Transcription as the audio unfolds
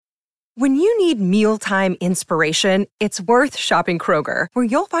When you need mealtime inspiration, it's worth shopping Kroger, where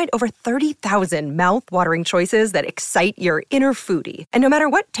you'll find over 30,000 mouth-watering choices that excite your inner foodie. And no matter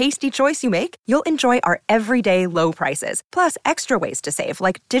what tasty choice you make, you'll enjoy our everyday low prices, plus extra ways to save,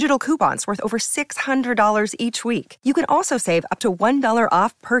 like digital coupons worth over $600 each week. You can also save up to $1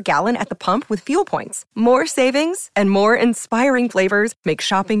 off per gallon at the pump with fuel points. More savings and more inspiring flavors make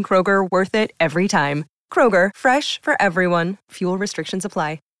shopping Kroger worth it every time. Kroger, fresh for everyone. Fuel restrictions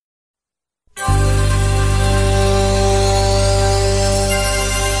apply.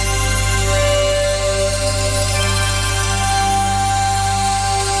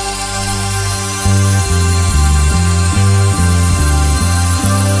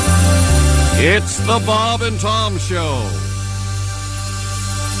 It's the Bob and Tom Show.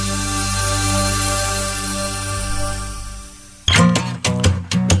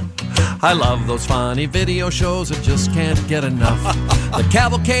 I love those funny video shows, I just can't get enough. The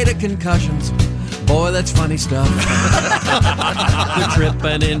cavalcade of concussions, boy, that's funny stuff. They're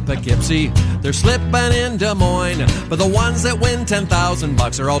tripping in Poughkeepsie, they're slipping in Des Moines, but the ones that win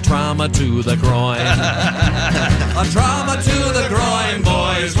 $10,000 are all trauma to the groin. A trauma to the groin,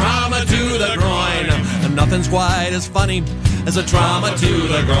 boys, trauma to the groin. And nothing's quite as funny as a trauma to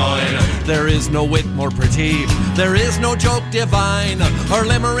the groin. There is no wit more pretty, there is no joke divine, or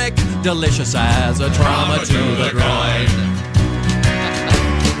limerick delicious as a trauma to the groin.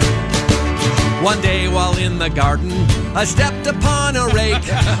 One day while in the garden, I stepped upon a rake.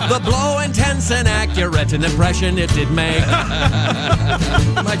 The blow intense and accurate, an impression it did make.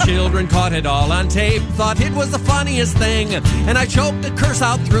 My children caught it all on tape, thought it was the funniest thing, and I choked a curse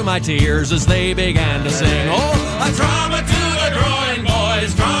out through my tears as they began to sing. Oh, a trauma to the groin,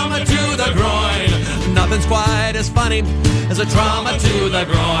 boys, trauma to the groin. Nothing's quite as funny as a trauma to the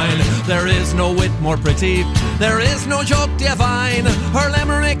groin. There is no wit more pretty, there is no joke divine, or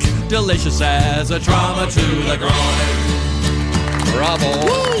limerick delicious as a trauma to the groin. Bravo.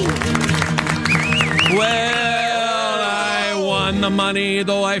 Woo! Well, I won the money,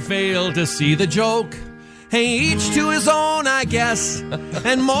 though I failed to see the joke. Hey, each to his own, I guess.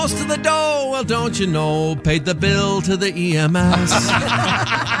 And most of the dough, well, don't you know, paid the bill to the EMS.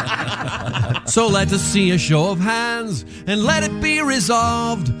 So let us see a show of hands, and let it be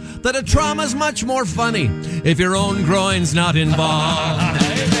resolved that a trauma's much more funny if your own groin's not involved.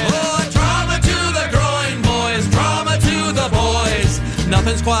 Oh, a trauma to the groin, boys, trauma to the boys.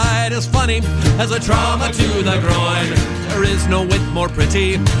 Nothing's quite as funny as a trauma to the groin. There is no wit more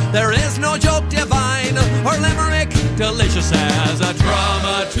pretty, there is no joke divine, or limerick delicious as a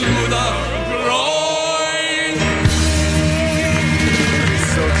trauma to the groin.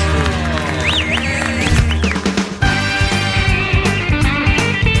 So true.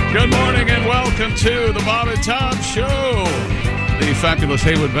 Good morning and welcome to the Bob and Tom Show. The fabulous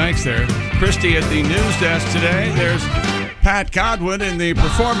Haywood Banks there. Christy at the news desk today. There's Pat Godwin in the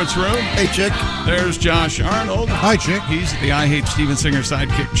performance room. Hey, Chick. There's Josh Arnold. Hi, Chick. He's the I Hate Steven Singer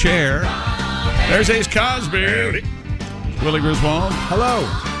sidekick chair. There's Ace Cosby. Howdy. Willie Griswold. Hello.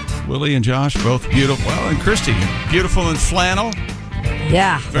 Willie and Josh, both beautiful. Well, and Christy, beautiful in flannel.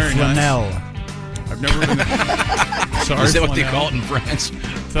 Yeah. Very Flanelle. Nice. I've never been sorry. Is that what they call it in France?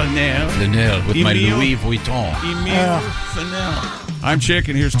 Flanelle. Flanelle with my Louis Vuitton. Emile Flanelle. I'm Chick,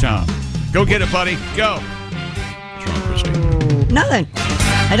 and here's Tom. Go get it, buddy. Go. What's wrong, Christy? Nothing.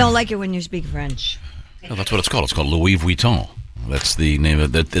 I don't like it when you speak French. No, that's what it's called. It's called Louis Vuitton. That's the name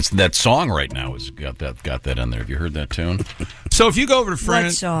of that. It's that song right now. Has got that in there. Have you heard that tune? So if you go over to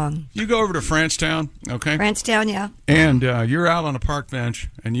France, What song? you go over to Francetown, okay? Francetown, yeah. And you're out on a park bench,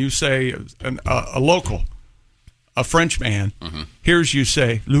 and you say a local, a French man. Mm-hmm. Hears you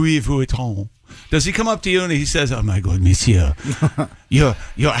say Louis Vuitton. Does he come up to you and he says, "Oh my God, Monsieur, your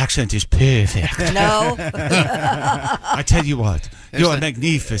accent is perfect." No. I tell you what, you're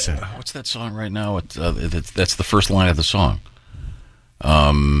magnificent. What's that song right now? That's the first line of the song.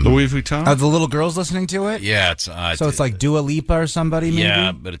 Louis Vuitton. Are the little girls listening to it? Yeah, it's so it's like Dua Lipa or somebody. Maybe?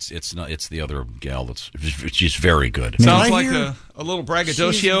 Yeah, but it's not. It's the other gal. She's very good. Sounds like a little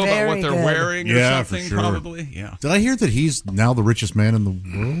braggadocio about what they're wearing or Yeah, something. for sure. Probably. Yeah. Did I hear that he's now the richest man in the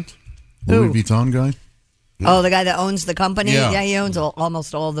world? Louis Vuitton guy? Oh, the guy that owns the company? Yeah. He owns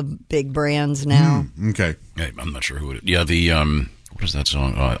almost all the big brands now. Okay. Hey, I'm not sure who it is. Yeah, the what is that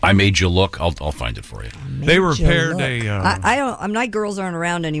song? I Made You Look. I'll find it for you. They repaired a. I don't. My girls aren't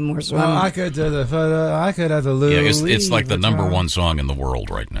around anymore, so I could do the photo. I could have the Louis. Yeah, it's like the number one song in the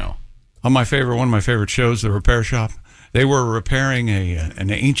world right now. On one of my favorite shows, The Repair Shop, they were repairing an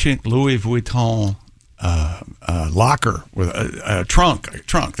ancient Louis Vuitton locker with a trunk.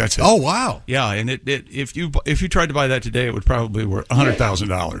 That's it. Oh, wow. Yeah, and if you tried to buy that today, it would probably worth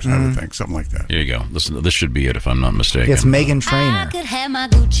 $100,000. I would think something like that. Here you go. This should be it, if I'm not mistaken. It's Meghan Trainor. I could have my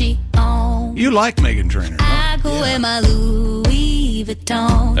Gucci on. You like Meghan Trainor? I go wear my Louis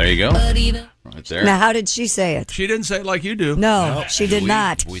Vuitton. There you go. But even Right there. Now, how did she say it? She didn't say it like you do. No, she did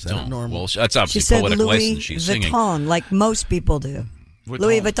not. We don't. Well, that's She obviously said poetic Louis license. She's singing. Vuitton, like most people do. Vuitton.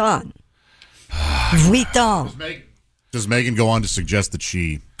 Louis Vuitton. Vuitton. Does Megan go on to suggest that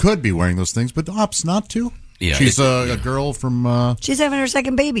she could be wearing those things, but opts not to? Yeah, She's a girl from... She's having her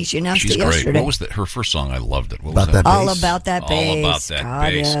second baby. She announced She's it great. yesterday. What was her first song? I loved it. What About was that? that All bass. about that bass. All about that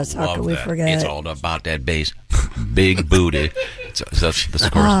God, bass. yes. How Love could we that. forget? It's all about that bass. Big booty. That's the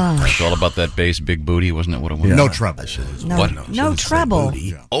chorus. It's all about that bass, big booty, wasn't it? What it was? No trouble. No, What? no trouble.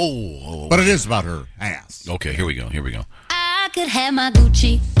 Oh. But it is about her ass. Okay, here we go. I could have my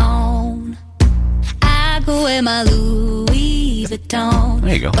Gucci on. I go wear my Louis Vuitton.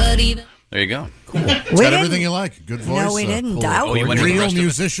 There you go. But even There you go. We Got didn't. everything you like. Good voice. No, we didn't. Cool. Doubt. Oh, you want to hear the Real rest of it?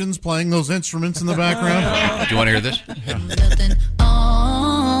 musicians playing those instruments in the background. Do you want to hear this? nothing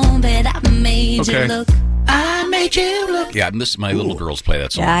on that I made Okay. you look. I made you look. Yeah, my little girls play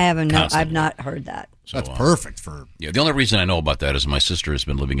that song. Yeah, I haven't. No, constantly. I've not heard that. So, That's perfect for... Yeah, the only reason I know about that is my sister has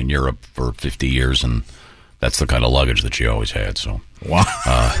been living in Europe for 50 years, and that's the kind of luggage that she always had. So, Wow.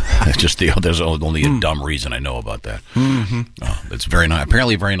 it's just there's only a dumb reason I know about that. Mm-hmm. It's very nice.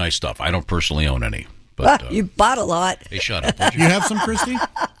 Apparently, very nice stuff. I don't personally own any, but You bought a lot. hey, shut up. would You have some, Christy?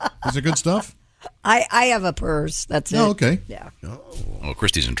 Is it good stuff? I have a purse. That's it. Oh, okay. Yeah. Oh,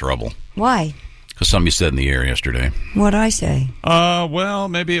 Christy's in trouble Why? because something you said in the air yesterday. What'd I say? Well,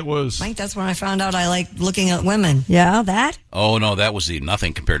 maybe it was. I think that's when I found out I like looking at women. Yeah, that? Oh no, that was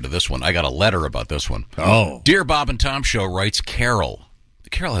nothing compared to this one. I got a letter about this one. Oh. Dear Bob and Tom Show, writes Carol.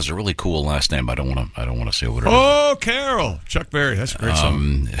 Carol has a really cool last name. I don't want to say what it is. Oh, Carol. Chuck Berry. That's a great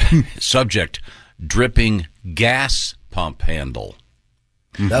song. Subject: dripping gas pump handle.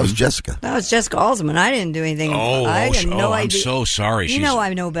 That was Jessica. That was Jessica Alsman. I didn't do anything. I had no I'm idea. so sorry. You know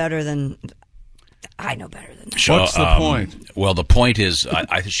I know better than that. What's the point? Well, the point is,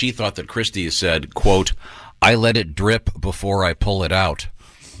 she thought that Christy said, "quote I let it drip before I pull it out."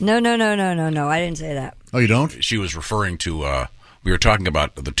 No. I didn't say that. Oh, you don't? She was referring to. We were talking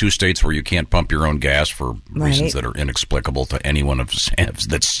about the two states where you can't pump your own gas for reasons that are inexplicable to anyone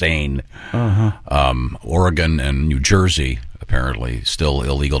that's sane. Oregon and New Jersey, apparently, still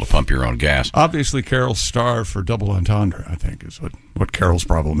illegal to pump your own gas. Obviously, Carol's starved for double entendre, I think, is what Carol's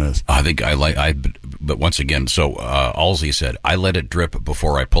problem is. I think but once again, so Halsey said, I let it drip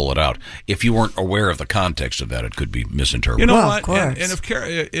before I pull it out. If you weren't aware of the context of that, it could be misinterpreted. You know Well, what? of course. And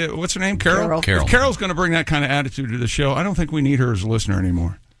if what's her name? Carol? Carol. If Carol's going to bring that kind of attitude to the show, I don't think we need her as a listener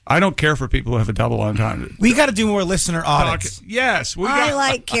anymore. I don't care for people who have a double entendre. We got to do more listener audits. Yes, I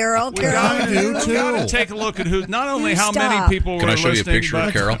like Carol. We got do, too. to take a look at not only You how many stop. people Can were I show you a listening, picture of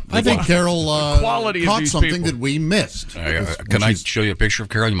but- Carol? I think Carol quality of caught these something people. that we missed. Can I show you a picture of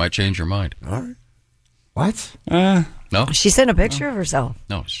Carol? You might change your mind. All right. What? No? She sent a picture of herself.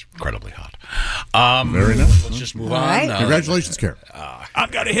 No, it's incredibly hot. Very nice. Let's just move All on. right. Congratulations, Carol. I'm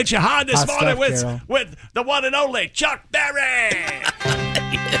going to hit you hard this Hot morning stuff, Carol. with the one and only Chuck Berry.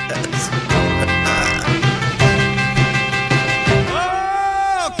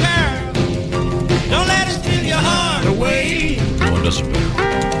 Oh, Carol, don't let it steal your heart away. No one does it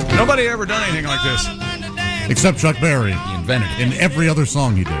better. Nobody ever done anything like this. Except Chuck Berry. He invented it. In every other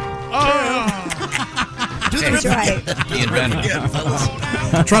song he did. That's right. He invented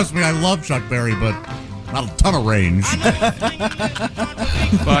it. Trust me, I love Chuck Berry, but not a ton of range.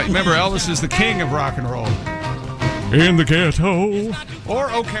 But remember, Elvis is the king of rock and roll. In the ghetto. Or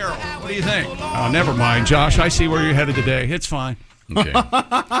Oh, Carol. What do you think? Oh, never mind, Josh. I see where you're headed today. It's fine. Okay.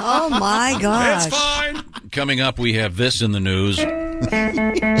 Oh my gosh. It's fine. Coming up, we have this in the news. Oh,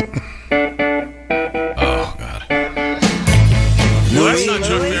 God. Well, that's not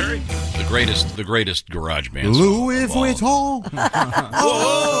Chuck Berry. The greatest garage band. Louis Vuitton.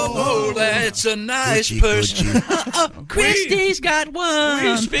 Oh, that's a nice purse. Christy's got one.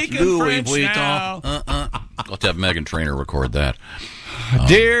 We speak in Louis French Vuitton. now. I'll have to have Meghan Trainor record that.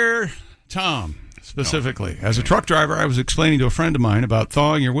 Dear Tom, specifically, as a truck driver, I was explaining to a friend of mine about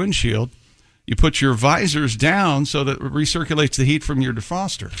thawing your windshield. You put your visors down so that it recirculates the heat from your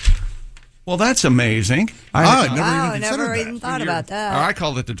defroster. Well, that's amazing. I never Wow, even I considered never that. even thought about that. I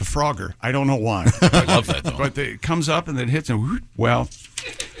called it the defrogger. I don't know why. I love that, though. But it comes up and then hits and well,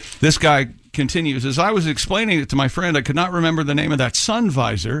 this guy continues. As I was explaining it to my friend, I could not remember the name of that sun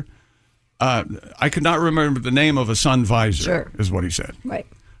visor. I could not remember the name of a sun visor, Sure. is what he said. Right.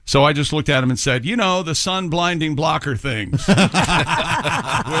 So I just looked at him and said, the sun-blinding blocker things,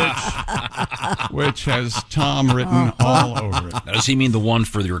 which has Tom written all over it. Now, does he mean the one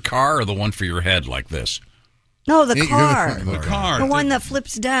for your car or the one for your head like this? No, the car. The car. The one that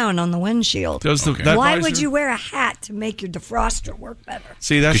flips down on the windshield. Does that Why visor? would you wear a hat to make your defroster work better?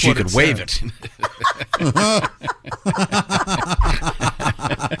 See, that's what you could wave it.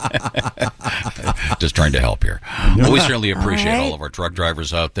 Just trying to help here. Well, we certainly appreciate all of our truck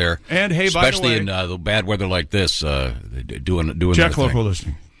drivers out there, and hey, especially by the way, in the bad weather like this, doing check their local thing.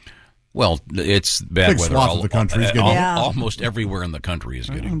 listing. Well, it's bad Big weather. swath of the country is getting almost everywhere in the country is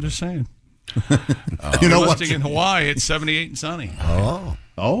getting. I'm just saying. Listing in Hawaii, it's 78 and sunny.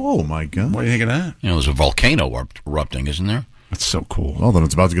 Oh my God! What do you think of that? There's a volcano erupting, isn't there? That's so cool. Well, then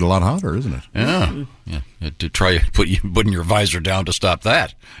it's about to get a lot hotter, isn't it? Yeah. To try putting your visor down to stop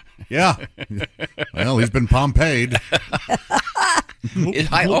that. Yeah. Well, he's been Pompeyed.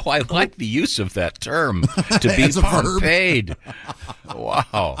 I like the use of that term, to be Pompeyed.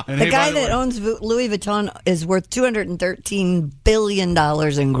 Wow. The guy that owns Louis Vuitton is worth $213 billion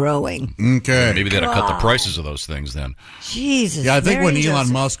and growing. Okay. Maybe they ought to cut the prices of those things then. Jesus. Yeah, I think when Elon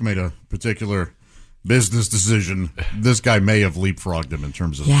Elon Musk made a particular business decision, this guy may have leapfrogged him in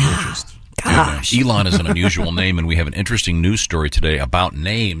terms of richest. Gosh. Elon is an unusual name, and we have an interesting news story today about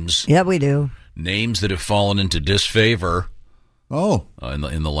names. Yeah, we do. Names that have fallen into disfavor. Oh. In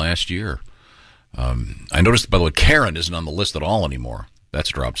the last year. I noticed, by the way, Karen isn't on the list at all anymore. That's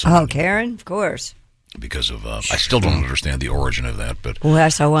dropped some. Oh, Karen? Of course. Because of, I still don't understand the origin of that, but. Well, I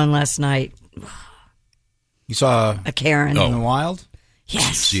saw one last night. You saw a Karen in the wild?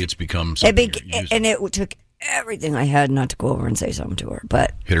 Yes. See, it's become something and it took everything I had not to go over and say something to her,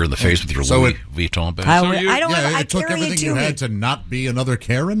 but hit her in the face with your Louis Vuitton bag. It took everything you had to not be another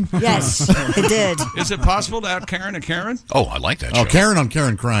Karen? Yes, it did. Is it possible to out Karen a Karen? Oh, I like that show. Oh, Karen on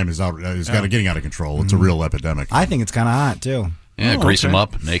Karen crime is getting out of control. It's a real epidemic. I think it's kind of hot, too. Yeah, grease them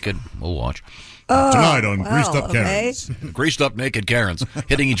up, naked. We'll watch. Tonight on Greased Up Karens. Greased up naked Karens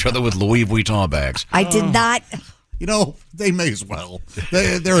hitting each other with Louis Vuitton bags. I did not. They may as well.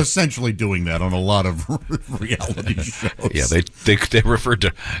 They're essentially doing that on a lot of reality shows. Yeah, they referred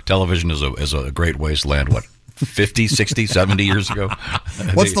to television as a great wasteland, 50, 60, 70 years ago?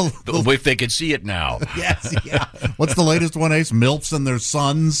 If they could see it now. Yes, yeah. What's the latest one, Ace? MILFs and their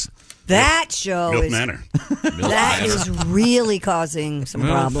sons? That show Milf is... Manor. That is really causing some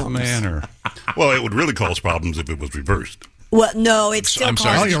problems. Manor. Well, it would really cause problems if it was reversed. Well, no, it's still I'm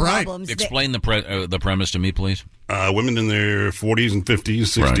sorry. causing you're right. problems. Explain the premise to me, please. Women in their 40s and 50s,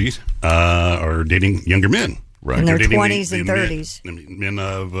 60s are dating younger men. Right. In their They're dating 20s and 30s. Men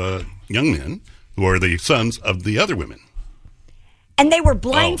of young men who are the sons of the other women. And they were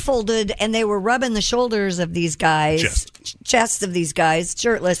blindfolded and they were rubbing the shoulders of these guys, chests of these guys,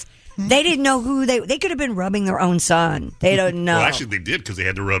 shirtless. They didn't know who they could have been rubbing their own son. They don't know. Well, actually, they did because they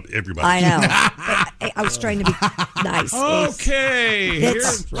had to rub everybody. I know. I was trying to be nice. Okay.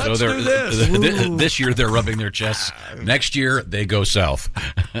 Let's do this. This year they're rubbing their chests. Next year they go south.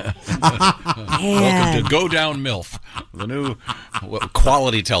 Welcome to Go Down MILF, the new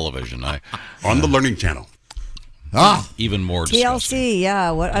quality television. On the Learning Channel. Even more disgusting. TLC,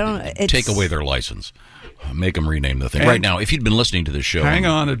 yeah. What I don't. Take away their license. Make them rename the thing. Right now, if you'd been listening to this show... Hang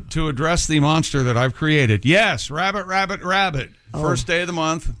on, to address the monster that I've created. Yes, rabbit, rabbit, rabbit. First day of the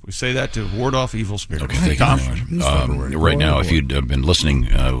month. We say that to ward off evil spirits. Okay, thank you very much. Right now, if you'd been listening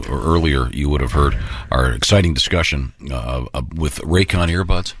earlier, you would have heard our exciting discussion with Raycon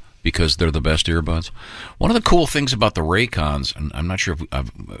earbuds, because they're the best earbuds. One of the cool things about the Raycons, and I'm not sure if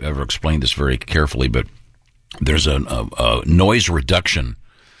I've ever explained this very carefully, but there's a noise reduction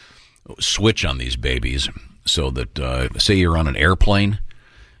switch on these babies, so that say you're on an airplane,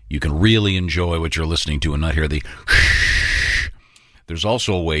 you can really enjoy what you're listening to and not hear the There's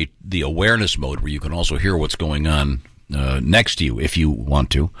also the awareness mode, where you can also hear what's going on next to you if you want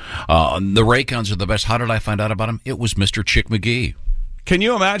to. The Raycons are the best. How did I find out about them? It was Mr. Chick McGee. Can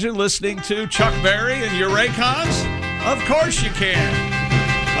you imagine listening to Chuck Berry and your Raycons? Of course you can.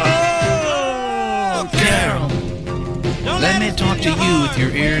 Oh, Carol. Let me talk to you with your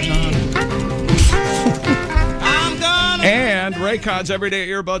ears on. And Raycon's everyday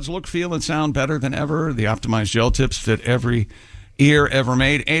earbuds look, feel, and sound better than ever. The optimized gel tips fit every ear ever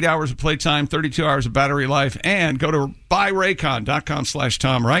made. 8 hours of playtime, 32 hours of battery life. And go to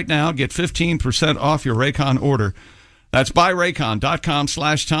buyraycon.com/Tom right now. Get 15% off your Raycon order. That's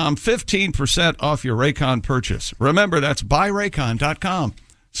buyraycon.com/Tom. 15% off your Raycon purchase. Remember, that's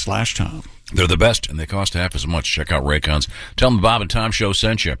buyraycon.com/Tom. They're the best, and they cost half as much. Check out Raycons. Tell them the Bob and Tom Show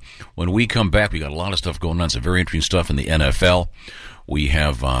sent you. When we come back, we got a lot of stuff going on. Some very interesting stuff in the NFL. We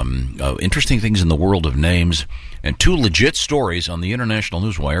have interesting things in the world of names and 2 legit stories on the International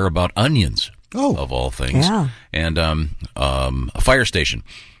Newswire about onions, of all things, and a fire station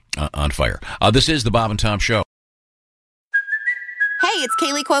on fire. This is the Bob and Tom Show. Hey, it's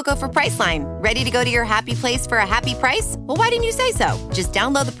Kaylee Cuoco for Priceline. Ready to go to your happy place for a happy price? Well, why didn't you say so? Just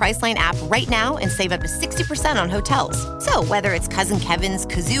download the Priceline app right now and save up to 60% on hotels. So whether it's Cousin Kevin's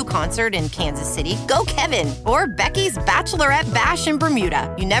Kazoo Concert in Kansas City, go Kevin, or Becky's Bachelorette Bash in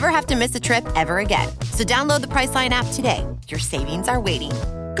Bermuda, you never have to miss a trip ever again. So download the Priceline app today. Your savings are waiting.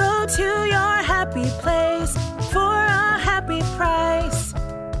 Go to your happy place for a happy price.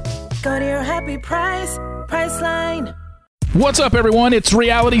 Go to your happy price, Priceline. What's up, everyone? It's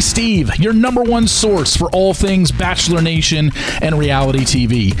Reality Steve, your number one source for all things Bachelor Nation and reality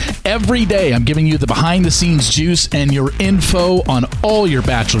TV. Every day, I'm giving you the behind-the-scenes juice and your info on all your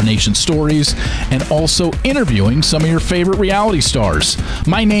Bachelor Nation stories, and also interviewing some of your favorite reality stars.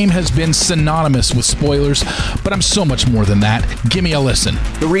 My name has been synonymous with spoilers, but I'm so much more than that. Give me a listen.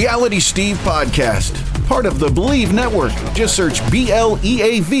 The Reality Steve Podcast, part of the Believe Network. Just search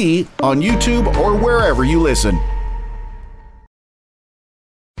BLEAV on YouTube or wherever you listen.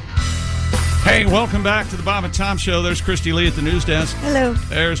 Hey, welcome back to the Bob and Tom Show. There's Christy Lee at the news desk. Hello.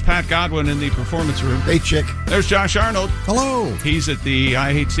 There's Pat Godwin in the performance room. Hey, chick. There's Josh Arnold. Hello. He's at the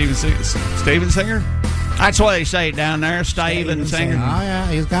I Hate Steven Singer. That's what they say down there, Steven Singer. Oh,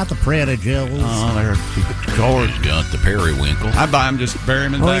 yeah, he's got the pretty jewels. Oh, they're gorgeous. He's got the periwinkle. I buy him, just bury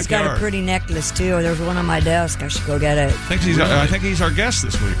him in the backyard. He's got a pretty necklace, too. There's one on my desk. I should go get it. I think he's our guest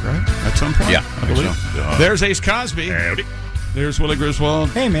this week, right? At some point? Yeah, I believe so. There's Ace Cosby. Howdy. There's Willie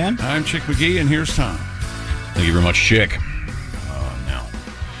Griswold. Hey, man. I'm Chick McGee, and here's Tom. Thank you very much, Chick.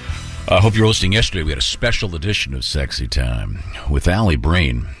 I hope you were listening yesterday. We had a special edition of Sexy Time with Allie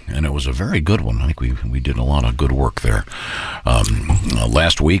Breen, and it was a very good one. I think we did a lot of good work there.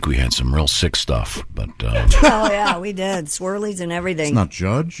 Last week we had some real sick stuff, but Oh yeah, we did swirlies and everything. It's not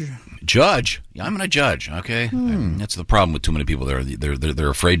Judge. Judge? Yeah, I'm going to judge. Okay, that's the problem with too many people. They're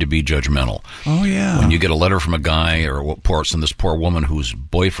afraid to be judgmental. Oh yeah. When you get a letter from a guy or this poor woman whose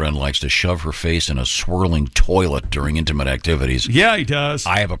boyfriend likes to shove her face in a swirling toilet during intimate activities. Yeah, he does.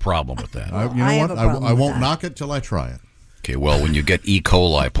 I have a problem with that. You know what? I won't knock it till I try it. Okay, well, when you get E.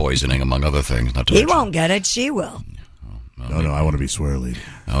 coli poisoning, among other things, not to He mention. won't get it. She will. No, I want to be swirly.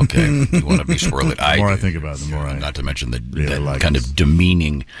 Okay, you want to be swirly. The more I think about it, the more I not to mention that like kind of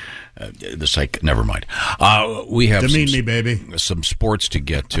demeaning. Never mind. We have demean me, baby. Some sports to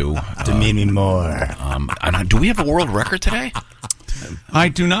get to. Demean me more. Do we have a world record today? I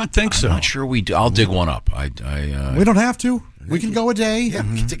do not think so. I'm not sure we do. I'll dig one up. We don't have to. We can go a day. Yeah,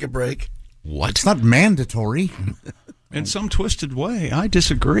 we can take a break. What? It's not mandatory. In some twisted way, I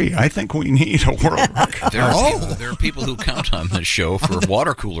disagree. I think we need a world record. There are people who count on this show for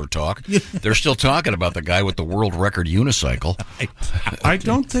water cooler talk. They're still talking about the guy with the world record unicycle. I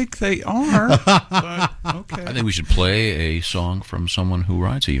don't think they are. But, okay. I think we should play a song from someone who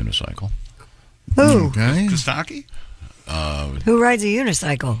rides a unicycle. Who? Okay. Kostaki? Who rides a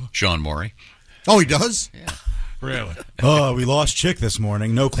unicycle? Sean Morey. Oh, he does? Yeah. Really? Oh, we lost Chick this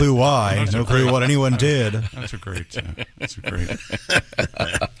morning. No clue why. No clue what anyone did. That's a great.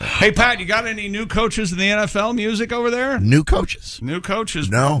 Hey, Pat, you got any new coaches in the NFL music over there? New coaches? New coaches.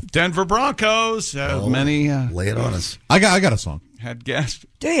 No. Denver Broncos. Many. Lay it on us. I got a song. Had guests.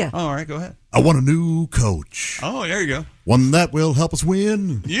 Do you? Oh, all right, go ahead. I want a new coach. Oh, there you go. One that will help us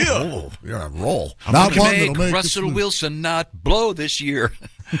win. Yeah. Oh, you're on a roll. Not one Make that'll make Russell Wilson not blow this year.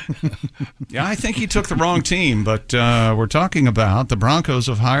 Yeah, I think he took the wrong team, but we're talking about the Broncos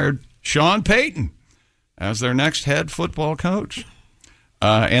have hired Sean Payton as their next head football coach.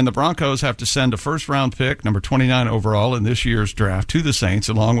 And the Broncos have to send a first-round pick, number 29 overall in this year's draft, to the Saints,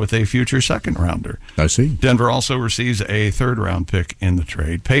 along with a future second-rounder. I see. Denver also receives a third-round pick in the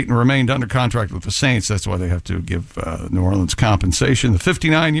trade. Payton remained under contract with the Saints. That's why they have to give New Orleans compensation. The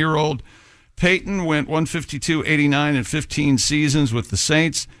 59-year-old Payton went 152-89 in 15 seasons with the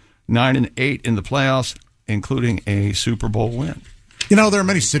Saints, 9-8 in the playoffs, including a Super Bowl win. You know, there are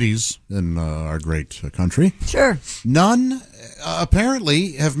many cities in our great country. Sure. None,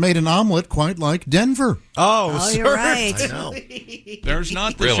 apparently, have made an omelet quite like Denver. Oh, you're right. I know. There's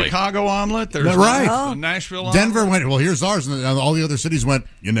not the Really? Chicago omelet. There's Right. not the Nashville omelet. Denver went, well, here's ours. And all the other cities went,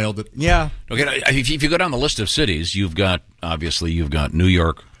 you nailed it. Yeah. Okay, if you go down the list of cities, you've got New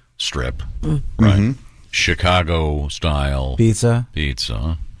York strip, right? Chicago style Pizza.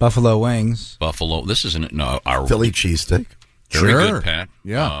 Buffalo wings. Buffalo. This isn't our Philly cheesesteak. very Sure. good, Pat.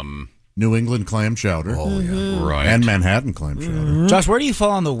 Yeah. New England clam chowder. Oh, yeah. Right. And Manhattan clam chowder. Josh, where do you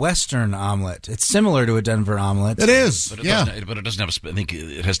fall on the Western omelet? It's similar to a Denver omelet. It is. But it doesn't have. I think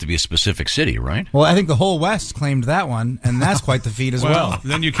it has to be a specific city, right? Well, I think the whole West claimed that one, and that's quite the feat as well.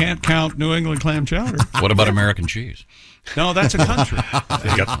 Then you can't count New England clam chowder. What about American cheese? No, that's a country.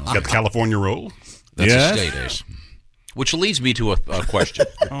 You got the California roll. That's a state, Ace. Which leads me to a question.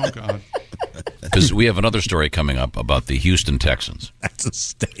 Oh, God. Because we have another story coming up about the Houston Texans. That's a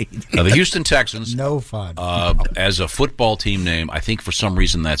state. Now, the Houston Texans, no fun. As a football team name, I think for some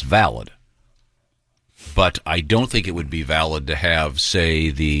reason that's valid. But I don't think it would be valid to have,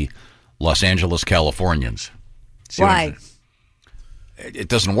 say, the Los Angeles Californians. Why? It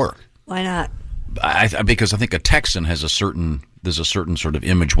doesn't work. Why not? Because I think a Texan has there's a certain sort of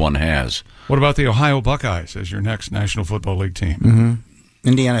image one has. What about the Ohio Buckeyes as your next National Football League team? Mm-hmm.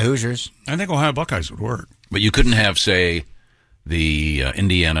 Indiana Hoosiers. I think Ohio Buckeyes would work. But you couldn't have, say, the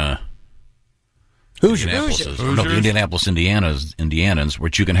Indiana Hoosiers. No, the Indianapolis Indianans,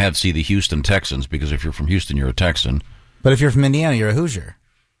 which you can have see the Houston Texans, because if you're from Houston, you're a Texan. But if you're from Indiana, you're a Hoosier.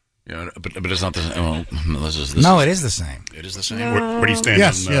 Yeah, but it's not the same. Well, it is the same. It is the same. No. Where do you stand?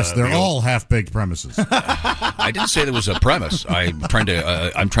 Yes, they're all half-baked premises. I didn't say there was a premise. I'm trying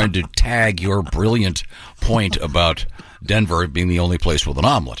to tag your brilliant point about Denver being the only place with an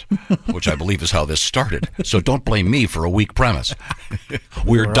omelet, which I believe is how this started. So don't blame me for a weak premise.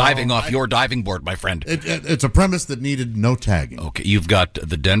 We're diving off your diving board, my friend. It's a premise that needed no tagging. Okay, you've got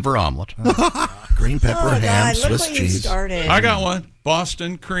the Denver omelet. Green pepper, ham, God, Swiss cheese. I got one.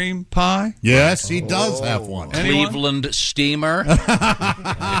 Boston cream pie. Yes, he does have one. Cleveland steamer.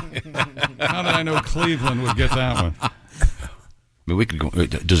 How did I know Cleveland would get that one? I mean, we could go.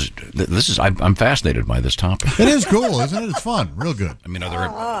 I'm fascinated by this topic. It is cool, isn't it? It's fun, real good. I mean,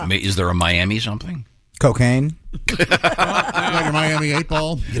 is there a Miami something? Cocaine. Like a Miami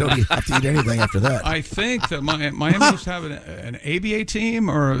 8-ball. You don't have to eat anything after that. I think that Miami used to have an ABA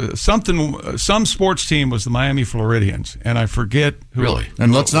team or something. Some sports team was the Miami Floridians, and I forget who. Really?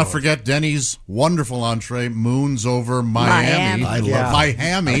 And let's not forget Denny's wonderful entree, Moons Over Miami. I love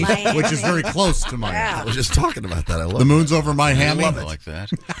Miami, which is very close to Miami. I was just talking about that. I love the Moons Over Miami. I love it like that.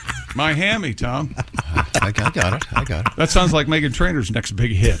 Miami, Tom. I got it. That sounds like Meghan Trainor's next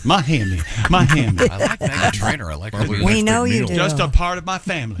big hit. Miami. I like Meghan Trainor. I like her. We know you do. Just a part of my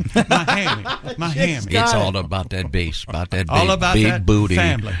family. Miami. It's all about that bass, about that big, all about big that booty.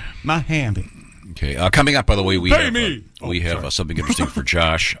 Family. Miami. Okay, coming up, by the way, we Pay have me. Something interesting for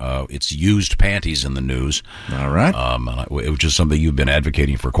Josh. It's used panties in the news. All right. Which is something you've been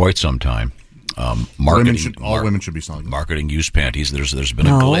advocating for quite some time. All women should be selling them. Marketing used panties. There's been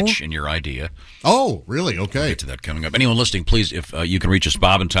a glitch in your idea. Oh, really? Okay. We'll get to that coming up. Anyone listening, please, if you can reach us,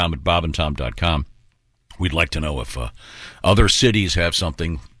 Bob and Tom at bobandtom.com. We'd like to know if other cities have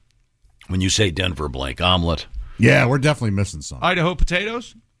something. When you say Denver blank omelet. Yeah, we're definitely missing something. Idaho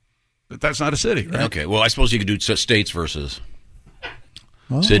potatoes? But that's not a city, right? Okay, well, I suppose you could do states versus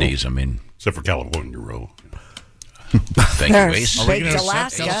cities. I mean, except for California roll. Thank you, Ace. Baked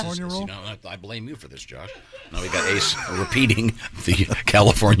Alaska. California roll? I blame you for this, Josh. Now we got Ace repeating the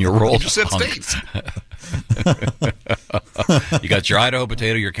California roll. You said states. You got your Idaho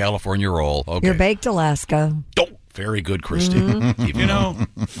potato, your California roll. Okay. Your baked Alaska. Oh, very good, Christy. Mm-hmm. You know,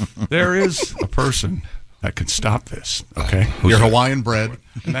 there is a person that can stop this. Okay, your Hawaiian bread.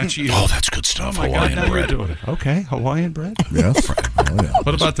 And that's you. Oh, that's good stuff. Oh my Hawaiian God, now bread. you're doing it. Okay, Hawaiian bread. Yes.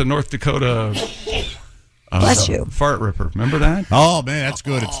 What about the North Dakota? Bless you. Fart ripper. Remember that? Oh man, that's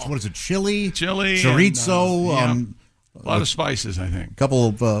good. It's what is it? Chili, chorizo, and, a lot of spices. I think. A couple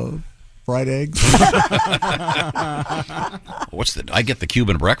of fried eggs. I get the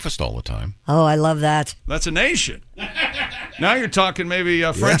Cuban breakfast all the time. Oh, I love that. That's a nation. Now you're talking maybe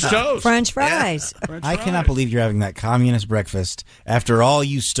French toast. French fries. French I fries. cannot believe you're having that communist breakfast after all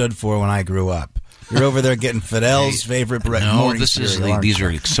you stood for when I grew up. You're over there getting Fidel's favorite breakfast. No, these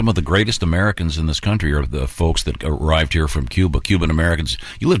are some of the greatest Americans in this country are the folks that arrived here from Cuba, Cuban Americans.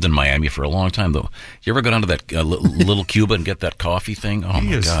 You lived in Miami for a long time, though. You ever go down to that little Cuba and get that coffee thing? Oh,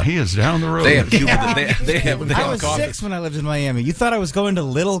 my God. He is down the road. They have Cuba. They have I was coffee. 6 when I lived in Miami. You thought I was going to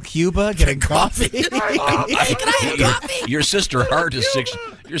Little Cuba getting coffee? Can I have coffee? Your sister Hart is 6.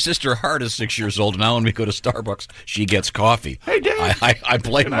 Your sister Hart is 6 years old. Now when we go to Starbucks, she gets coffee. Hey, Dad. I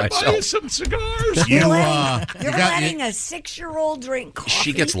blame Can I myself. buy you some cigars? You're letting a 6-year-old drink coffee.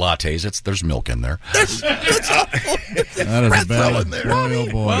 She gets lattes. There's milk in there. That is a bad. Oh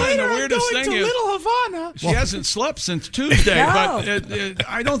boy. Well, and the weirdest thing is, Little Havana. no. She hasn't slept since Tuesday, No. but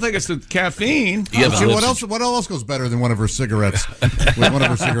I don't think it's the caffeine. What else goes better than one of her cigarettes? With one of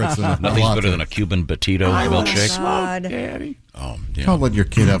her cigarettes in a Nothing's latte? better than a Cuban Batito milkshake. God. Daddy. Oh, yeah. Don't let your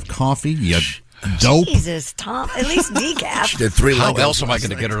kid have coffee. You dope. Jesus, Tom. At least decaf. She did 3 How Legos else am I last going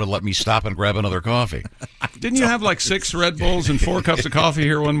to night. get her to let me stop and grab another coffee? Didn't you have like 6 Red Bulls and 4 cups of coffee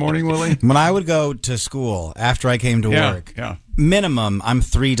here one morning, Willie? When I would go to school after I came to work, minimum, I'm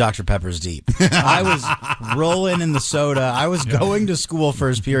 3 Dr. Peppers deep. I was rolling in the soda. I was going to school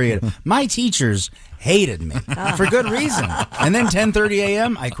first period. My teachers hated me for good reason. And then 10:30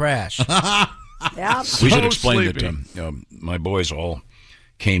 a.m., I crash. Yeah. We should explain that my boys all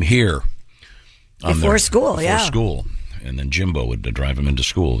came here Before school, before school, and then Jimbo would drive him into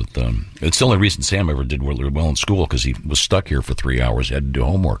school. It's the only reason Sam ever did really well in school, because he was stuck here for 3 hours. He had to do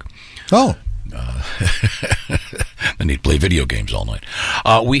homework. Oh. And he'd play video games all night.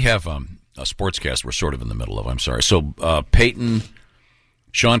 We have a sportscast we're sort of in the middle of. I'm sorry. So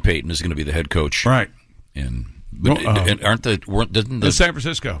Sean Payton is going to be the head coach. Right. And didn't the San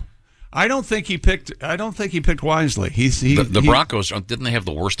Francisco? I don't think he picked wisely. The Broncos, didn't they have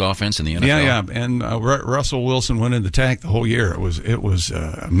the worst offense in the NFL? Yeah. And Russell Wilson went in the tank the whole year. It was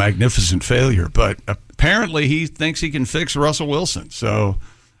a magnificent failure. But apparently he thinks he can fix Russell Wilson. So,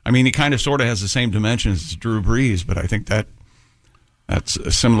 I mean, he kind of sort of has the same dimensions as Drew Brees, but I think that's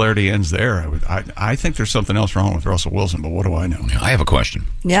a similarity ends there. I think there's something else wrong with Russell Wilson, but what do I know? I have a question.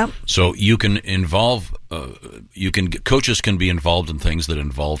 Yeah. So you can involve, coaches can be involved in things that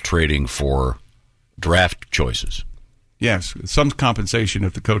involve trading for draft choices. Yes, some compensation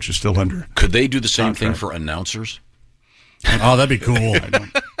if the coach is still under. Could they do the same thing contract. for announcers? Oh, that'd be cool.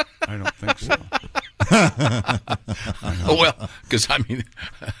 I don't think so. Well, because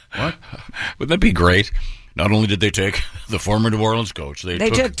what? Wouldn't that be great? Not only did they take the former New Orleans coach, they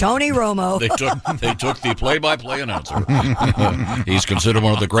took Tony Romo. They took the play-by-play announcer. He's considered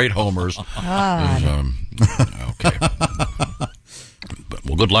one of the great homers. Okay.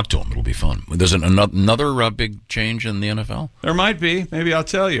 Well, good luck to him. It'll be fun. There's another big change in the NFL? There might be. Maybe I'll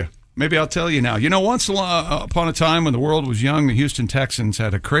tell you. Now. You know, once upon a time when the world was young, the Houston Texans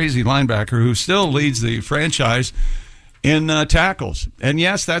had a crazy linebacker who still leads the franchise in tackles. And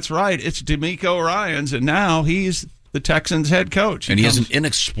yes, that's right. It's D'Amico Ryans, and now he's the Texans head coach. And he has an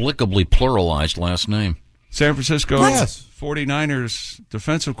inexplicably pluralized last name. San Francisco 49ers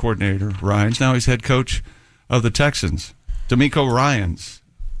defensive coordinator, Ryans. Now he's head coach of the Texans. D'Amico Ryans.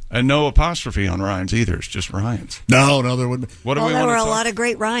 And no apostrophe on Ryans either. It's just Ryans. No, there wouldn't. There were a lot of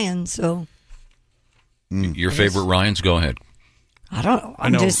great Ryans, so. Your favorite Ryans? Go ahead. I don't know.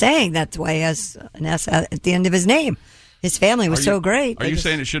 I'm just saying that's why he has an S at the end of his name. His family was so great. Are you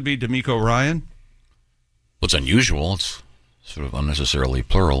saying it should be D'Amico Ryan? Well, it's unusual. It's sort of unnecessarily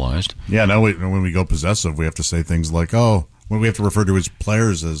pluralized. Yeah, now when we go possessive, we have to say things like, when we have to refer to his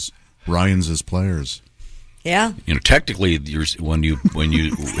players as Ryans as players. Yeah. You know, technically, when you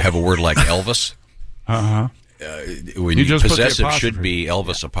have a word like Elvis, when you possessive should be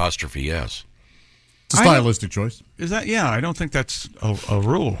Elvis apostrophe yes. It's a stylistic choice. Is that? Yeah, I don't think that's a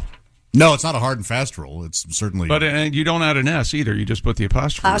rule. No, it's not a hard and fast rule. It's certainly. But you don't add an S either. You just put the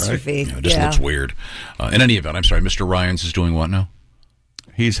apostrophe. Right? It just looks weird. In any event, I'm sorry, Mr. Ryans is doing what now?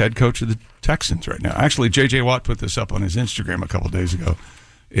 He's head coach of the Texans right now. Actually, J.J. Watt put this up on his Instagram a couple of days ago.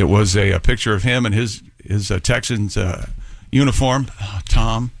 It was a picture of him and his Texans uniform.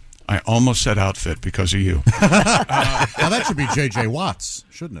 Tom, I almost said outfit because of you. Now that should be J.J. Watts,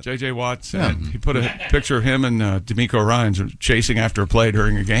 shouldn't it? J.J. Watts. Yeah. He put a picture of him and D'Amico Ryans chasing after a play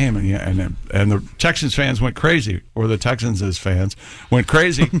during a game, and the Texans fans went crazy, or the Texans' fans went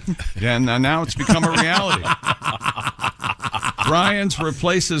crazy, and now it's become a reality. Ryans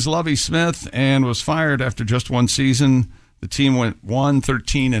replaces Lovie Smith and was fired after just one season. The team went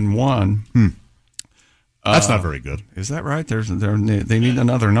 1-13-1. That's not very good. Is that right? They need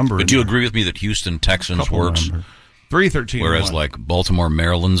another number. But do you agree with me that Houston Texans works 3-13-1, whereas like Baltimore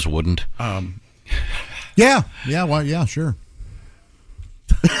Maryland's wouldn't? Yeah. Well, yeah, sure.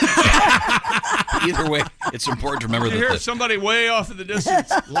 Either way, it's important to remember you hear somebody way off in the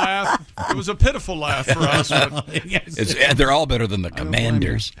distance laugh. It was a pitiful laugh for us. But they're all better than the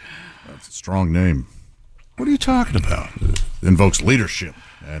Commanders. That's a strong name. What are you talking about? Invokes leadership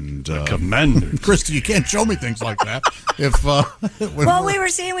and Commanders. Christy, you can't show me things like that. Well, we were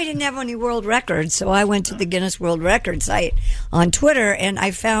saying we didn't have any world records, so I went to the Guinness World Record site on Twitter, and I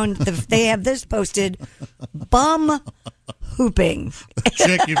found they have this posted: bum hooping.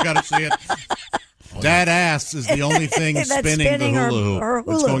 Chick, you've got to see it. That ass is the only thing That's spinning the spinning her hula hoop.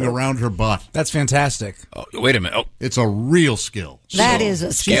 It's hula going hoop. around her butt. That's fantastic. Oh, wait a minute. Oh, it's a real skill. That is a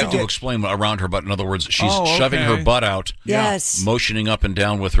You skill. have to explain around her butt. In other words, she's Oh, shoving her okay. butt out, Yes. motioning up and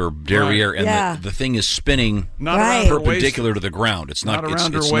down with her derriere, and Yeah. the thing is spinning Not Right. around her waist. perpendicular to the ground. It's not, Not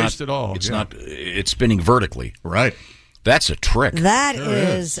around it's her waist not, at all. It's Yeah. not. It's spinning vertically. Right. That's a trick. That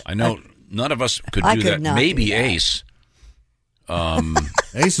is. I know none of us could I do could that. not Maybe do that. Ace.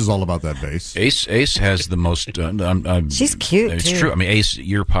 Ace is all about that bass. Ace has the most. She's cute, It's too. true. I mean, Ace,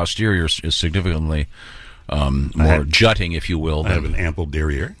 your posterior is significantly more jutting, if you will. I have an ample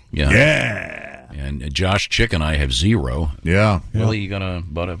derriere. Yeah. And Josh Chick and I have 0. Yeah. Willie, you got a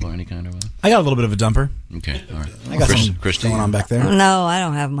butt up or any kind of? I got a little bit of a dumper. Okay, all right. I got some Christy, going on back there. No, I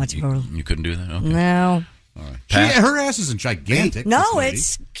don't have much of a. You couldn't do that. Okay. No. All right. Her ass isn't gigantic. No, this lady.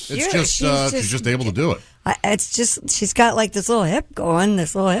 it's cute. It's just she's just able to do it. It's just she's got like this little hip going,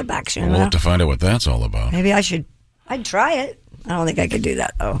 this little hip action. We'll have to find out what that's all about. Maybe I'd try it. I don't think I could do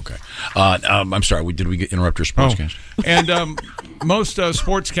that though. Okay. I'm sorry. Did we interrupt your sportscast? And most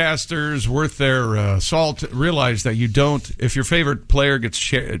sportscasters worth their salt realize that you don't, if your favorite player gets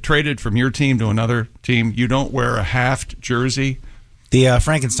traded from your team to another team, you don't wear a halved jersey. The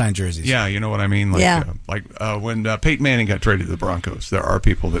Frankenstein jerseys. Yeah, you know what I mean? Like when Peyton Manning got traded to the Broncos, there are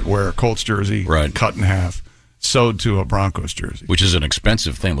people that wear a Colts jersey cut in half, sewed to a Broncos jersey. Which is an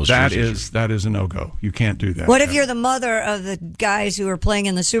expensive thing. Those jerseys. That is a no-go. You can't do that. What if you're the mother of the guys who are playing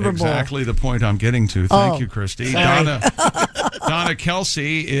in the Super Bowl? Exactly the point I'm getting to. Thank Oh, you, Christy. sorry. Donna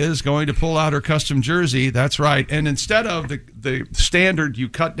Kelsey is going to pull out her custom jersey. That's right. And instead of the standard, you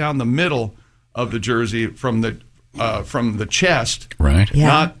cut down the middle of the jersey from the chest. Right.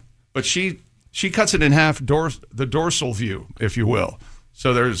 Yeah. But she cuts it in half, the dorsal view, if you will.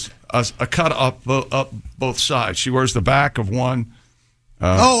 So there's a cut up both sides. She wears the back of one.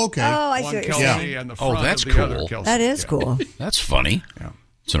 Okay. Oh, I see one what you're Kelsey saying. and the front that's of the other cool. Kelsey. That is cool. That's funny. Yeah.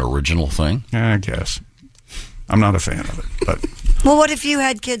 It's an original thing. I guess. I'm not a fan of it, but Well, what if you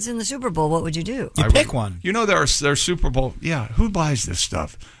had kids in the Super Bowl? What would you do? You pick one. you know there's Super Bowl. Yeah, who buys this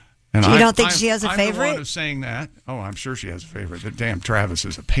stuff? And You don't think she has a I'm the favorite? one who's saying that. Oh, I'm sure she has a favorite. The damn Travis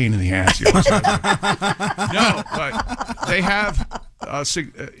is a pain in the ass. He always has it. No, but they have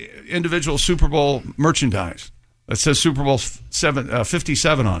individual Super Bowl merchandise that says Super Bowl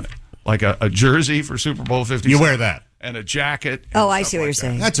 57 on it, like a jersey for Super Bowl 57. You wear that. And a jacket. Oh, I see what you're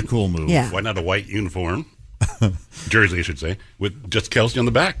saying. That's a cool move. Yeah. Why not a white uniform? Jersey, I should say, with just Kelsey on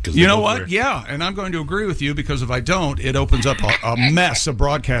the back. You know what? Yeah, and I'm going to agree with you because if I don't, it opens up a mess of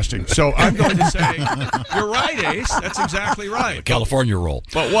broadcasting. So I'm going to say, you're right, Ace. That's exactly right. The California roll.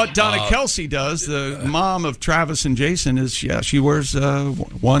 But what Donna Kelsey does, the mom of Travis and Jason, is she wears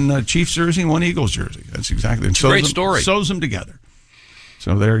one Chiefs jersey and one Eagles jersey. That's exactly it. It's a great story. Sews them together.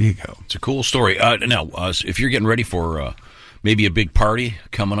 So there you go. It's a cool story. Now, if you're getting ready for maybe a big party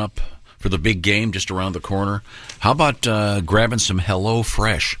coming up for the big game just around the corner, how about grabbing some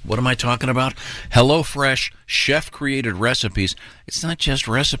HelloFresh? What am I talking about? HelloFresh chef-created recipes. It's not just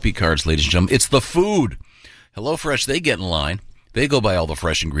recipe cards, ladies and gentlemen. It's the food. HelloFresh, they get in line. They go buy all the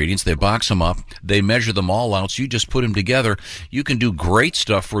fresh ingredients. They box them up. They measure them all out. So you just put them together. You can do great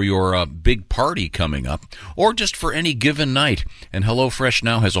stuff for your big party coming up or just for any given night. And HelloFresh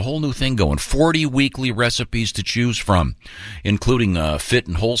now has a whole new thing going. 40 weekly recipes to choose from, including fit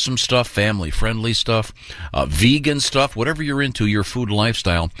and wholesome stuff, family-friendly stuff, vegan stuff, whatever you're into, your food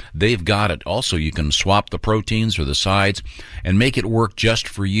lifestyle, they've got it. Also, you can swap the proteins or the sides and make it work just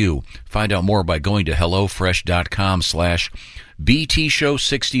for you. Find out more by going to HelloFresh.com/BT Show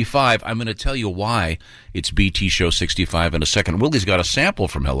 65. I'm going to tell you why it's BT Show 65 in a second. Willie's got a sample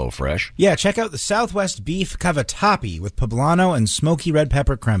from HelloFresh. Yeah, check out the Southwest Beef Cavatappi with poblano and smoky red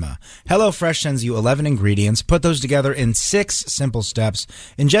pepper crema. HelloFresh sends you 11 ingredients. Put those together in 6 simple steps.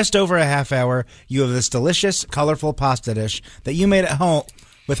 In just over a half hour, you have this delicious, colorful pasta dish that you made at home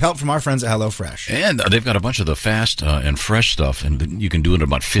with help from our friends at HelloFresh. And they've got a bunch of the fast and fresh stuff, and you can do it in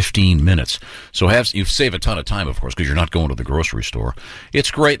about 15 minutes. So you save a ton of time, of course, because you're not going to the grocery store. It's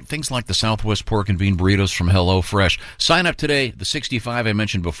great. Things like the Southwest Pork and Bean Burritos from HelloFresh. Sign up today. The 65 I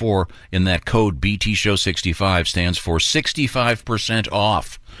mentioned before in that code BT Show 65 stands for 65%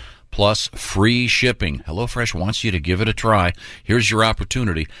 off. Plus free shipping. HelloFresh wants you to give it a try. Here's your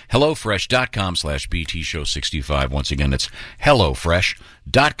opportunity. HelloFresh.com/BT Show 65. Once again, it's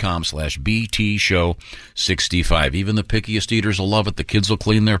HelloFresh.com/BT Show 65. Even the pickiest eaters will love it. The kids will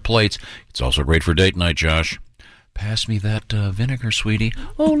clean their plates. It's also great for date night, Josh. Pass me that vinegar, sweetie.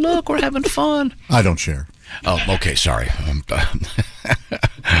 Oh, look, we're having fun. I don't share. Oh, okay, sorry.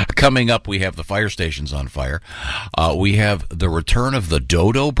 Coming up, we have the fire stations on fire. We have the return of the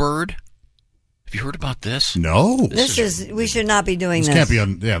dodo bird. Have you heard about this? No. This is we should not be doing This this. can't be.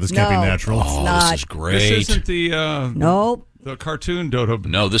 This can't be natural. It's not. This is great. This isn't the nope. The cartoon dodo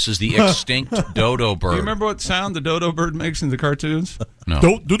bird. No, this is the extinct dodo bird. Do you remember what sound the dodo bird makes in the cartoons? No.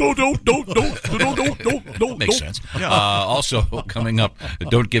 Makes sense. Also, coming up,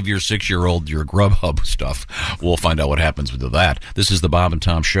 don't give your 6-year-old your Grubhub stuff. We'll find out what happens with that. This is the Bob and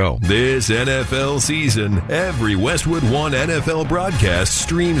Tom Show. This NFL season, every Westwood One NFL broadcast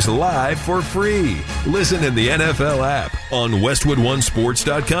streams live for free. Listen in the NFL app, on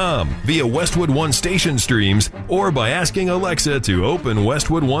WestwoodOneSports.com, via Westwood One station streams, or by asking Alexa to open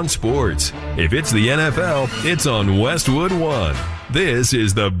Westwood One Sports. If it's the NFL, it's on Westwood One. This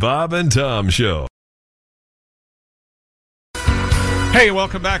is the Bob and Tom Show. Hey,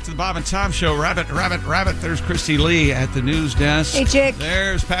 welcome back to the Bob and Tom Show. Rabbit. There's Christy Lee at the news desk. Hey, Chick.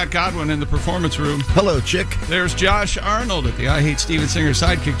 There's Pat Godwin in the performance room. Hello, Chick. There's Josh Arnold at the I Hate Steven Singer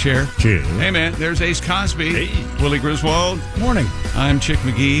sidekick chair. Chick. Hey, man. There's Ace Cosby. Hey. Willie Griswold. Morning. I'm Chick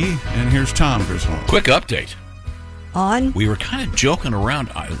McGee, and here's Tom Griswold. Quick update. On? We were kind of joking around.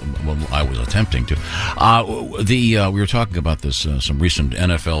 I was attempting to. We were talking about this some recent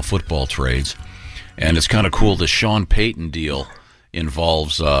NFL football trades, and it's kind of cool. The Sean Payton deal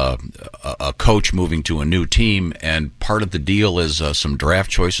involves a coach moving to a new team, and part of the deal is some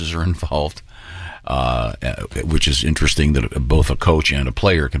draft choices are involved, which is interesting that both a coach and a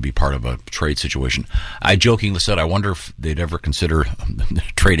player can be part of a trade situation. I jokingly said, I wonder if they'd ever consider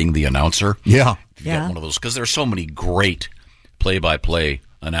trading the announcer. Yeah. Get one of those, because there's so many great play-by-play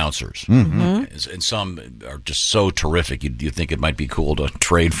announcers, and some are just so terrific. You think it might be cool to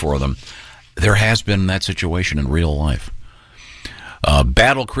trade for them. There has been that situation in real life.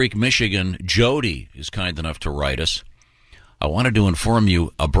 Battle Creek, Michigan. Jody is kind enough to write us. I wanted to inform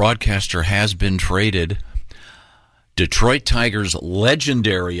you a broadcaster has been traded. Detroit Tigers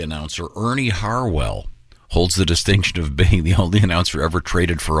legendary announcer Ernie Harwell holds the distinction of being the only announcer ever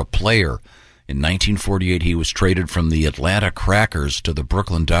traded for a player. In 1948, he was traded from the Atlanta Crackers to the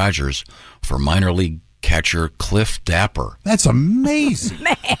Brooklyn Dodgers for minor league catcher Cliff Dapper. That's amazing.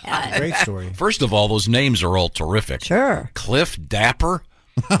 Man. Great story. First of all, those names are all terrific. Sure. Cliff Dapper,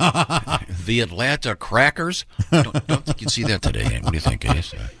 the Atlanta Crackers. Don't think you'd see that today. What do you think,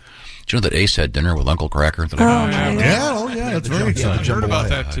 Ace? Do you know that Ace had dinner with Uncle Cracker today? That's very exciting. I heard about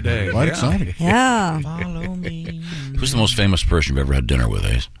that today. Quite exciting. Yeah. Follow me. Who's the most famous person you've ever had dinner with,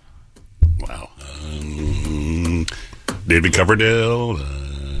 Ace? Wow. David Coverdale.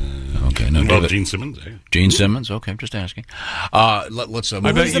 Okay, no, well, Gene Simmons. Gene Simmons. Okay, I'm just asking. Let's.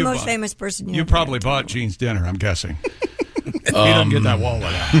 Who's the most famous person you probably bought Gene's dinner? I'm guessing. He doesn't get that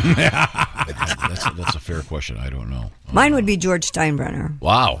wallet out. That's a fair question. I don't know. Mine would be George Steinbrenner.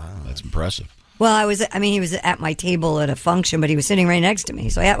 Wow, that's impressive. Well, he was at my table at a function, but he was sitting right next to me,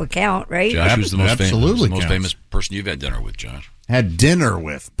 so that would count, right? Josh, who's the most Absolutely famous person you've had dinner with, Josh? Had dinner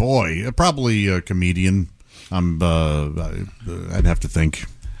with, boy, probably a comedian. I'd have to think.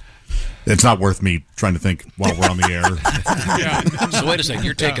 It's not worth me trying to think while we're on the air. So wait a second,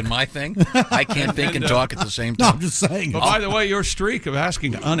 you're taking my thing? I can't think and talk at the same time? No, I'm just saying. But by the way, your streak of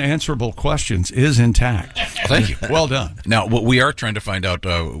asking unanswerable questions is intact. Thank you. Well done. Now, we are trying to find out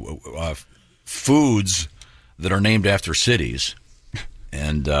foods that are named after cities,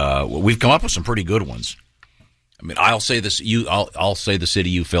 and we've come up with some pretty good ones. I mean, I'll say this. I'll say the city.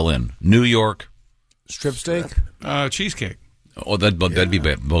 You fill in. New York, strip steak, cheesecake. Oh, that'd be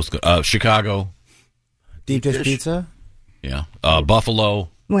both good. Chicago, deep dish pizza. Yeah, Buffalo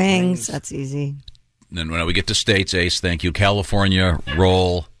wings. That's easy. And then when we get to states, Ace, thank you. California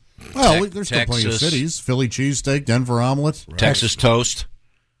roll. Well, there's still plenty of cities. Philly cheesesteak, Denver omelet, Texas toast,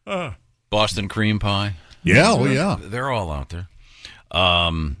 Boston cream pie. Yeah, oh yeah, they're all out there.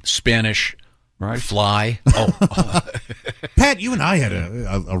 Spanish. Right. Fly. Oh. Pat, you and I had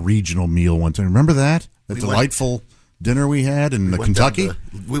a regional meal one time. Remember that? The delightful dinner we had in Kentucky?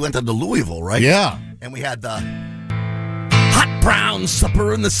 We went down to Louisville, right? Yeah. And we had the hot brown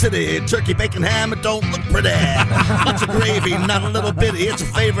supper in the city. Turkey, bacon, ham, it don't look pretty. Lots of gravy, not a little bitty. It's a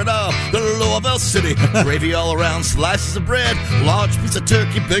favorite of the Louisville city. Gravy all around, slices of bread. Large piece of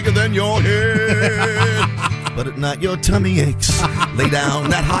turkey, bigger than your head. But at night your tummy aches. Lay down,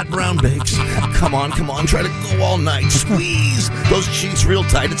 that hot brown bakes. Come on, try to go all night. Squeeze those cheeks real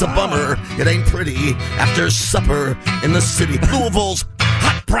tight. It's a bummer, it ain't pretty. After supper in the city. Louisville's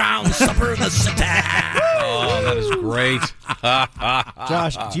hot brown supper in the city. Oh, that is great.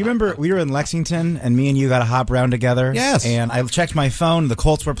 Josh, do you remember we were in Lexington and me and you got a hot brown together? Yes. And I checked my phone, the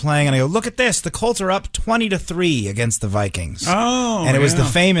Colts were playing, and I go, look at this. The Colts are up 20-3 against the Vikings. Oh, and it was the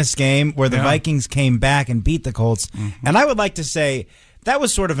famous game where the Vikings came back and beat the Colts. Mm-hmm. And I would like to say that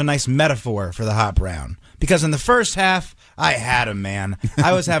was sort of a nice metaphor for the hot brown. Because in the first half, I had him, man.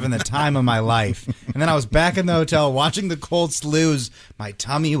 I was having the time of my life. And then I was back in the hotel watching the Colts lose. My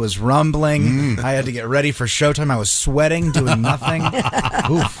tummy was rumbling. I had to get ready for showtime. I was sweating, doing nothing.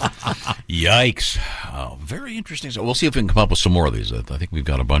 Oof. Yikes. Oh, very interesting. So we'll see if we can come up with some more of these. I think we've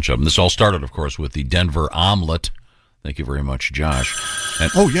got a bunch of them. This all started, of course, with the Denver omelet. Thank you very much, Josh.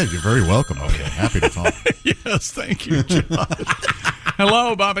 And yeah, you're very welcome. Okay. Happy to talk. Yes, thank you, Josh.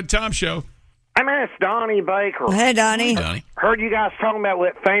 Hello, Bob and Tom Show. Hey, man, it's Donnie Baker. Hey, Donnie. Hey, Donnie. Heard you guys talking about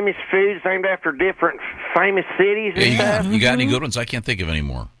what famous foods named after different famous cities and stuff. You got any good ones? I can't think of any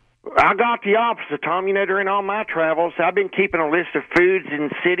more. I got the opposite, Tom. You know, during all my travels, I've been keeping a list of foods in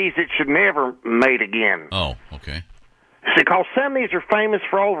cities that should never made again. Oh, okay. Because some of these are famous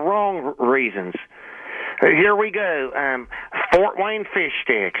for all the wrong reasons. Here we go. Fort Wayne fish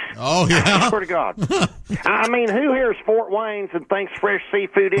sticks. Oh, yeah? I swear to God. I mean, who here is Fort Wayne's and thinks fresh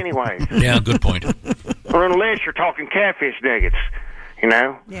seafood anyways? Yeah, good point. Or unless you're talking catfish nuggets, you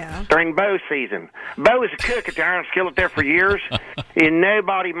know? Yeah. During bow season. Bo was a cook at the Iron Skillet there for years, and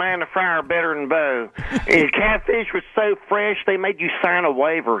nobody manned the fryer better than Bo. And catfish was so fresh, they made you sign a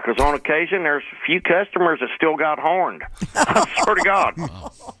waiver, because on occasion there's a few customers that still got horned. I swear to God.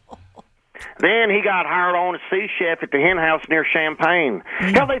 Then he got hired on as sous chef at the hen house near Champaign.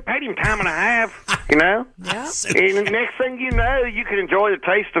 Hell, they paid him time and a half, you know? Yeah. And the next thing you know, you could enjoy the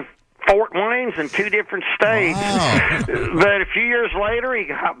taste of Fort Wayne's in 2 different states. Wow. But a few years later, he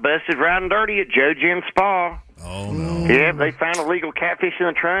got busted riding dirty at Joe Gin Spa. Oh, no. Yeah, they found illegal catfish in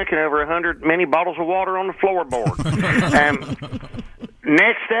the trunk and over 100 mini bottles of water on the floorboard.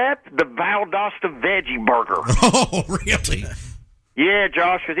 Next up, the Valdosta Veggie Burger. Oh, really? Yeah,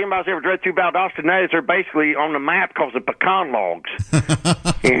 Josh, because anybody's ever drove through Valdosta knows they're basically on the map because of pecan logs.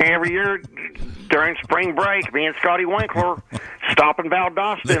 And every year during spring break, me and Scotty Winkler stop in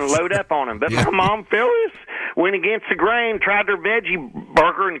Valdosta and load up on them. But my mom, Phyllis, went against the grain, tried their veggie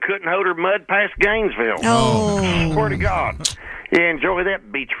burger, and couldn't hold her mud past Gainesville. Oh. Swear to God. Yeah, enjoy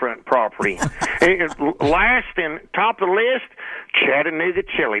that beachfront property. And last and top of the list, Chattanooga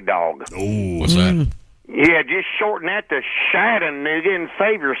chili dog. Oh, what's that? Yeah, just shorten that to Chattanooga and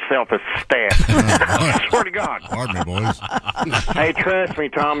save yourself a step. I swear to God. Pardon me, boys. Hey, trust me,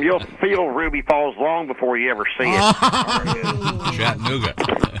 Tom, you'll feel Ruby Falls long before you ever see it. Chattanooga.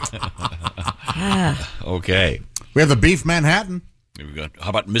 Okay. We have the beef Manhattan. We've got,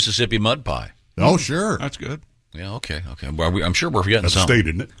 how about Mississippi mud pie? Oh, sure. That's good. Yeah, okay. Well, I'm sure we're forgetting That's something. a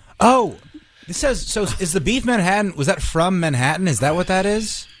state, isn't it? Oh, it says, so is the beef Manhattan, was that from Manhattan? Is that what that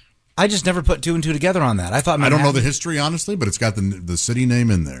is? I just never put 2 and 2 together on that. I thought Manhattan. I don't know the history, honestly, but it's got the city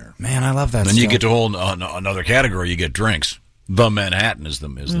name in there. Man, I love that. Then you get to whole another category. You get drinks. The Manhattan is the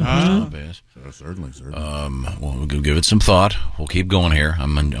best. Certainly. Well, we'll give it some thought. We'll keep going here.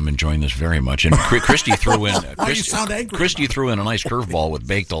 I'm enjoying this very much. And Christy threw in. Why you sound angry? Christy threw in a nice curveball with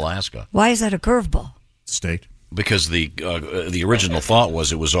baked Alaska. Why is that a curveball? State. Because the original thought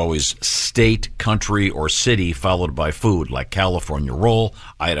was it was always state, country, or city followed by food, like California roll,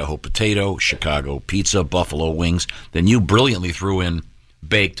 Idaho potato, Chicago pizza, buffalo wings. Then you brilliantly threw in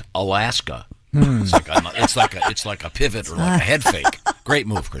baked Alaska. It's like a pivot or like a head fake. Great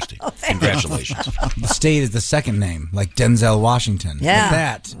move, Christy. Congratulations. The state is the second name, like Denzel Washington. Yeah. But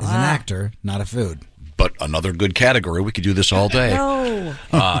that is an actor, not a food. But another good category. We could do this all day. No.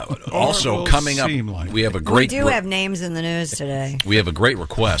 Also, coming up, we have a great. We do have names in the news today. We have a great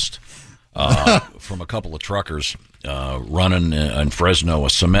request from a couple of truckers running in Fresno a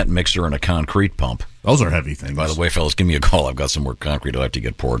cement mixer and a concrete pump. Those are heavy things. By the way, fellas, give me a call. I've got some more concrete I have to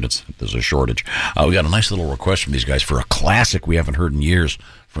get poured. There's a shortage. We got a nice little request from these guys for a classic we haven't heard in years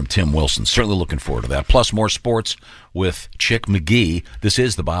from Tim Wilson. Certainly looking forward to that. Plus more sports with Chick McGee. This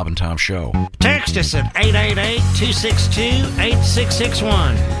is the Bob and Tom Show. Text us at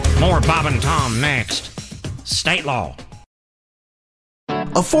 888-262-8661. More Bob and Tom next. State law.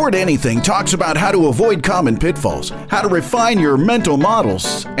 Afford Anything talks about how to avoid common pitfalls, how to refine your mental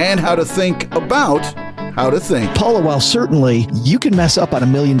models, and how to think about how to think. Paula, while certainly you can mess up on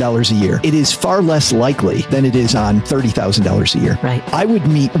 $1 million a year, it is far less likely than it is on $30,000 a year. Right. I would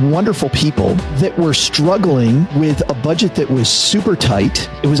meet wonderful people that were struggling with a budget that was super tight.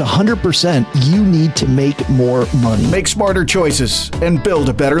 It was 100% you need to make more money. Make smarter choices and build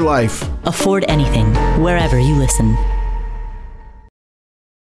a better life. Afford Anything, wherever you listen.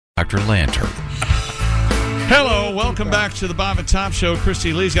 Dr. Lantern. Hello, welcome back to the Bob and Tom Show.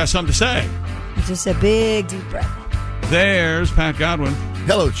 Christy Lee's got something to say. Just a big, deep breath. There's Pat Godwin.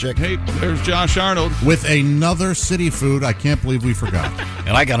 Hello, Chick. Hey, there's Josh Arnold. With another city food I can't believe we forgot.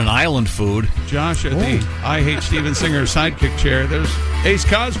 And I got an island food. Josh at the I Hate Steven Singer sidekick chair. There's Ace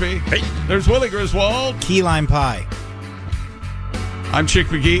Cosby. Hey. There's Willie Griswold. Key lime pie. I'm Chick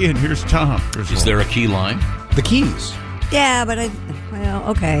McGee, and here's Tom Griswold. Is there a key lime? The Keys. Yeah, but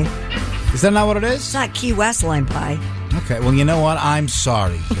okay. Is that not what it is? It's not Key West lime pie. Okay, well, you know what? I'm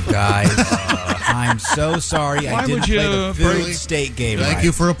sorry, guys. I'm so sorry. I didn't play the food state game. Thank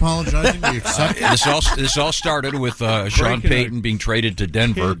you for apologizing. We accept it. This all started with Sean Payton being traded to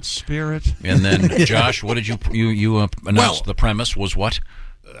Denver. Kid spirit. And then, Josh, what did you announced? The premise was what?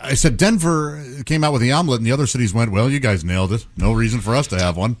 I said Denver came out with the omelet, and the other cities went, well, you guys nailed it. No reason for us to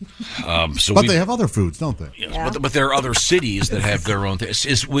have one. But they have other foods, don't they? Yes, yeah. but there are other cities that have their own thing.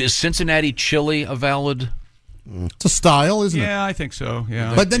 Is Cincinnati chili a valid? It's a style, isn't it? Yeah, I think so.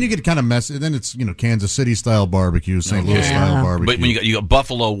 Yeah, but then you get kind of messy. Then it's Kansas City style barbecue, St. Louis style barbecue. But when you got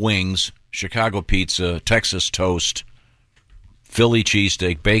buffalo wings, Chicago pizza, Texas toast, Philly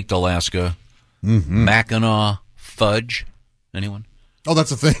cheesesteak, baked Alaska, Mackinac fudge. Anyone? Oh,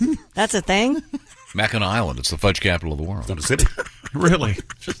 that's a thing. That's a thing. Mackinac Island. It's the fudge capital of the world. It's not a city. Really?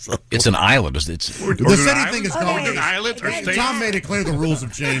 It's an island. It's the city thing is called an island or state. Tom made it clear the rules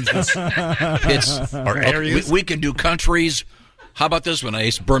have changed. It's our areas. We can do countries. How about this one,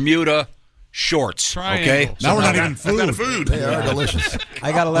 Ace? Bermuda shorts. Triangle. Okay. Now we're not even food. They are delicious.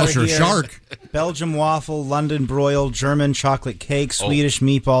 I got a letter here. Shark. Belgium waffle, London broil, German chocolate cake, Swedish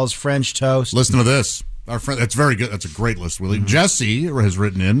meatballs, French toast. Listen to this. Our friend, that's very good. That's a great list, Willie. Jesse has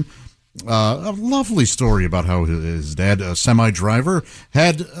written in a lovely story about how his dad, a semi-driver,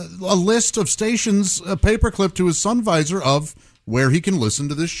 had a list of stations, a paperclip to his sun visor of where he can listen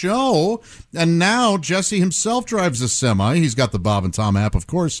to this show. And now Jesse himself drives a semi. He's got the Bob and Tom app, of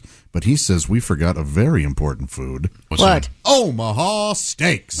course, but he says we forgot a very important food. What's that? Omaha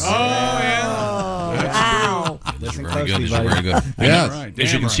steaks. Oh, yeah. Wow. That's very good. These are very good. Yes.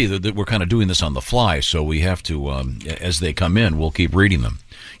 As you can see, that we're kind of doing this on the fly, so we have to, as they come in, we'll keep reading them.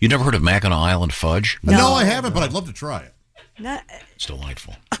 You never heard of Mackinac Island fudge? No, I haven't, but I'd love to try it. It's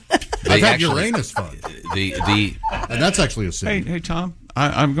delightful. I've had Uranus fudge. And that's actually a city. Hey, Tom,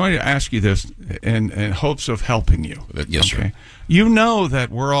 I'm going to ask you this in hopes of helping you. Yes, sir. You know that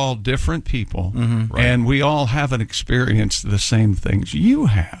we're all different people, right. and we all haven't experienced the same things you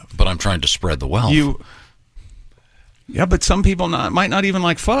have. But I'm trying to spread the wealth. Yeah, but some people might not even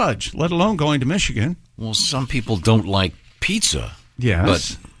like fudge, let alone going to Michigan. Well, some people don't like pizza.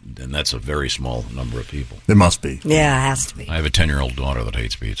 Yes. And that's a very small number of people. It must be. Yeah, it has to be. I have a 10-year-old daughter that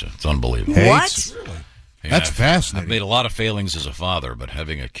hates pizza. It's unbelievable. What? Yeah, That's fascinating. I've made a lot of failings as a father, but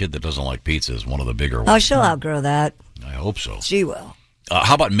having a kid that doesn't like pizza is one of the bigger ones. Oh, she'll outgrow that. I hope so. She will.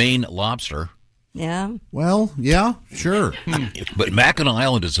 How about Maine lobster? Yeah. Well, yeah, sure. But Mackinac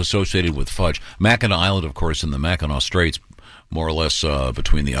Island is associated with fudge. Mackinac Island, of course, in the Mackinac Straits, more or less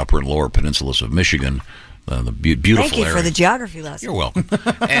between the upper and lower peninsulas of Michigan. The beautiful Thank you area. for the geography lesson. You're welcome.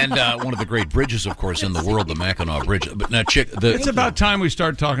 And one of the great bridges, of course, in the world, the Mackinac Bridge. But now, Chick, it's about time we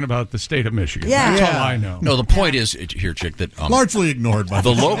start talking about the state of Michigan. Yeah. That's all I know. No, the point is here, Chick, that largely ignored by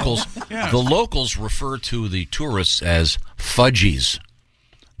the locals. The locals refer to the tourists as fudgies.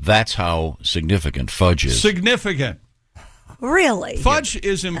 That's how significant fudge is. Significant. Really? Fudge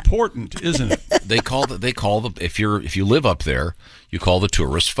is important, isn't it? They call the if you live up there, you call the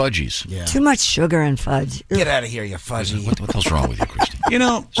tourists fudgies. Yeah. Too much sugar in fudge. Get out of here, you fuzzy. What the hell's wrong with you, Christy?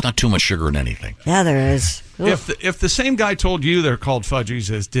 There's not too much sugar in anything. Yeah, there is. If the same guy told you they're called fudgies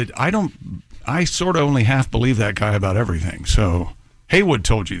as did I sort of only half believe that guy about everything. So Haywood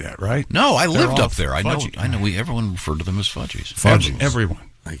told you that, right? No, I lived all up there. I know. Everyone referred to them as fudgies. Fudgies. Everyone.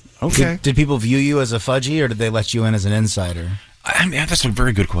 Okay. Did people view you as a fudgy, or did they let you in as an insider? I mean, that's a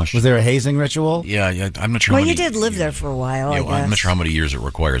very good question. Was there a hazing ritual? Yeah. I'm not sure. Well, you did live there for a while. I guess. I'm not sure how many years it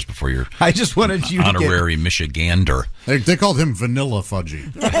requires before you're. I just wanted you honorary Michigander. They called him Vanilla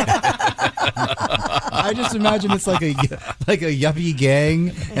Fudgy. I just imagine it's like a yuppie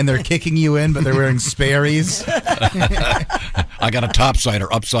gang, and they're kicking you in, but they're wearing Sperry's. I got a topsider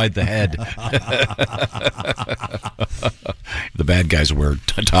upside the head. The bad guys wear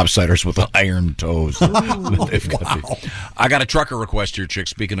topsiders with iron toes. I got a trucker request here, Chick.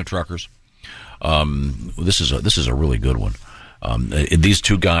 Speaking of truckers, this is a really good one. These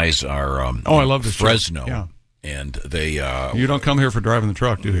two guys are I love this Fresno. Yeah. And they you don't come here for driving the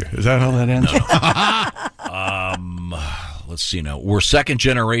truck, do you? Is that how that ends? No. Let's see now. We're second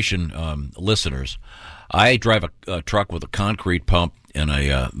generation listeners. I drive a truck with a concrete pump, and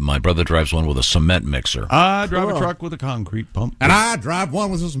my brother drives one with a cement mixer. I drive a truck with a concrete pump, and I drive one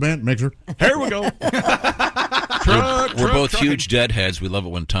with a cement mixer. Here we go. Truck We're both huge Deadheads. We love it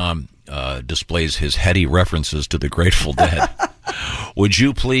when Tom displays his heady references to the Grateful Dead. Would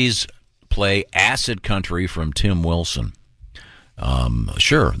you please play Acid Country from Tim Wilson?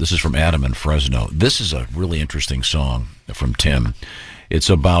 Sure. This is from Adam in Fresno. This is a really interesting song from Tim. It's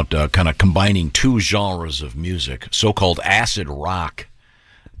about kind of combining two genres of music, so-called acid rock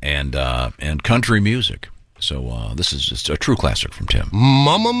and country music. So this is just a true classic from Tim.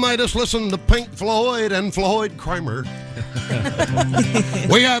 Mama made us listen to Pink Floyd and Floyd Kramer.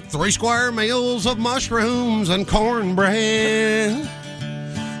 We had 3 square meals of mushrooms and cornbread.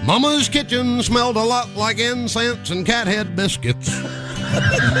 Mama's kitchen smelled a lot like incense and cathead biscuits.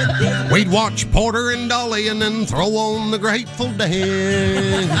 We'd watch Porter and Dolly and then throw on the Grateful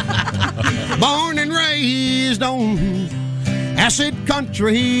Dead. Born and raised on acid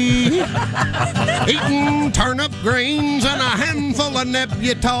country, eating turnip greens and a handful of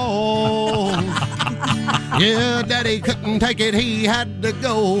Nebutol. Yeah, Daddy couldn't take it, he had to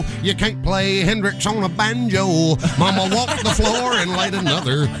go. You can't play Hendrix on a banjo. Mama walked the floor and laid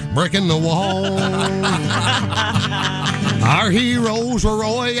another brick in the wall. Our heroes were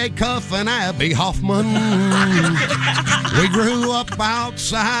Roy Acuff and Abby Hoffman. We grew up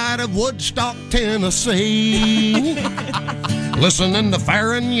outside of Woodstock, Tennessee, listening to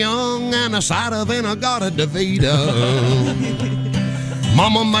Farron Young and a side of Inagata DeVito.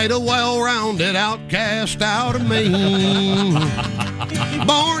 Mama made a well-rounded outcast out of me.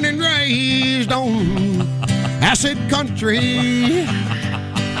 Born and raised on acid country,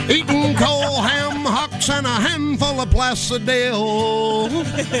 eating cold ham hocks and a handful of Placidel.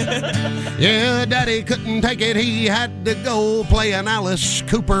 Yeah, Daddy couldn't take it, he had to go playing Alice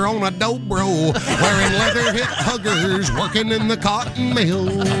Cooper on a dobro, wearing leather hip huggers, working in the cotton mill.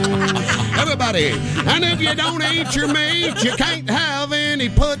 Everybody, and if you don't eat your meat, you can't have any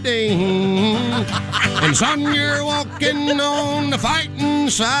pudding. And son, you're walking on the fighting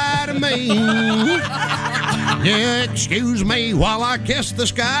side of me. Yeah, excuse me while I kiss the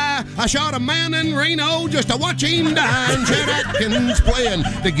sky. I shot a man in Reno just to watch him die. And Chet Atkins playing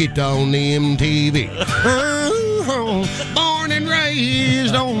the guitar on the MTV. Born and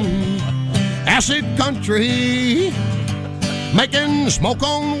raised on acid country, making Smoke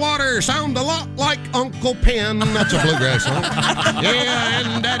on Water sound a lot like Uncle Pen. That's a bluegrass song. Yeah,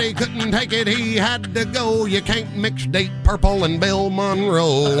 and Daddy couldn't take it, he had to go. You can't mix Deep Purple and Bill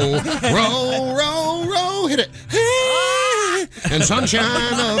Monroe. Roll, roll, roll, hit it. And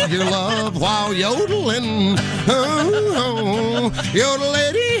sunshine of your love while yodeling. Oh, oh, yodel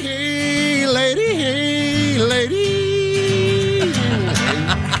lady, lady, lady.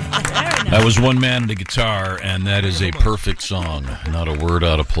 That was one man and a guitar, and that is a perfect song. Not a word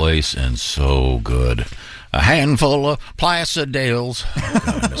out of place, and so good. A handful of Placidales. Oh,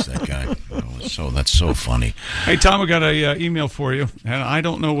 God, I miss that guy. That's so funny. Hey, Tom, I got a email for you, and I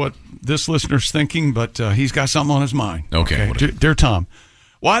don't know what this listener's thinking, but he's got something on his mind. Okay. Dear Tom,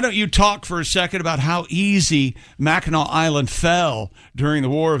 why don't you talk for a second about how easy Mackinac Island fell during the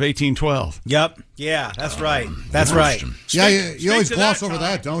War of 1812? Yep. Yeah, that's right. That's right. Yeah, you always gloss over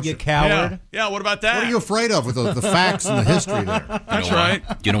that, don't you? You coward. Yeah, what about that? What are you afraid of with the facts and the history there? That's right.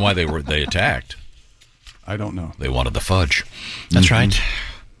 You know why they attacked? I don't know. They wanted the fudge. That's right.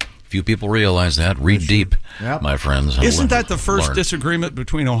 Few people realize that. Read deep, my friends. Isn't that the first disagreement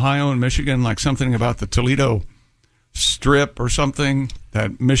between Ohio and Michigan, like something about the Toledo Strip or something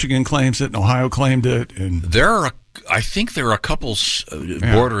that Michigan claims it and Ohio claimed it? And I think there are a couple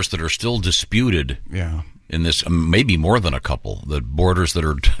borders that are still disputed. Yeah. In this, maybe more than a couple. The borders that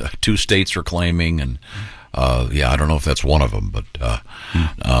are two states are claiming, and I don't know if that's one of them, but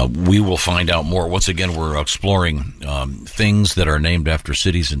we will find out more. Once again, we're exploring things that are named after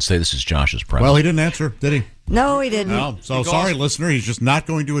cities and say this is Josh's premise. Well, he didn't answer, did he? No, he didn't. No. So sorry, listener. He's just not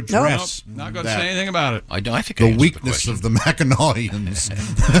going to address. Nope. Not going to say anything about it. I think the weakness of the Mackinawians.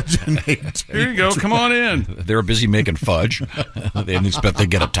 Here you go. Come on in. They're busy making fudge. They didn't expect to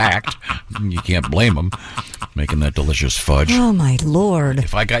get attacked. You can't blame them making that delicious fudge. Oh my Lord!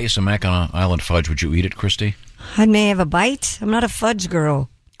 If I got you some Mackinac Island fudge, would you eat it, Christy? I may have a bite. I'm not a fudge girl.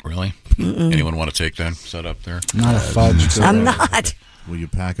 Really? Mm-mm. Anyone want to take that set up there? Not a fudge girl. I'm not. Will you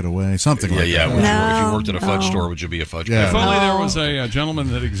pack it away? Something like that. Yeah. No, if you worked at a fudge store, would you be a fudge guy? If only there was a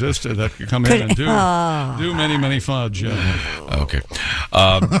gentleman that existed that could come in and do many, many fudge. Okay.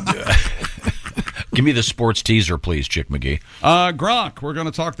 Give me the sports teaser, please, Chick McGee. Gronk. We're going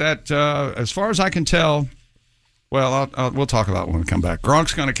to talk that, as far as I can tell. Well, we'll talk about it when we come back.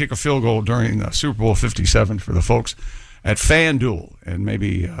 Gronk's going to kick a field goal during Super Bowl 57 for the folks at FanDuel, and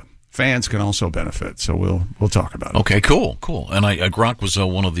maybe fans can also benefit. So we'll talk about it. Okay, cool. And Gronk was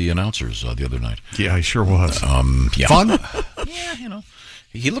one of the announcers the other night. Yeah, he sure was. Yeah. Fun? Yeah,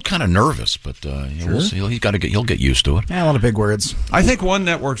 he looked kind of nervous, but we'll see. He'll get used to it. Yeah, a lot of big words. I think one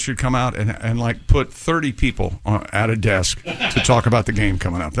network should come out and like put 30 people at a desk to talk about the game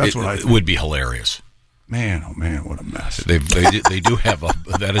coming up. That's what I think. It would be hilarious. Man, oh man, what a mess. They do have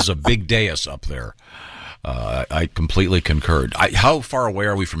that is a big dais up there. I completely concurred. How far away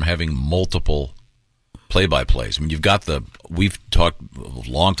are we from having multiple play-by-plays? I mean, we've talked a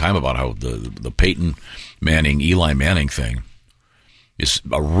long time about how the Peyton Manning, Eli Manning thing is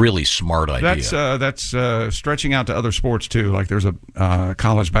a really smart idea. That's stretching out to other sports too. Like there's a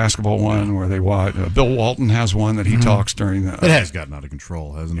college basketball one where they watch. Bill Walton has one that he talks during the. It has gotten out of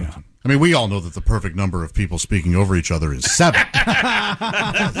control, hasn't it? I mean, we all know that the perfect number of people speaking over each other is 7.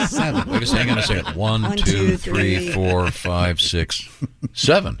 7. Wait a second. Hang on a second. 1, 2, 3, 4, 5, 6,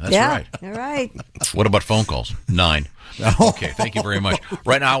 7. That's right. All right. What about phone calls? 9. Okay, thank you very much.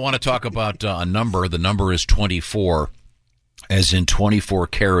 Right now, I want to talk about a number. The number is 24, as in 24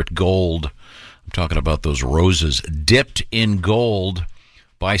 karat gold. I'm talking about those roses dipped in gold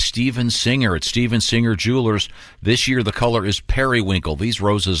by Steven Singer at Steven Singer Jewelers. This year, the color is periwinkle. These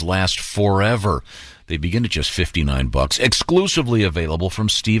roses last forever. They begin at just $59, exclusively available from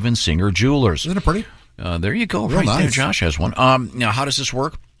Steven Singer Jewelers. Isn't it pretty? There you go. Real Right nice. there. Josh has one. Now, how does this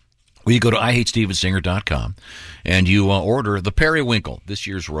work? Well, you go to IHateStevenSinger.com and you order the periwinkle, this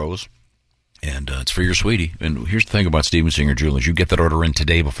year's rose. And it's for your sweetie. And here's the thing about Steven Singer Jewelers. You get that order in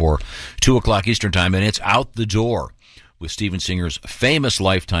today before 2 o'clock Eastern Time, and it's out the door with Steven Singer's famous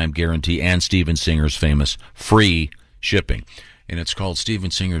lifetime guarantee and Steven Singer's famous free shipping. And it's called Steven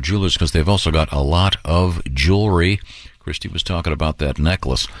Singer Jewelers because they've also got a lot of jewelry. Christy was talking about that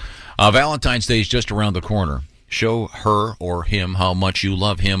necklace. Valentine's Day is just around the corner. Show her or him how much you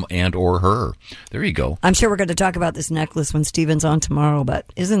love him and or her. There you go. I'm sure we're going to talk about this necklace when Steven's on tomorrow, but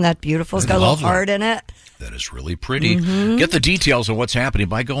isn't that beautiful? It's got a little heart in it. That is really pretty. Mm-hmm. Get the details of what's happening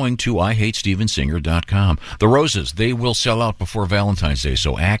by going to IHateStevenSinger.com. The roses, they will sell out before Valentine's Day,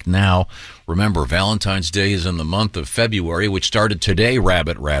 so act now. Remember, Valentine's Day is in the month of February, which started today,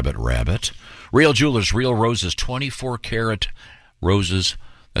 rabbit. Real Jewelers, real roses, 24 karat roses.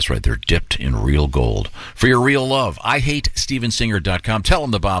 That's right, they're dipped in real gold. For your real love, IHateStevenSinger.com. Tell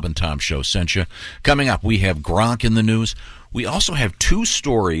them the Bob and Tom Show sent you. Coming up, we have Gronk in the news. We also have 2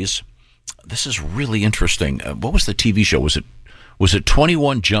 stories. This is really interesting. What was the TV show? Was it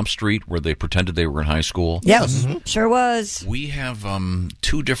 21 Jump Street where they pretended they were in high school? Yes, sure was. We have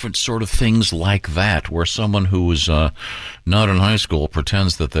 2 different sort of things like that where someone who is not in high school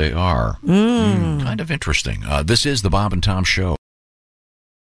pretends that they are. Kind of interesting. This is the Bob and Tom Show.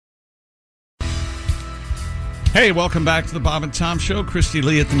 Hey, welcome back to the Bob and Tom Show. Christy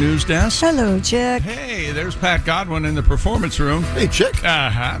Lee at the news desk. Hello, Chick. Hey, there's Pat Godwin in the performance room. Hey, Chick.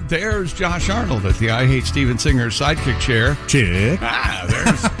 There's Josh Arnold at the I Hate Steven Singer sidekick chair. Chick.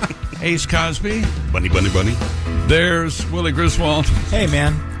 There's Ace Cosby. Bunny. There's Willie Griswold. Hey,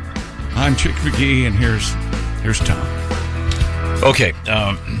 man. I'm Chick McGee, and here's Tom. Okay,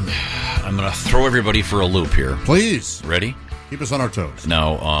 I'm going to throw everybody for a loop here. Please. Ready? Keep us on our toes.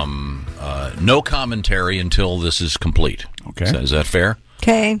 Now, no commentary until this is complete. Okay. Is that fair?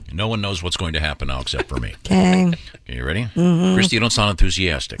 Okay. No one knows what's going to happen now except for me. Okay. Okay, you ready? Mm-hmm. Christy, you don't sound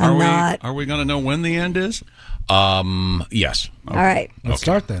enthusiastic. I'm not. Are we going to know when the end is? Yes. All right. Let's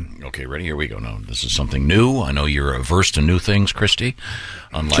start then. Okay, ready? Here we go. Now, this is something new. I know you're averse to new things, Christy.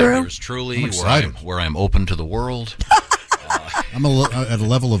 Unlike True. yours truly, I'm excited. where I'm open to the world. I'm at a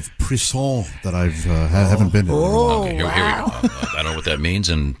level of frisson that I haven't been in. Okay, here we go. I don't know what that means,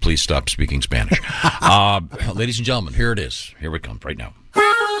 and please stop speaking Spanish. Ladies and gentlemen, here it is. Here we come right now.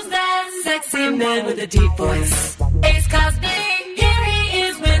 Who's that sexy man with a deep voice? Ace Cosby, here he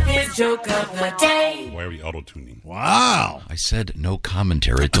is with his joke of the day. Why are we auto-tuning? Wow. I said no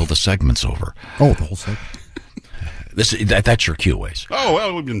commentary till the segment's over. Oh, the whole segment. That's your cue, Waze. Oh,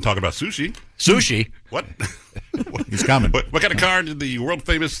 well, we've been talking about sushi. Sushi? What? He's coming. What kind of car did the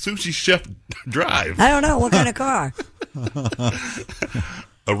world-famous sushi chef drive? I don't know. What kind of car?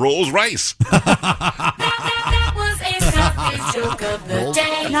 A Rolls Royce. That was Ace Cosby's joke of the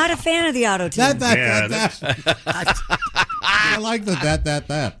day. Not a fan of the auto-tune. I like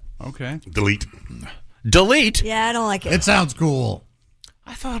that. Okay. Delete. Yeah, I don't like it. It sounds cool.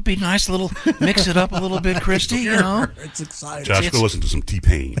 I thought it'd be nice mix it up a little bit, Christy, you know? It's exciting. Josh, go listen to some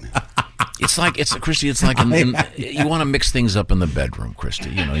T-Pain. Christy, it's like you want to mix things up in the bedroom, Christy.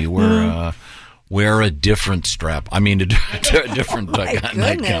 You know, you wear a different strap. I mean, a different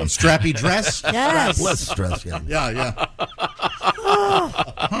nightgown. Strappy dress? Yes. Less dress, yeah. Yeah.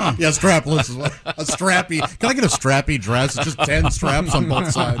 Yeah, strapless is what a strappy. Can I get a strappy dress? It's just 10 straps on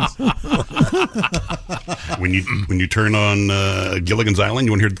both sides. When you turn on Gilligan's Island,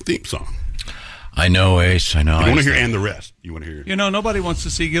 you want to hear the theme song. I know, Ace. I know. You want to hear and the rest. You want to hear. You know, nobody wants to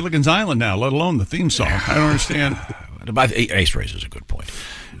see Gilligan's Island now, let alone the theme song. I don't understand. Ace raises a good point.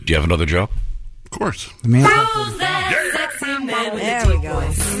 Do you have another joke? Of course. There we go.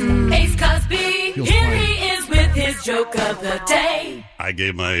 Ace Cosby, here he is with his joke of the day. I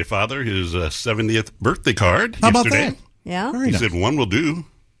gave my father his 70th birthday card How about yesterday. that? Yeah. He said one will do.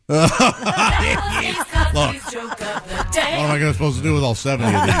 Look, what am I supposed to do with all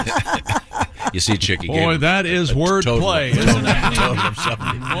 70 of these? You see, Chicky. Boy, that is wordplay, isn't it? Total of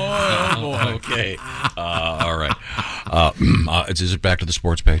 70. Boy. Okay. All right. Is it back to the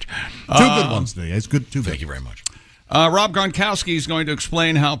sports page? Two good ones today. It's good. Thank you very much. Rob Gronkowski is going to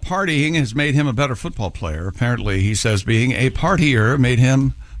explain how partying has made him a better football player. Apparently, he says being a partier made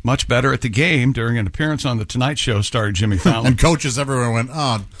him much better at the game during an appearance on The Tonight Show starring Jimmy Fallon. And coaches everywhere went,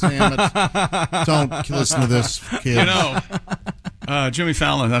 oh, damn it. Don't listen to this, kid. You know, Jimmy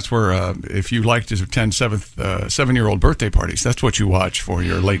Fallon, that's where, if you like to attend 7-year-old birthday parties, that's what you watch for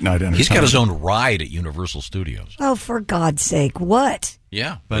your late night entertainment. He's got his own ride at Universal Studios. Oh, for God's sake, what?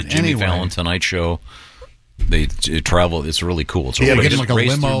 Yeah. But the Jimmy anyway. Fallon Tonight Show. They travel. It's really cool. It's a race, like a race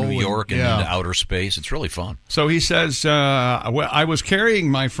limo through New York and yeah. into outer space. It's really fun. So he says, I was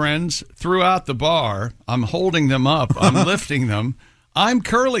carrying my friends throughout the bar. I'm holding them up. I'm lifting them. I'm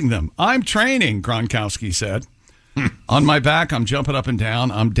curling them. I'm training, Gronkowski said. On my back, I'm jumping up and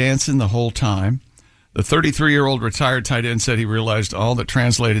down. I'm dancing the whole time. The 33-year-old retired tight end said he realized all that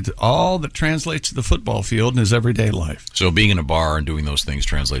translates to the football field in his everyday life. So being in a bar and doing those things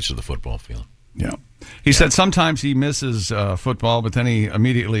translates to the football field. Yeah. He said sometimes he misses football, but then he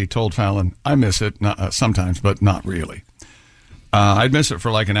immediately told Fallon, I miss it sometimes, but not really. I'd miss it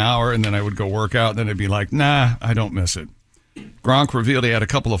for like an hour, and then I would go work out, and then it'd be like, nah, I don't miss it. Gronk revealed he had a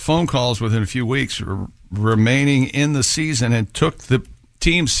couple of phone calls within a few weeks remaining in the season and took the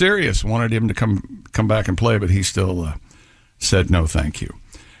team serious, wanted him to come back and play, but he still said no thank you.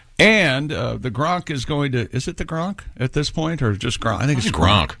 And the Gronk is going to, is it the Gronk at this point, or just Gronk? I think it's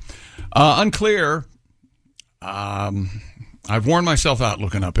Gronk. Unclear. I've worn myself out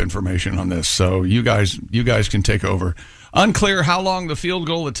looking up information on this, so you guys can take over. Unclear how long the field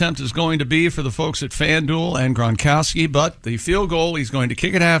goal attempt is going to be for the folks at FanDuel and Gronkowski, but the field goal he's going to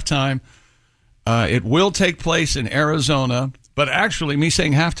kick at halftime. It will take place in Arizona, but actually, me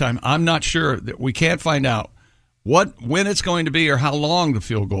saying halftime, I'm not sure. That we can't find out when it's going to be or how long the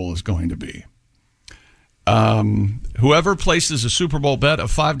field goal is going to be. Whoever places a Super Bowl bet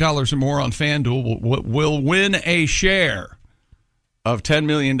of $5 or more on FanDuel will win a share of $10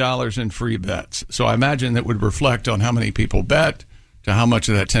 million in free bets. So I imagine that would reflect on how many people bet to how much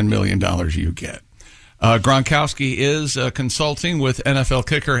of that $10 million you get. Gronkowski is consulting with NFL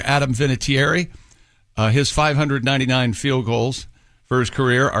kicker Adam Vinatieri. His 599 field goals for his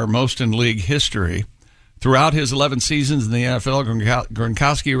career are most in league history. Throughout his 11 seasons in the NFL,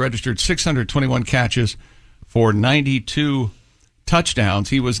 Gronkowski registered 621 catches for 92 touchdowns.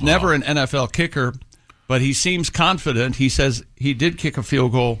 He was never an NFL kicker, but he seems confident. He says he did kick a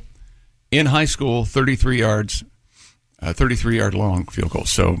field goal in high school, 33-yard long field goal.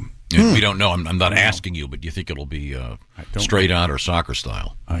 So we don't know. I'm not asking you, but do you think it'll be straight on or soccer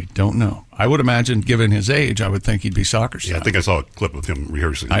style? I don't know. I would imagine, given his age, I would think he'd be soccer style. Yeah, I think I saw a clip of him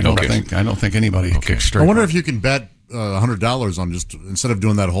rehearsing. I don't think anybody kicks straight. I wonder if you can bet $100 on just, instead of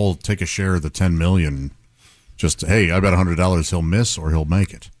doing that whole take a share of the $10 million, just, hey, I bet $100 he'll miss or he'll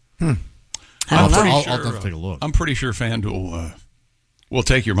make it. I'll have to take a look. I'm pretty sure FanDuel will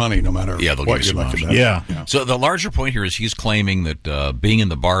take your money no matter they'll what give you you like some to bet. Yeah. So the larger point here is he's claiming that being in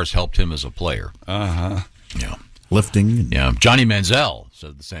the bars helped him as a player. Uh-huh. Yeah. Lifting. Yeah. Johnny Manziel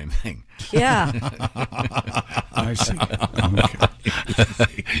said the same thing. Yeah. I see.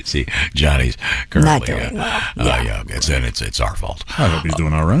 Okay. See, Johnny's currently not doing well. Yeah, it's our fault. I hope he's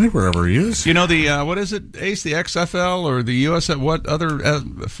doing all right wherever he is. You know the what is it, Ace? The XFL or the USF? What other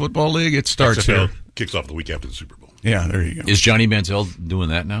football league? It starts XFL here. Kicks off the week after the Super Bowl. Yeah, there you go. Is Johnny Manziel doing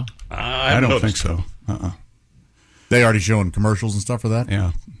that now? I don't think so. They already showing commercials and stuff for that?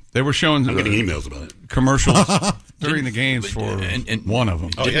 Yeah. They were showing I'm getting emails about it. Commercials during the games for one of them.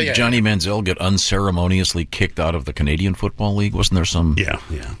 Didn't Johnny Manziel get unceremoniously kicked out of the Canadian Football League? Wasn't there some? Yeah.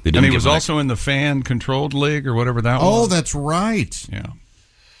 And he was also in the fan-controlled league or whatever that was. Oh, that's right. Yeah.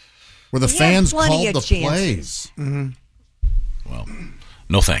 Where the fans called the plays. Mm-hmm. Well,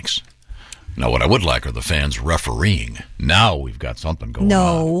 no thanks. Now, what I would like are the fans refereeing. Now we've got something going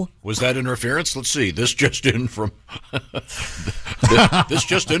on. Was that interference? Let's see. This just in from this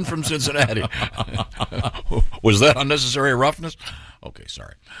just in from Cincinnati. Was that unnecessary roughness? Okay,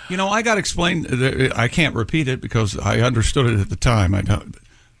 sorry. I got explained. I can't repeat it because I understood it at the time.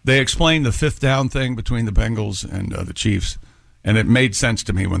 They explained the 5th down thing between the Bengals and the Chiefs, and it made sense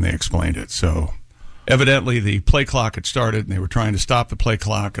to me when they explained it. So evidently the play clock had started, and they were trying to stop the play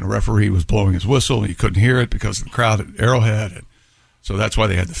clock, and a referee was blowing his whistle, and you couldn't hear it because of the crowd at Arrowhead. And so that's why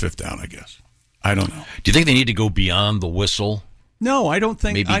they had the 5th down, I guess. I don't know. Do you think they need to go beyond the whistle? No, I don't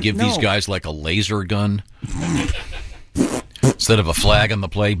think. Maybe give these guys like a laser gun instead of a flag on the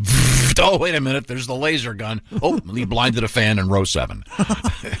play. Oh, wait a minute! There's the laser gun. Oh, he blinded a fan in row 7.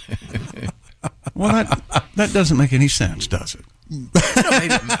 Well, that doesn't make any sense, does it?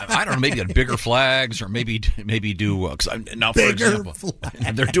 I don't know. Maybe get bigger flags, or maybe do now. For example,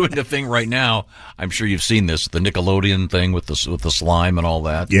 they're doing a thing right now. I'm sure you've seen this, the Nickelodeon thing with the slime and all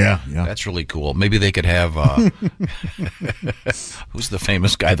that. Yeah. That's really cool. Maybe they could have who's the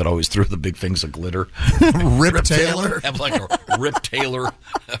famous guy that always threw the big things of glitter? Rip Taylor. Have like a Rip Taylor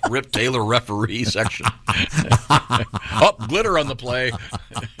referee section. Oh, glitter on the play.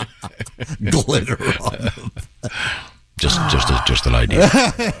 Glitter on Just an idea.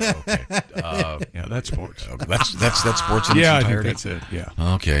 Okay. Yeah, that's sports. Okay, that's sports in its I entirety. think that's it. Yeah.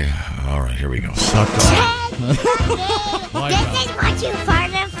 Okay. All right. Here we go. Sucked off. This is what you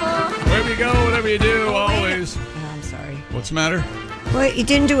farted for. Wherever you go, whatever you do, always. I'm sorry. What's the matter? Well, you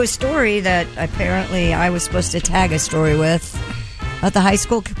didn't do a story that apparently I was supposed to tag a story with. About the high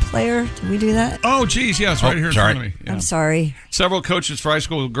school player. Did we do that? Oh, geez, yes, right here in front of me. Yeah. I'm sorry. Several coaches for high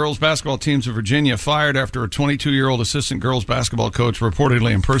school girls basketball teams of Virginia fired after a 22-year-old assistant girls basketball coach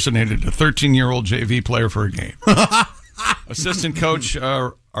reportedly impersonated a 13-year-old JV player for a game. Assistant coach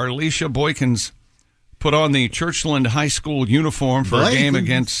Arlisha Boykins put on the Churchland High School uniform for a game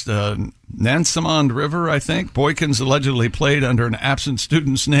against Nansemond River, I think. Boykins allegedly played under an absent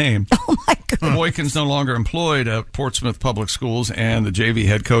student's name. Oh, my God. Boykins no longer employed at Portsmouth Public Schools, and the JV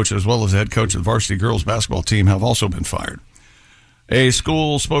head coach, as well as the head coach of the varsity girls basketball team, have also been fired. A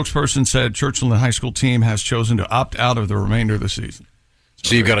school spokesperson said Churchland High School team has chosen to opt out of the remainder of the season.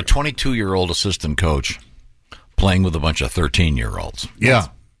 So you've got a 22-year-old assistant coach playing with a bunch of 13-year-olds. Yeah.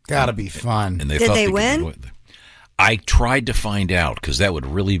 Gotta be fun. And Did they win? I tried to find out because that would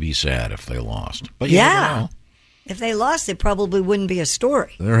really be sad if they lost. But yeah. If they lost, it probably wouldn't be a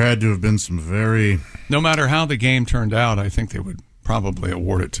story. There had to have been some very... No matter how the game turned out, I think they would probably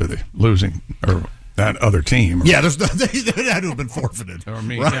award it to the losing or that other team. Yeah, they had to have been forforfeited. Or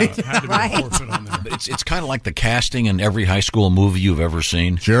me, right? Yeah, had to be a forfeit on there. But it's kind of like the casting in every high school movie you've ever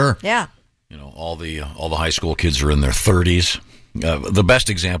seen. Sure. Yeah. All the high school kids are in their 30s. The best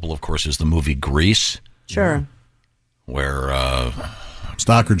example, of course, is the movie Grease. Sure. Where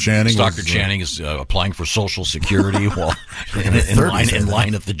Stockard Channing is applying for Social Security while in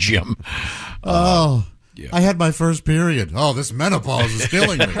line at the gym. I had my first period. Oh, this menopause is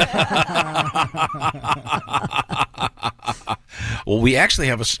killing me. Well, we actually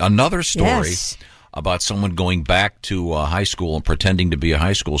have another story about someone going back to high school and pretending to be a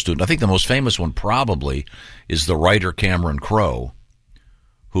high school student. I think the most famous one probably is the writer Cameron Crowe,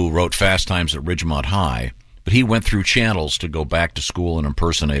 who wrote Fast Times at Ridgemont High. But he went through channels to go back to school and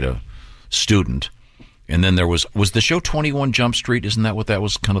impersonate a student. And then there was the show 21 Jump Street? Isn't that what that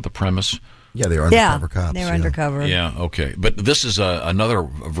was kind of the premise? Yeah, they were undercover cops. They were undercover. Yeah, okay. But this is another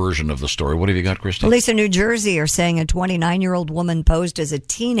version of the story. What have you got, Christy? Police in New Jersey are saying a 29-year-old woman posed as a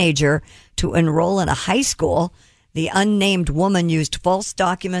teenager to enroll in a high school. The unnamed woman used false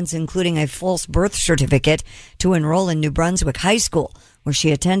documents, including a false birth certificate, to enroll in New Brunswick High School, where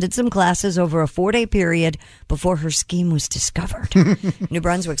she attended some classes over a 4-day period before her scheme was discovered. New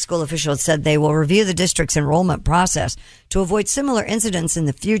Brunswick school officials said they will review the district's enrollment process to avoid similar incidents in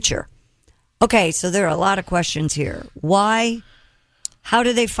the future. Okay, so there are a lot of questions here. Why? How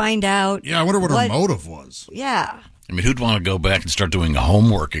did they find out? Yeah, I wonder what her motive was. Yeah. I mean, who'd want to go back and start doing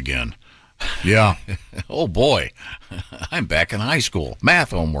homework again? Yeah. Oh, boy. I'm back in high school.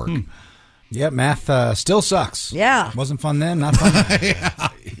 Math homework. Yeah, math still sucks. Yeah. Wasn't fun then, not fun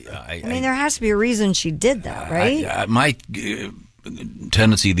now. I mean, there has to be a reason she did that, right? My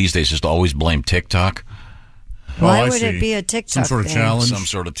tendency these days is to always blame TikTok. Why would it be a TikTok Some sort of thing? challenge? Some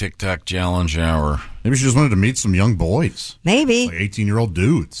sort of TikTok challenge hour. Maybe she just wanted to meet some young boys. Maybe. Like 18-year-old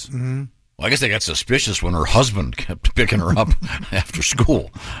dudes. Mm-hmm. Well, I guess they got suspicious when her husband kept picking her up after school.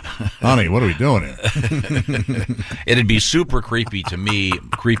 Honey, what are we doing here? It'd be super creepy to me,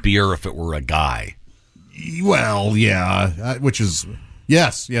 creepier if it were a guy. Well, yeah, which is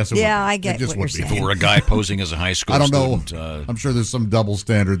Yes, it Yeah, would. I get It just what would you're be. If it were a guy posing as a high school I don't know. student, I'm sure there's some double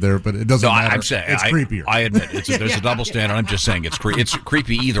standard there, but it doesn't no, matter. I'm saying it's creepier. I admit there's a double standard. I'm just saying it's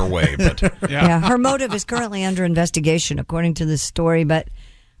creepy either way. But Yeah, her motive is currently under investigation, according to this story, but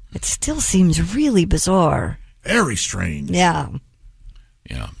it still seems really bizarre. Very strange. Yeah.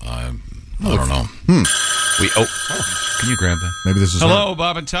 Yeah, I don't know. Can you grab that? Maybe this is Hello,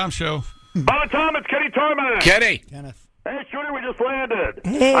 Bob and Tom Show. Bob and Tom, it's Kenny Tarmac. Kenny. Hey, Shooter, we just landed.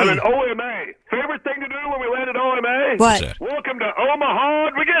 Hey. I'm in OMA. Favorite thing to do when we landed OMA? What? Welcome to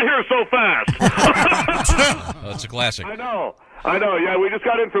Omaha. We get here so fast. That's a classic. I know. Yeah, we just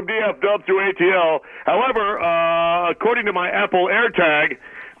got in from DFW through ATL. However, according to my Apple AirTag,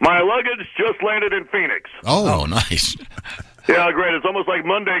 my luggage just landed in Phoenix. Oh, nice. Yeah, great. It's almost like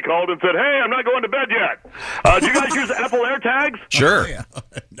Monday called and said, hey, I'm not going to bed yet. Do you guys use Apple AirTags? Sure.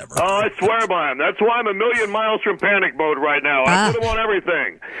 I swear by them. That's why I'm a million miles from panic mode right now. I put them on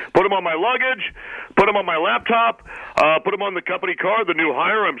everything. Put them on my luggage, put them on my laptop, put them on the company car, the new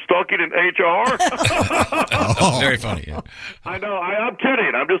hire I'm stalking in HR. Very funny. Yeah. I know. I'm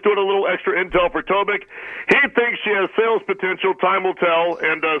kidding. I'm just doing a little extra intel for Tobic. He thinks she has sales potential. Time will tell,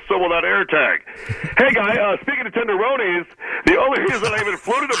 and so will that AirTag. Hey, guy, speaking of tenderonis, the only reason I even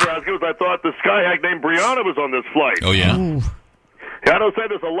flew to Nebraska was I thought the skyhag named Brianna was on this flight. Oh, yeah. Yeah, I don't say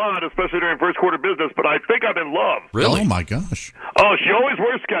this a lot, especially during first quarter business, but I think I'm in love. Really? Oh, my gosh. Oh, she always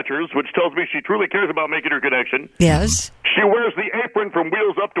wears Skechers, which tells me she truly cares about making her connection. Yes. She wears the apron from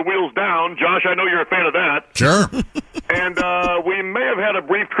Wheels Up to Wheels Down. Josh, I know you're a fan of that. Sure. And we may have had a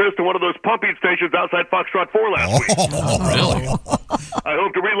brief tryst to one of those pumping stations outside Foxtrot 4 last week. Really? I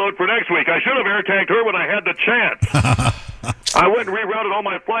hope to reload for next week. I should have AirTagged her when I had the chance. I went and rerouted all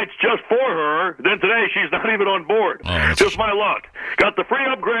my flights just for her. Then today, she's not even on board. Just my luck. Got the free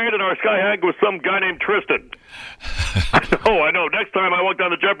upgrade, and our skyhag was some guy named Tristan. I know. Next time I walk down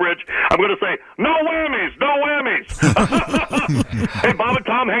the jet bridge, I'm going to say, no whammies, no whammies. Hey, Bob and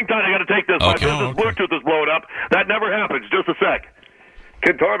Tom, hang tight. I got to take this. My business Bluetooth is blowing up. That never happens. Just a sec.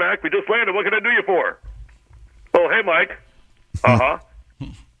 Ken Tarmac, we just landed. What can I do you for? Oh, hey, Mike. Uh-huh.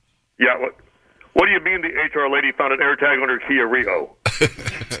 Yeah, what do you mean the HR lady found an AirTag on her Kia Rio?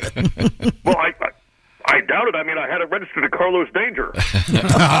 Well, I doubt it. I mean, I had it registered to Carlos Danger.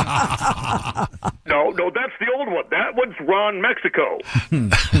 No, that's the old one. That one's Ron Mexico.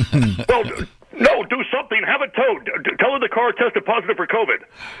 Well, no, do something. Have it towed. Tell her the car tested positive for COVID.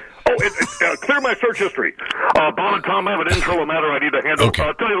 Oh, clear my search history. Bob and Tom have an internal matter I need to handle. Okay.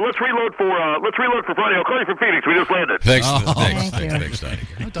 Tell you, let's reload for Friday. I'll call you from Phoenix. We just landed. Thanks, Donnie.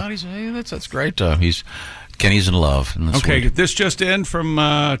 Oh, Donnie's, that's great. Kenny's in love. And that's Okay, sweet. this just in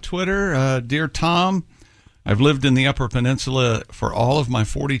from Twitter. Dear Tom, I've lived in the Upper Peninsula for all of my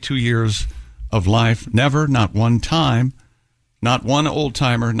 42 years of life. Never, not one time, not one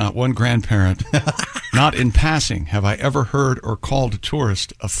old-timer, not one grandparent, not in passing have I ever heard or called a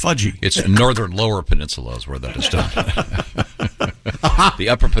tourist a fudgy. It's northern lower peninsula is where that is done. The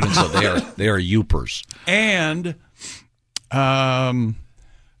Upper Peninsula, they are youpers. And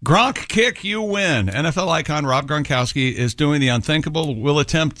Gronk kick, you win. NFL icon Rob Gronkowski is doing the unthinkable. Will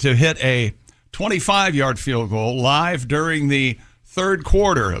attempt to hit a 25-yard field goal live during the third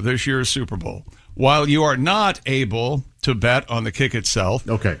quarter of this year's Super Bowl. While you are not able to bet on the kick itself,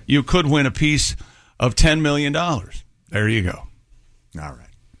 you could win a piece of $10 million. There you go. All right.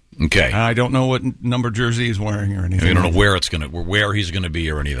 Okay. I don't know what number jersey he's wearing or anything. You don't know where he's going to be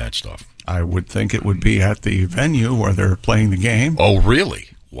or any of that stuff. I would think it would be at the venue where they're playing the game. Oh, really?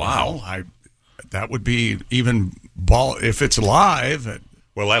 Wow. That would be even ball if it's live.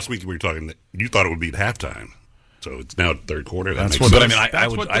 Well, last week we were talking. You thought it would be at halftime, so it's now third quarter. That's makes what.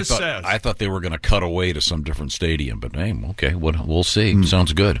 sense. I thought they were going to cut away to some different stadium, but hey, okay, we'll see.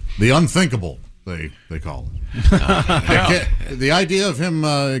 Sounds good. The unthinkable, they call it. The idea of him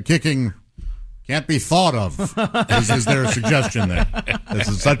kicking can't be thought of. Is there a suggestion there? This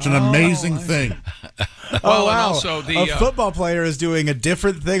is such an amazing thing. Oh, wow. Also a football player is doing a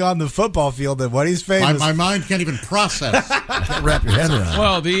different thing on the football field than what he's famous. My mind can't even process. Can't wrap your head around.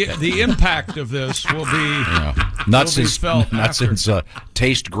 Well, the impact of this will be not since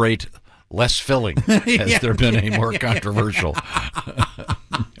taste great, less filling has there been any more controversial.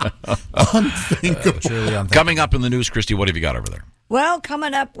 Unthinkable. Coming up in the news, Christy, what have you got over there? Well,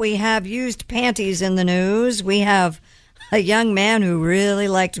 coming up, we have used panties in the news. We have a young man who really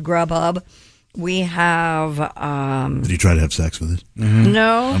liked Grubhub. We have... Did you try to have sex with it?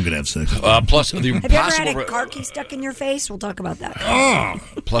 No. I'm going to have sex with it. Plus, the have you ever had a car key stuck in your face? We'll talk about that.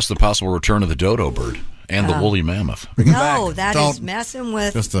 Plus the possible return of the dodo bird and the woolly mammoth. No, that is messing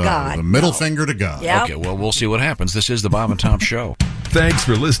with just God. the middle finger to God. Yep. Okay, well, we'll see what happens. This is the Bob and Tom Show. Thanks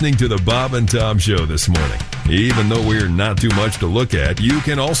for listening to the Bob and Tom Show this morning. Even though we're not too much to look at, you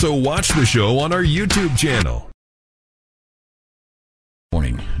can also watch the show on our YouTube channel.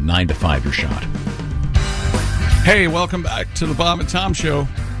 Morning, 9 to 5, your shot. Hey, welcome back to the Bob and Tom Show.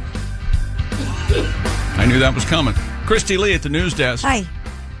 I knew that was coming. Christy Lee at the news desk. Hi.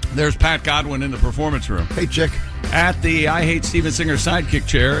 There's Pat Godwin in the performance room. Hey, Chick. At the I Hate Steven Singer sidekick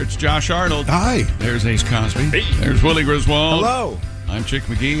chair, it's Josh Arnold. Hi. There's Ace Cosby. Hey. There's Willie Griswold. Hello. I'm Chick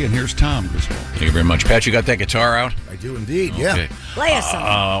McGee, and here's Tom Griswold. Thank you very much. Pat, you got that guitar out? I do indeed, yeah. Okay. Play us some.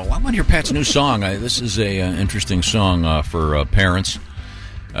 I want to hear Pat's new song. This is a interesting song for parents.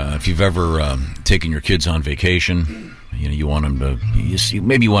 If you've ever taken your kids on vacation, you want them to,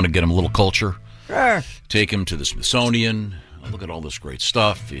 maybe you want to get them a little culture. Sure. Take them to the Smithsonian. Look at all this great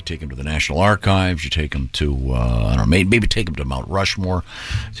stuff. You take them to the National Archives. You take them to, I don't know, maybe take them to Mount Rushmore.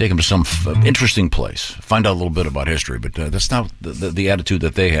 Take them to some interesting place. Find out a little bit about history. But that's not the attitude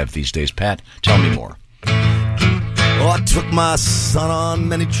that they have these days. Pat, tell me more. Oh, I took my son on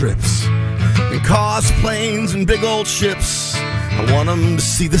many trips in cars, planes, and big old ships. I want him to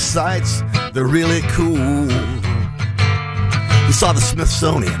see the sights. They're really cool. He saw the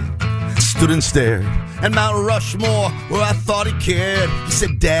Smithsonian, stood and stared, and Mount Rushmore, where I thought he cared. He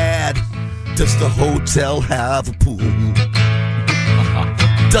said, Dad, does the hotel have a pool?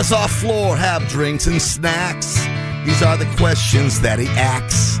 Does our floor have drinks and snacks? These are the questions that he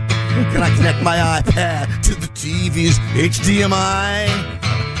asks. Can I connect my iPad to the TV's HDMI?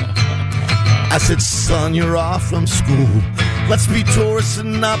 I said, son, you're off from school. Let's be tourists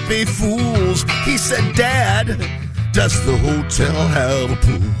and not be fools. He said, Dad, does the hotel have a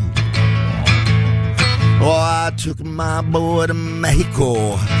pool? Oh, I took my boy to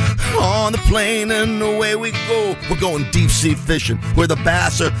Mexico on the plane and away we go. We're going deep sea fishing where the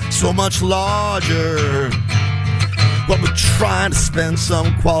bass are so much larger. But we're trying to spend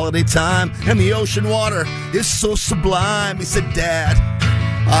some quality time, and the ocean water is so sublime. He said, Dad,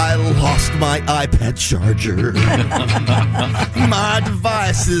 I lost my iPad charger. My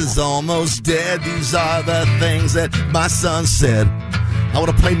device is almost dead. These are the things that my son said. I want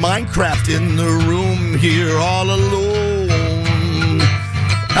to play Minecraft in the room here all alone.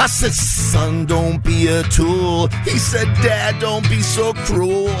 I said, son, don't be a tool. He said, Dad, don't be so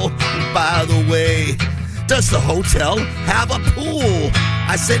cruel. By the way, does the hotel have a pool?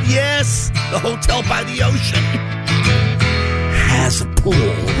 I said, yes, the hotel by the ocean has a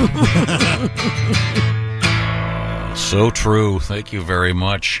pool. So true. Thank you very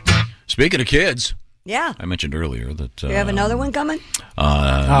much. Speaking of kids, yeah, I mentioned earlier that... you have another one coming?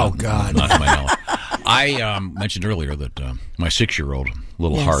 Oh, God. Not to my knowledge. I mentioned earlier that my 6-year-old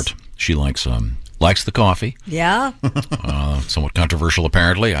little heart, she likes the coffee. Yeah. Somewhat controversial,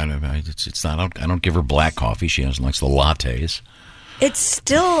 apparently. I don't give her black coffee. She likes the lattes. It's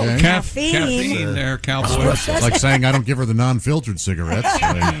still caffeine. Caffeine there, cowboy. It's like saying I don't give her the non-filtered cigarettes.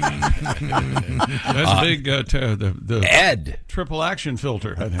 That's a big the Ed triple action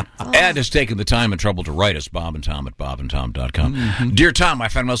filter, I think. Ed has taken the time and trouble to write us, Bob and Tom at bobandtom.com. Mm-hmm. Dear Tom, I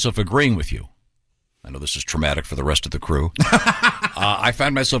find myself agreeing with you. I know this is traumatic for the rest of the crew. I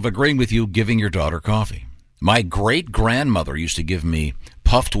find myself agreeing with you giving your daughter coffee. My great-grandmother used to give me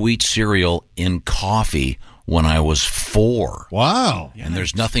puffed wheat cereal in coffee when I was 4. Wow. And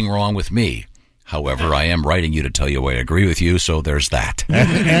there's nothing wrong with me. However, I am writing you to tell you I agree with you, so there's that.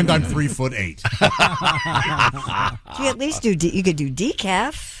 And I'm 3'8". You at least you could do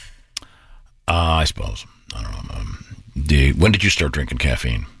decaf. I suppose. I don't know. When did you start drinking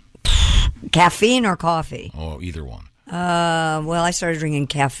caffeine? Caffeine or coffee? Oh, either one. Well, I started drinking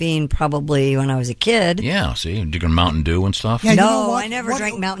caffeine probably when I was a kid. Yeah, see, drinking Mountain Dew and stuff. Yeah, no, I never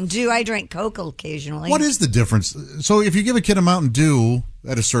drank Mountain Dew. I drank Coke occasionally. What is the difference? So if you give a kid a Mountain Dew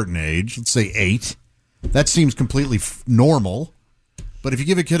at a certain age, let's say 8, that seems completely normal. But if you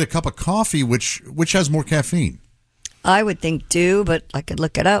give a kid a cup of coffee, which has more caffeine? I would think Dew, but I could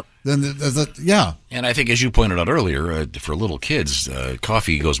look it up. Then, yeah. And I think, as you pointed out earlier, for little kids,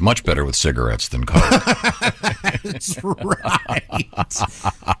 coffee goes much better with cigarettes than Coke. That's right.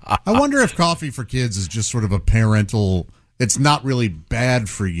 I wonder if coffee for kids is just sort of a parental, it's not really bad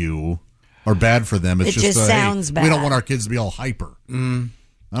for you or bad for them. It's it just sounds bad. We don't want our kids to be all hyper.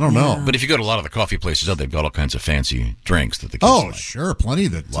 I don't know. But if you go to a lot of the coffee places out, they've got all kinds of fancy drinks that the kids like. Sure. Plenty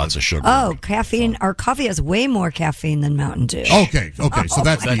of that. Lots of sugar. Oh, caffeine. Our coffee has way more caffeine than Mountain Dew. Okay. So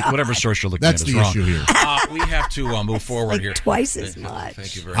that's whatever source you're looking at is the wrong. issue here. We have to move forward like here. Twice as much.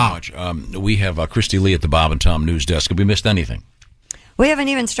 Thank you very much. We have Christy Lee at the Bob and Tom News Desk. Have we missed anything? We haven't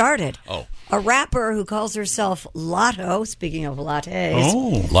even started. Oh. A rapper who calls herself Lotto, speaking of lattes.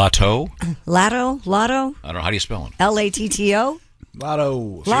 Oh. Lotto? Lotto? I don't know. How do you spell it? Latto?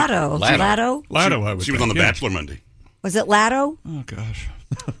 Lotto. Lotto. Lotto? Lotto, I would She was on The think, yeah. Bachelor Monday. Was it Lotto? Oh, gosh.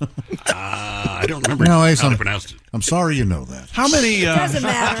 I don't remember No, how they pronounced it. I'm sorry you know that. How many? Doesn't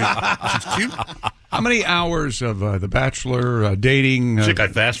matter. She's cute. How many hours of The Bachelor dating? Chick, I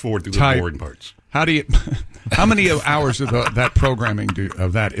fast forward through the type- boring parts. How do you? How many hours of that programming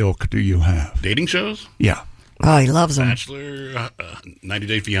of that ilk do you have? Dating shows? Yeah. Oh, he loves them. Bachelor, 90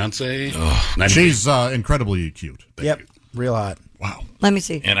 Day Fiance. She's incredibly cute. Yep, real hot. Wow. Let me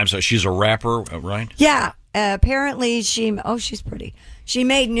see. And I'm sorry, she's a rapper, right? Yeah. Apparently, she's pretty. She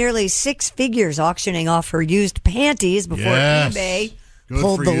made nearly 6 figures auctioning off her used panties before Yes. eBay Good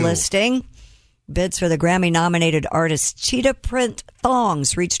pulled for the you. listing. Bids for the Grammy-nominated artist Cheetah Print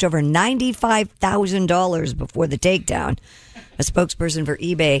thongs reached over $95,000 before the takedown. A spokesperson for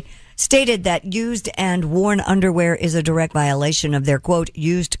eBay stated that used and worn underwear is a direct violation of their, quote,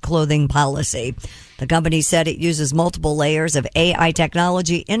 used clothing policy. The company said it uses multiple layers of AI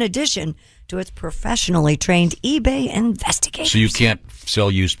technology in addition to its professionally trained eBay investigators So you can't sell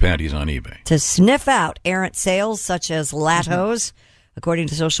used panties on eBay. to sniff out errant sales such as Latos. According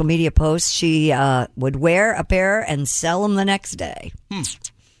to social media posts, she would wear a pair and sell them the next day.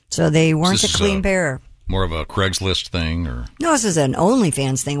 So they weren't So a this is clean pair. More of a Craigslist thing, or No, this is an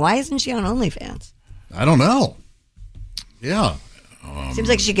OnlyFans thing. Why isn't she on OnlyFans? I don't know. Yeah. Seems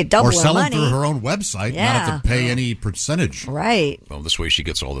like she could double or her sell money. them through her own website, Yeah. not have to pay any percentage. Right. well, this way she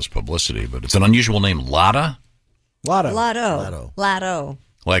gets all this publicity. But it's an unusual name, Lotta, Lotto.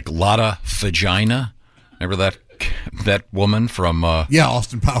 like Lotta Vagina. Remember that woman from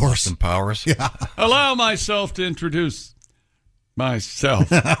Austin Powers. Austin Powers. Yeah. Allow myself to introduce myself.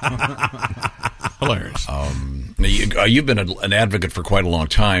 Hilarious. Now you've been an advocate for quite a long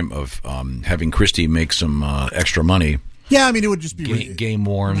time of having Christy make some extra money. Yeah, I mean, it would just be game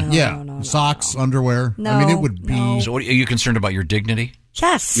worn. Socks, underwear. No, I mean, it would be. So, are you concerned about your dignity?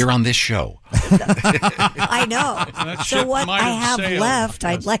 Yes. You're on this show. I know. So ship what might I have have sailed. left,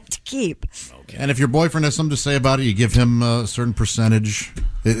 I'd like to keep. And if your boyfriend has something to say about it, you give him a certain percentage.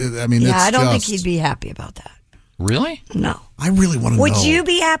 I mean, Yeah, it's I don't think just- he'd be happy about that. Really? No. I really want to know. Would you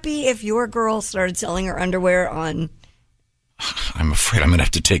be happy if your girl started selling her underwear on? I'm afraid I'm going to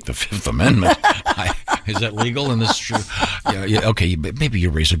have to take the Fifth Amendment. Is that legal in this? Yeah. Okay. Maybe you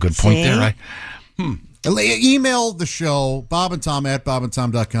raise a good point See? there. Email the show,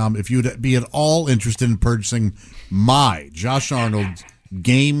 bobandtom@bobandtom.com, if you'd be at all interested in purchasing my Josh Arnold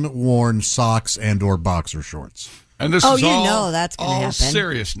game-worn socks and or boxer shorts. And this Oh, is you all, know that's gonna all happen.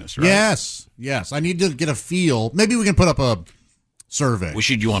 seriousness, right? Yes. I need to get a feel. Maybe we can put up a survey.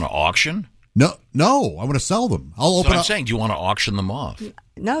 You want to auction? No, I want to sell them. I'll So open I'm up. saying, do you want to auction them off?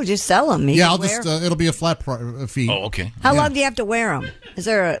 No, just sell them. Yeah, I'll just. It'll be a flat fee. Oh, okay. How long do you have to wear them? Is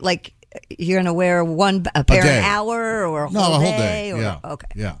there you're going to wear a pair day. an hour or a whole No, a whole day? day. Or, Yeah. Okay.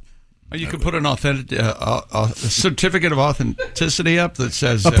 Yeah. You could put an authentic a certificate of authenticity up that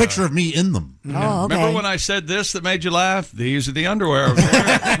says A picture of me in them. Oh, okay. Remember when I said this that made you laugh? These are the underwear. I was wearing.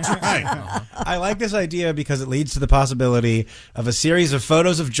 That's right. I like this idea because it leads to the possibility of a series of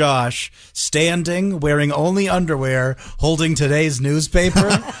photos of Josh standing, wearing only underwear, holding today's newspaper,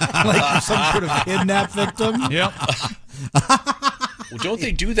 like some sort of kidnap victim. Yep. Well, don't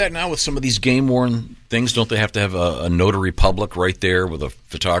they do that now with some of these game-worn things? Don't they have to have a notary public right there with a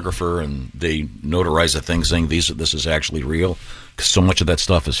photographer, and they notarize the thing saying this is actually real? Because so much of that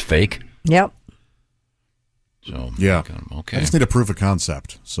stuff is fake. Yep. So Yeah. okay. I just need a proof of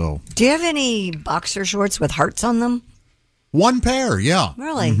concept. So Do you have any boxer shorts with hearts on them? one pair, yeah.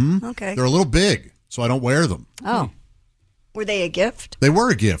 Really? Mhm. Okay. They're a little big, so I don't wear them. Oh. Were they a gift? They were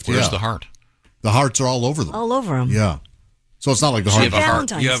a gift. Where's yeah. the heart? The hearts are all over them. All over them. Yeah. So it's not like the So heart. you have a heart.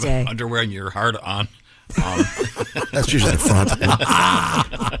 Valentine's You have Day. underwear and your heart on. That's usually the front.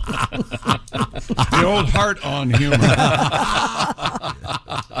 The old heart on humor.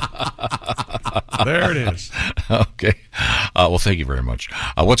 There it is. Okay. Well, thank you very much.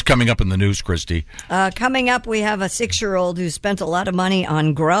 What's coming up in the news, Christy? Coming up, we have a 6-year-old who spent a lot of money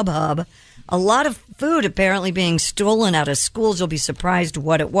on Grubhub. A lot of food apparently being stolen out of schools. You'll be surprised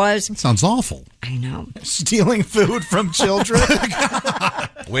what it was. That sounds awful. I know. Stealing food from children.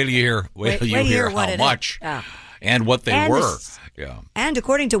 Wait till you hear. Wait till you hear what how it much is. Yeah. and what they And were. this- Yeah. And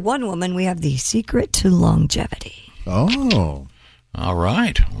according to one woman, we have the secret to longevity. Oh. All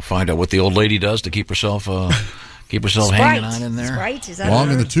right. We'll find out what the old lady does to keep herself hanging Sprite. on in there. Sprite, is that Long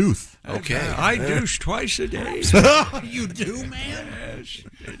her? in the tooth. Okay. I douche twice a day. You do, man? Yes.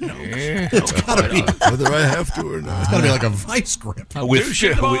 It's gotta be whether I have to or not. It's gotta be like a vice grip. Douche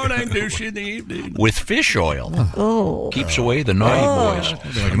in the morning, douche in the evening. With fish oil. Oh. Keeps away the naughty boys.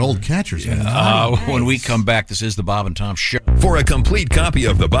 Like an old catcher's mitt. When we come back, this is the Bob and Tom Show. For a complete copy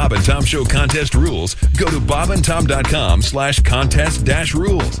of the Bob and Tom Show contest rules, go to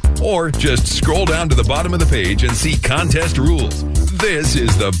bobandtom.com/contest-rules. Or just scroll down to the bottom of the page and see contest rules. This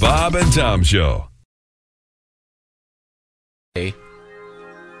is the Bob and Tom Show. Hey.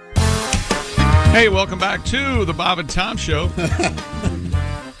 Hey, welcome back to the Bob and Tom Show.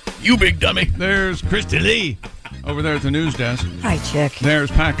 You big dummy. There's Christy Lee over there at the news desk. Hi, Chick.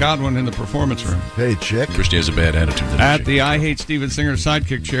 There's Pat Godwin in the performance room. Hey, Chick. Christy has a bad attitude. At the I Hate Steven Singer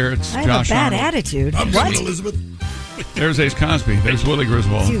sidekick chair, it's I Josh have a bad Arnold. attitude. I'm What? coming, Elizabeth. There's Ace Cosby. There's Willie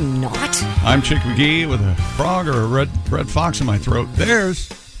Griswold. Do not. I'm Chick McGee with a frog or a red fox in my throat. There's...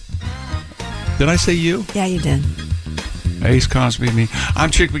 Did I say you? Yeah, you did. Ace Cosby, me. I'm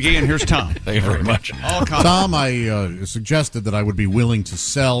Chick McGee, and here's Tom. Thank you very much. Tom, I suggested that I would be willing to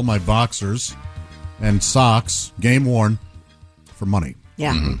sell my boxers and socks, game worn, for money.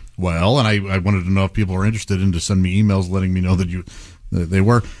 Yeah. Mm-hmm. Well, and I wanted to know if people are interested in to send me emails letting me know that they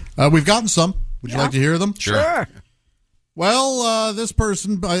were. We've gotten some. Would you like to hear them? Sure. Well, this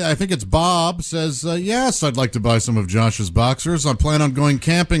person, I think it's Bob, says, yes, I'd like to buy some of Josh's boxers. I plan on going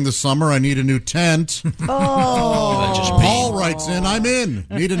camping this summer. I need a new tent. Paul writes in, I'm in.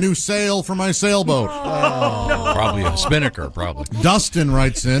 Need a new sail for my sailboat. Probably a spinnaker, probably. Dustin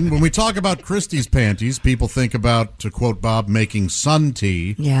writes in, when we talk about Christie's panties, people think about, to quote Bob, making sun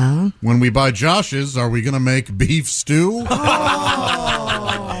tea. Yeah. When we buy Josh's, are we going to make beef stew?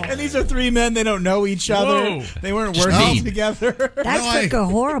 And these are three men. They don't know each other. Whoa. They weren't working together. That took a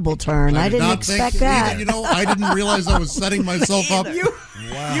horrible turn. I didn't expect that. I didn't realize I was setting myself up. You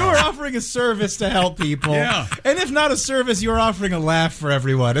were offering a service to help people. Yeah. And if not a service, you were offering a laugh for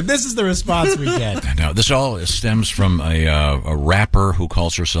everyone. And this is the response we get. Now, this all stems from a rapper who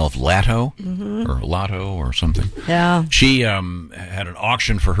calls herself Latto, Mm-hmm. or Lotto, or something. Yeah. She had an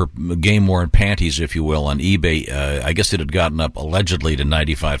auction for her game-worn panties, if you will, on eBay. I guess it had gotten up allegedly to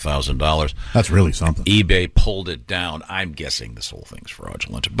 $95,000. That's really something. eBay pulled it down. I'm guessing this whole thing's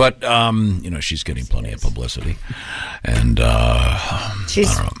fraudulent. But, she's getting plenty of publicity. And, She's,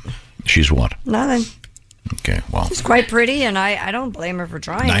 I don't know. She's what? Nothing. Okay, well. She's quite pretty, and I don't blame her for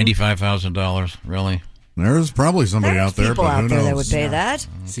trying. $95,000, really? There's probably somebody out there, people but who out there knows? that would pay that.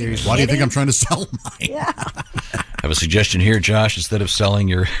 Seriously. Why do you think I'm trying to sell mine? Yeah. I have a suggestion here, Josh. Instead of selling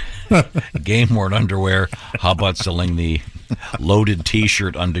your game-worn underwear, how about selling the loaded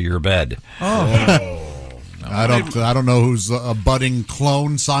T-shirt under your bed? Oh. I don't know who's a budding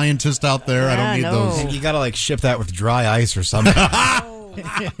clone scientist out there. I don't need those. You got to ship that with dry ice or something.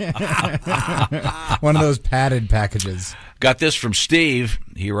 One of those padded packages. Got this from Steve.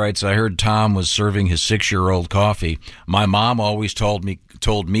 He writes, I heard Tom was serving his 6-year-old coffee. My mom always told me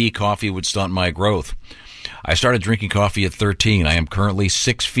coffee would stunt my growth. I started drinking coffee at 13. I am currently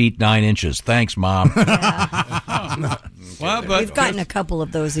 6 feet 9 inches. Thanks, Mom. Well, but we've gotten a couple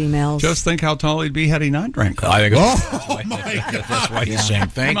of those emails. Just think how tall he'd be had he not drank coffee. I think that's why he's saying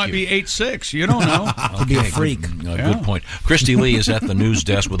thank you. He might be 8'6". You don't know. He'd be a freak. Good point. Christy Lee is at the news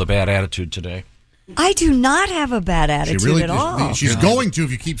desk with a bad attitude today. I do not have a bad attitude at all. She's going to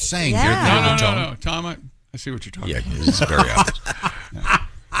if you keep saying it. No. Tom, I see what you're talking about. Yeah, it's very obvious.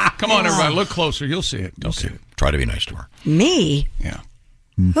 Come on, everybody. Look closer. You'll see it. You'll see it. Try to be nice to her. Me? Yeah.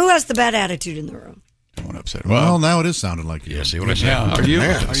 Who has the bad attitude in the room? Don't upset. Well, now it is sounding like you. Yeah, see what I said? Yeah, are you?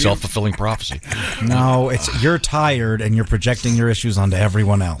 Self-fulfilling prophecy. No, you're tired and you're projecting your issues onto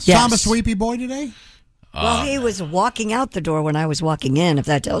everyone else. Yes. Tom a sweepy boy today? Well, he was walking out the door when I was walking in, if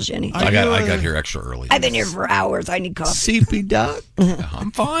that tells you anything. I got here extra early. I've been here for hours. I need coffee. CP Duck?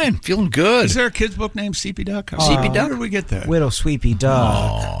 I'm fine. Feeling good. Is there a kid's book named CP Duck? CP Duck? Where did we get that? Widow Sweepy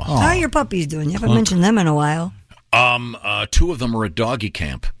Duck. How are your puppies doing? You haven't mentioned them in a while. 2 of them are at doggy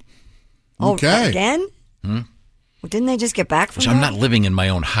camp. Okay. Again? Well, didn't they just get back from So I'm not living in my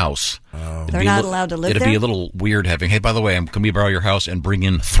own house. They're not allowed to live there? It'd be a little weird having, hey, by the way, can we borrow your house and bring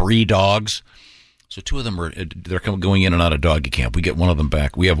in 3 dogs? So 2 of them they're going in and out of doggy camp. We get one of them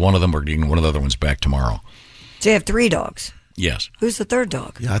back. We have one of them. We're getting one of the other ones back tomorrow. So you have 3 dogs? Yes. Who's the third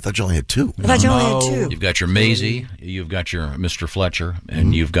dog? Yeah, I thought you only had 2. I thought you only had 2. You've got your Maisie, you've got your Mr. Fletcher,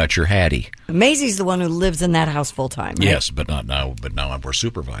 and you've got your Hattie. Maisie's the one who lives in that house full time, right? Yes, but not now. But now we're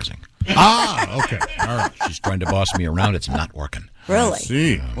supervising. Okay. All right. She's trying to boss me around. It's not working. Really?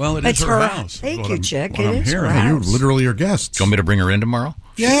 See. Well, It's her her house. Thank you, Chick. What I'm It is her hearing. You house. literally are guests. Do you want me to bring her in tomorrow?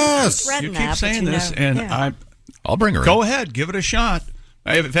 Yes. Threaten You that, keep but saying you this, know, and yeah. I I'll bring her in. go ahead, give it a shot.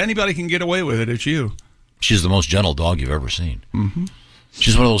 If anybody can get away with it, it's you. She's the most gentle dog you've ever seen. Mm-hmm.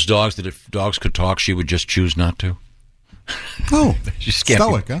 She's one of those dogs that if dogs could talk, she would just choose not to. Oh, she just can't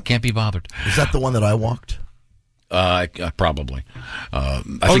stoic, be, huh? Can't be bothered. Is that the one that I walked? Probably. I Oh,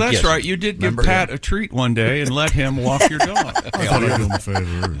 think, that's yes. right. You did give Pat a treat one day and let him walk your dog. I thought I'd do him a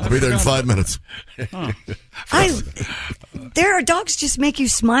favor. I'll be there in 5 minutes. Huh. There are dogs just make you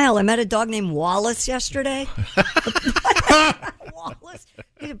smile. I met a dog named Wallace yesterday. Wallace,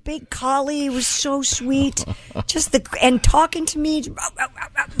 he had a big collie. He was so sweet. And talking to me.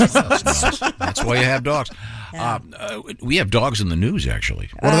 That's why you have dogs. We have dogs in the news, actually.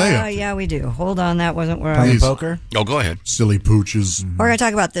 What are they up to? Yeah, we do. Hold on, that wasn't where I Playing was. poker? Oh, go ahead. Silly pooches. We're going to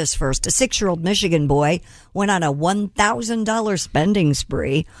talk about this first. A 6-year-old Michigan boy went on a $1,000 spending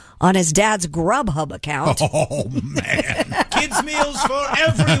spree on his dad's Grubhub account. Oh, man. Kids' meals for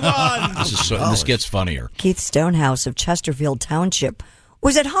everyone. This gets funnier. Keith Stonehouse of Chesterfield Township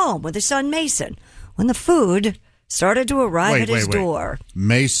was at home with his son Mason when the food started to arrive at his door.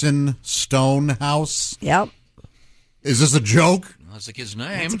 Mason Stonehouse? Yep. Is this a joke? That's the kid's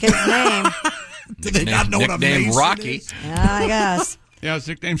name. That's the kid's name. Do they not know what a Nickname Mason Rocky. is? Yeah, I guess. Yeah, his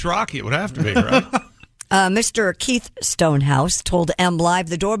nickname's Rocky. It would have to be, right? Mr. Keith Stonehouse told M Live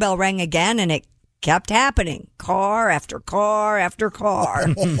the doorbell rang again, and it kept happening. Car after car after car.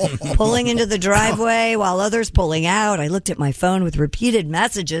 Pulling into the driveway while others pulling out. I looked at my phone with repeated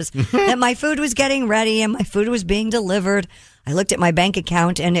messages that my food was getting ready and my food was being delivered. I looked at my bank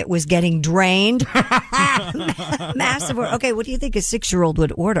account and it was getting drained. Massive order. Okay, what do you think a 6-year-old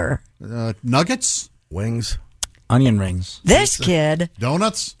would order? Nuggets? Wings? Onion rings. This kid,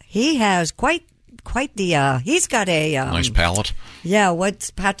 Donuts? he has quite the, he's got a... Nice palate. Yeah,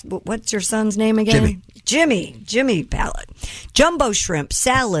 what's your son's name again? Jimmy Pallet. Jumbo shrimp,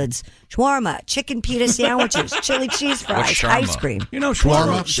 salads, shawarma, chicken pita sandwiches, chili cheese fries, ice cream. You know,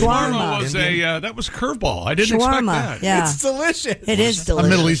 shawarma was that was a curveball. I didn't expect that. Yeah. It's delicious. It is delicious. A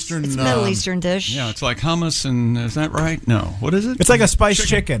Middle Eastern... It's a Middle Eastern dish. Yeah, it's like hummus, and is that right? No. What is it? It's like a spiced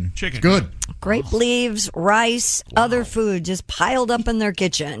chicken. Good. Grape leaves, rice, other food just piled up in their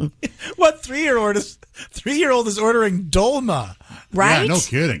kitchen. What 3-year-old is ordering dolma? Right? Yeah, no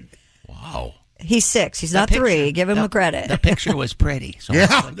kidding. Wow. He's 6. He's not 3. Give him the credit. The picture was pretty. So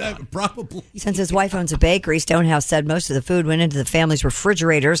probably. Since his wife owns a bakery, Stonehouse said most of the food went into the family's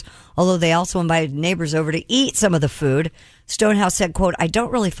refrigerators, although they also invited neighbors over to eat some of the food. Stonehouse said, quote, I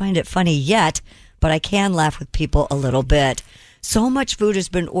don't really find it funny yet, but I can laugh with people a little bit. So much food has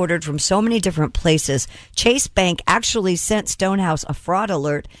been ordered from so many different places. Chase Bank actually sent Stonehouse a fraud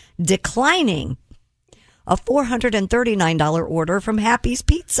alert declining a $439 order from Happy's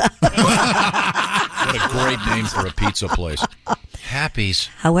Pizza. What a great name for a pizza place. Happy's.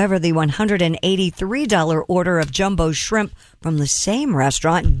 However, the $183 order of jumbo shrimp from the same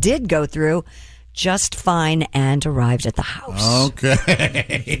restaurant did go through just fine and arrived at the house.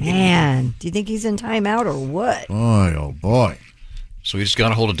 Okay. Man, do you think he's in timeout or what? Boy, oh boy. So he just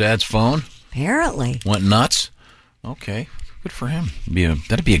got a hold of Dad's phone? Apparently. Went nuts? Okay. Good for him.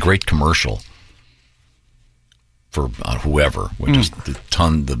 That'd be a great commercial. For whoever, just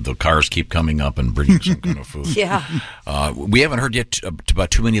the cars keep coming up and bringing some kind of food. Yeah. We haven't heard yet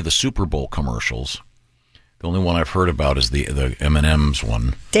about too many of the Super Bowl commercials. The only one I've heard about is the M&M's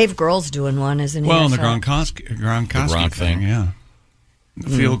one. Dave Grohl's doing one, isn't he? Well, and the Gronkowski thing, yeah. The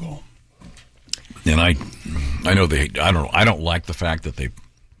field goal. And I know I don't like the fact that they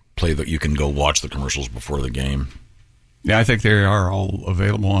play that you can go watch the commercials before the game. Yeah, I think they are all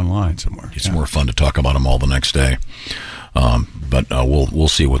available online somewhere. It's more fun to talk about them all the next day. But we'll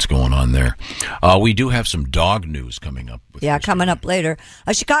see what's going on there. We do have some dog news coming up. Coming up later.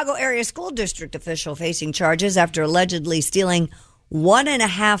 A Chicago area school district official facing charges after allegedly stealing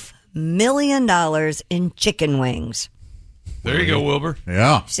 $1.5 million in chicken wings. There you go, Wilbur.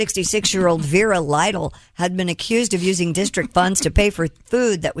 Yeah. 66-year-old Vera Lytle had been accused of using district funds to pay for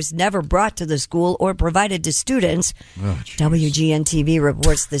food that was never brought to the school or provided to students. WGN-TV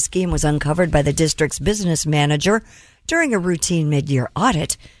reports the scheme was uncovered by the district's business manager during a routine mid-year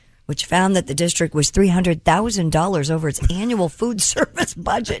audit, which found that the district was $300,000 over its annual food service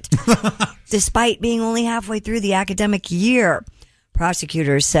budget, despite being only halfway through the academic year.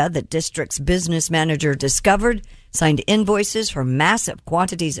 Prosecutors said that district's business manager discovered signed invoices for massive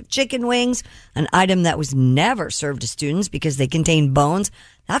quantities of chicken wings, an item that was never served to students because they contain bones.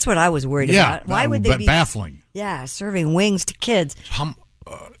 That's what I was worried about. Why would they be baffling? Yeah, serving wings to kids.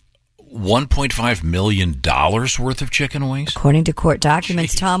 $1.5 million worth of chicken wings? According to court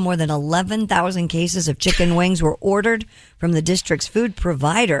documents, Tom, more than 11,000 cases of chicken wings were ordered from the district's food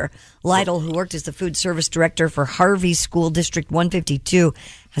provider. Lytle, who worked as the food service director for Harvey School District 152,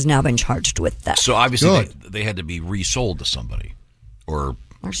 has now been charged with theft. So obviously they had to be resold to somebody. Or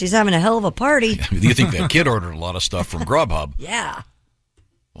she's having a hell of a party. You think that kid ordered a lot of stuff from Grubhub? Yeah.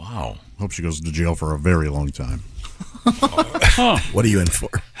 Wow. Hope she goes to jail for a very long time. What are you in for?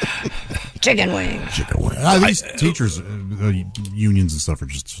 Chicken wings. Chicken wings. These teachers, unions and stuff are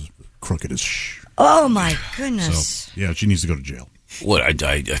just crooked as Oh, my goodness. So, yeah, she needs to go to jail. Well, I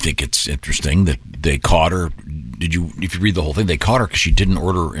think it's interesting that they caught her. If you read the whole thing, they caught her because she didn't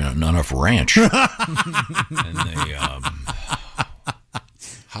order enough ranch. And they,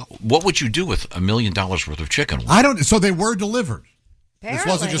 what would you do with $1 million worth of chicken wings? I don't. So they were delivered. Apparently.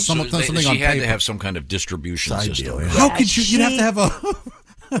 This wasn't just something on paper. She had to have some kind of distribution system. Deal, yeah. How could you? You'd have to have a.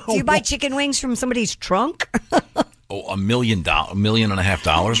 Do you buy chicken wings from somebody's trunk? $1 million, $1.5 million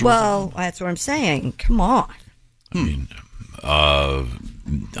worth? Well, that's what I'm saying. Come on. I mean, I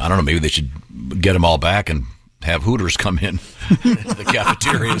don't know. Maybe they should get them all back and have Hooters come in to the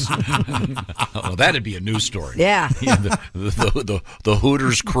cafeterias. Well, that'd be a news story. Yeah. The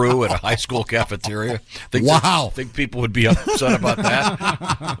Hooters crew at a high school cafeteria. Think people would be upset about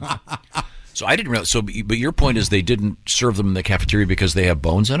that. So I didn't realize. So, but your point is they didn't serve them in the cafeteria because they have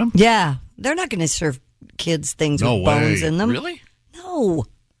bones in them? Yeah, they're not going to serve kids things with bones in them. Really? No.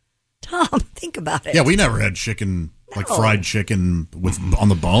 Tom, think about it. Yeah, we never had chicken. Like fried chicken with on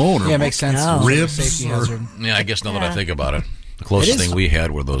the bone, or it makes sense. Ribs. Yeah, I guess now that I think about it, the closest thing we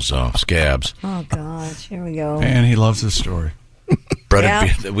had were those scabs. Oh gosh, here we go. And he loves this story.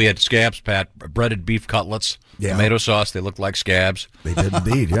 Beef. We had scabs, Pat. Breaded beef cutlets, tomato sauce. They looked like scabs. They did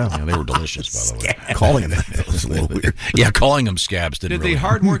indeed. Yeah, they were delicious. By the way, calling them that was a little weird. Yeah, calling them scabs didn't. Did really the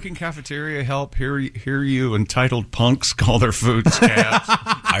hardworking cafeteria help hear you entitled punks call their food scabs?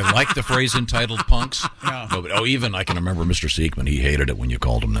 I like the phrase entitled punks. Yeah. No, but, even I can remember Mr. Siegman. He hated it when you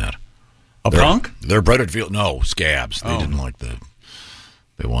called him that. Punk? They're breaded veal. No, scabs. They didn't like the.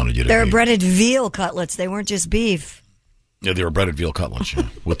 They wanted you to. They're breaded veal cutlets. They weren't just beef. Yeah, they were breaded veal cutlets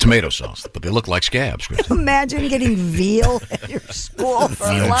with tomato sauce, but they look like scabs. Imagine getting veal at your school for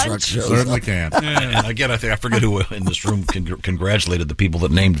lunch. Certainly can. And again, I forget who in this room congratulated the people that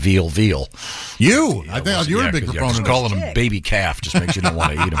named veal. You, I think you're a big proponent. Just calling them baby calf just makes you don't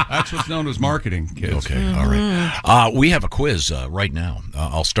want to eat them. That's what's known as marketing, kids. Okay, all right. We have a quiz right now.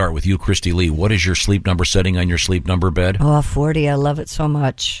 I'll start with you, Christy Lee. What is your sleep number setting on your sleep number bed? Oh, 40. I love it so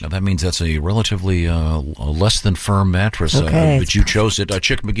much. Now that means that's a relatively less than firm mattress. Okay. But you chose it.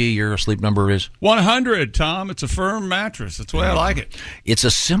 Chick McGee, your sleep number is? 100, Tom. It's a firm mattress. That's the way I like it. It's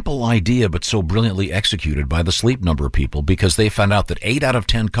a simple idea, but so brilliantly executed by the Sleep Number people because they found out that 8 out of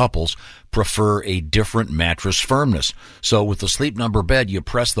 10 couples prefer a different mattress firmness. So with the Sleep Number bed, you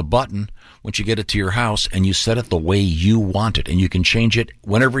press the button once you get it to your house and you set it the way you want it, and you can change it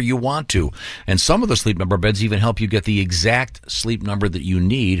whenever you want to. And some of the Sleep Number beds even help you get the exact sleep number that you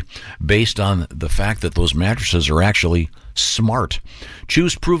need based on the fact that those mattresses are actually smart.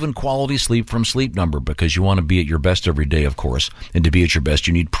 Choose proven quality sleep from Sleep Number because you want to be at your best every day, of course. And to be at your best,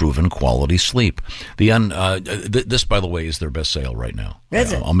 you need proven quality sleep. This, by the way, is their best sale right now.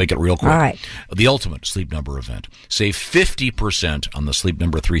 Is it? I'll make it real quick. All right. The ultimate Sleep Number event. Save 50% on the Sleep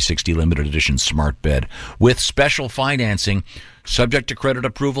Number 360 limited edition smart bed with special financing. Subject to credit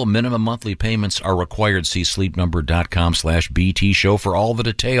approval, minimum monthly payments are required. See sleepnumber.com/BT show for all the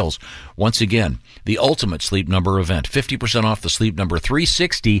details. Once again, the ultimate Sleep Number event. 50% off the Sleep Number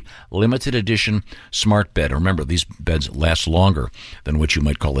 360 limited edition smart bed. Remember, these beds last longer than what you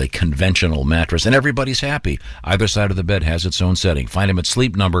might call a conventional mattress, and everybody's happy. Either side of the bed has its own setting. Find them at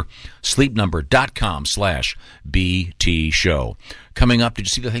Sleep Number, sleepnumber.com/BT show. Coming up, did you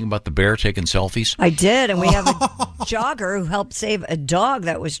see the thing about the bear taking selfies? I did, and we have a jogger who helped save a dog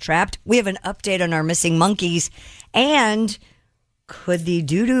that was trapped. We have an update on our missing monkeys, and could the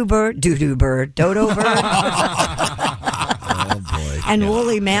dodo bird, dodo bird, and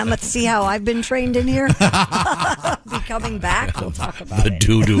woolly mammoth see how I've been trained in here? Be coming back. We'll talk about the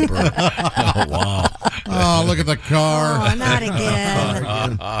doo-doo bird. Oh, wow. Oh, look at the car. Oh, not again.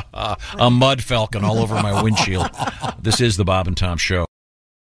 A mud falcon all over my windshield. This is the Bob and Tom Show.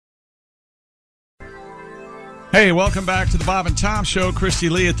 Hey, welcome back to the Bob and Tom Show. Christy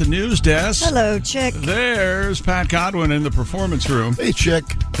Lee at the news desk. Hello, Chick. There's Pat Godwin in the performance room. Hey, Chick.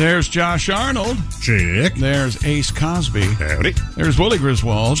 There's Josh Arnold. Chick. There's Ace Cosby. Howdy. There's Willie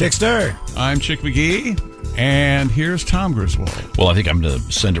Griswold. Chickster. I'm Chick McGee. And here's Tom Griswold. Well, I think I'm going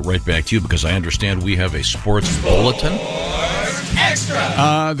to send it right back to you because I understand we have a sports bulletin.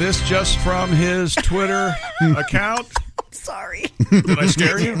 Extra. This just from his Twitter account. Sorry. Did I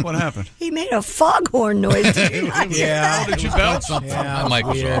scare you? What happened? He made a foghorn noise. Did you not hear that? Did you belch? Yeah, Mike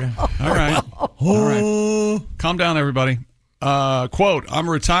was weird. off. All right. All right. Calm down, everybody. Quote, I'm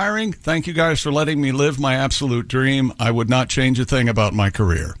retiring. Thank you guys for letting me live my absolute dream. I would not change a thing about my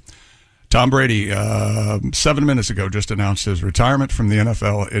career. Tom Brady, 7 minutes ago, just announced his retirement from the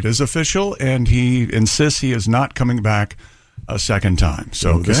NFL. It is official, and he insists he is not coming back a second time.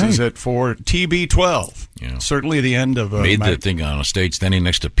 So this is it for TB12. Yeah. Certainly the end of made that thing on a stage standing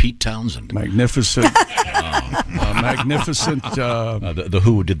next to Pete Townsend. Magnificent. Magnificent. The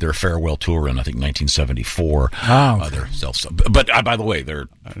Who did their farewell tour in, I think, 1974. But by the way, they're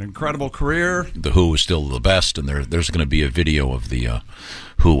an incredible career. The Who is still the best, and there's going to be a video of the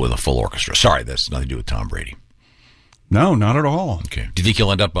Who with a full orchestra. Sorry, that's nothing to do with Tom Brady. No, not at all. Okay. Do you think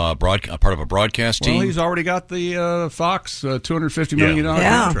he'll end up part of a broadcast team? Well, he's already got the Fox $250 million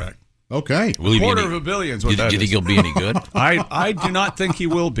contract. Okay. Will he be $250 million is what that do you think is. he'll be any good? I do not think he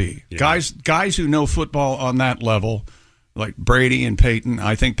will be. Yeah. Guys who know football on that level, like Brady and Peyton,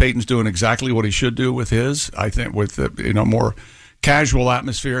 I think Peyton's doing exactly what he should do with his. I think with more casual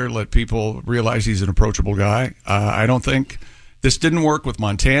atmosphere, let people realize he's an approachable guy. I don't think this didn't work with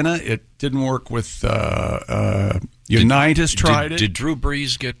Montana. It didn't work with Unitas. Tried it. Did Drew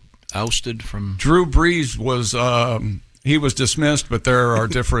Brees get ousted from? Drew Brees was he was dismissed, but there are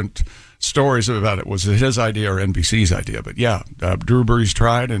different stories about it. Was it his idea or NBC's idea? But yeah, Drew Brees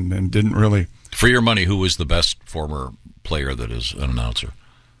tried and didn't really. For your money, who is the best former player that is an announcer?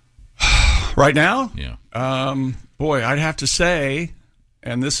 Right now? Yeah. Boy, I'd have to say,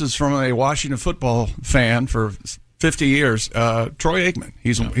 and this is from a Washington football fan for 50 years, Troy Aikman.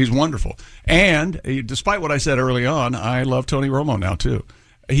 He's wonderful. And despite what I said early on, I love Tony Romo now too.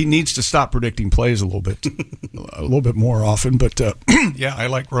 He needs to stop predicting plays a little bit more often. But yeah, I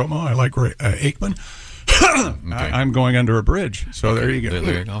like Romo. I like Aikman. Okay. I'm going under a bridge. So okay. There you go.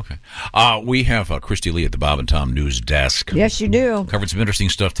 There you go. Okay. We have Christy Lee at the Bob and Tom News Desk. Yes, you do. Covered some interesting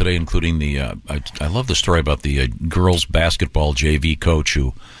stuff today, including the. I love the story about the girls basketball JV coach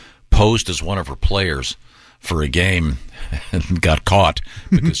who posed as one of her players for a game and got caught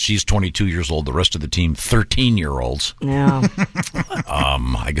because she's 22 years old. The rest of the team, 13-year-olds. Yeah.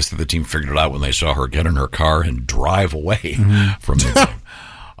 I guess the team figured it out when they saw her get in her car and drive away from the game.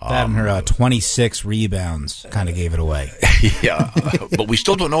 That and her 26 rebounds kind of gave it away. Yeah, but we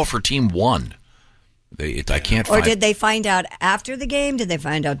still don't know if her team won. I can't. Or did they find out after the game? Did they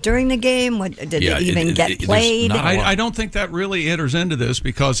find out during the game? Did it even get played? I don't think that really enters into this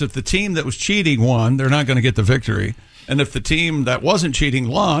because if the team that was cheating won, they're not going to get the victory. And if the team that wasn't cheating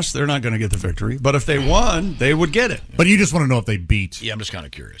lost, they're not going to get the victory. But if they won, they would get it. But you just want to know if they beat. Yeah, I'm just kind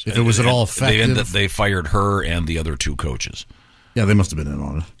of curious. If it was at all effective. They fired her and the other two coaches. Yeah, they must have been in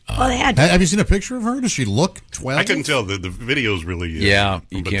on it. Well, they had to. Have you seen a picture of her? Does she look 12? I couldn't tell. The video's really... Yeah,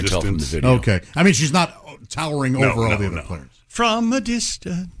 you can't tell from the video. Okay. I mean, she's not towering over all the other players. From a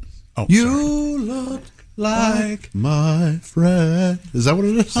distance. Oh, you look like my friend. Is that what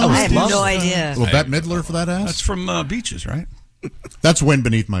it is? I have no idea. Well, Bette Midler for that ass? That's from Beaches, right? That's Wind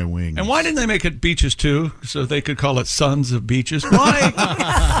Beneath My Wings. And why didn't they make it Beaches too, so they could call it Sons of Beaches? Why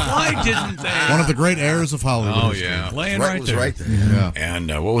didn't they? One of the great heirs of Hollywood. Oh yeah, laying right there. Right there. Yeah. And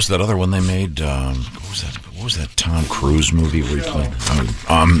what was that other one they made? What was that Tom Cruise movie where he played?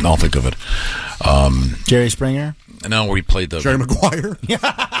 I'll think of it. Jerry Springer. No, where he played the Jerry Maguire.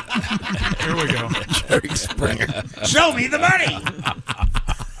 Here we go. Jerry Springer. Show me the money.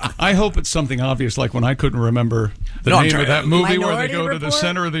 I hope it's something obvious, like when I couldn't remember the name of that movie where they go to the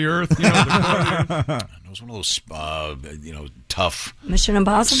center of the earth. You know, it was one of those, tough Mission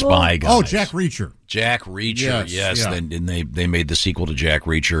Impossible spy guys. Oh, Jack Reacher. Jack Reacher. Yes. Yeah. And they made the sequel to Jack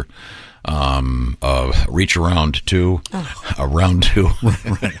Reacher. Reach Around 2. Round 2.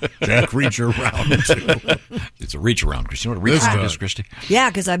 Right. Jack Reacher Round 2. It's a reach around, Christy. You know what a reach around is, Christy? Yeah,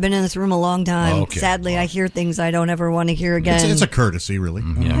 because I've been in this room a long time. Okay. Sadly, I hear things I don't ever want to hear again. It's a courtesy, really.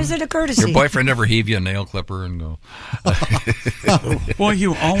 Yeah. Is it a courtesy? Your boyfriend never heave you a nail clipper and go... Boy,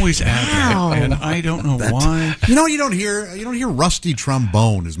 you always add that, and I don't know why. You know, you don't hear rusty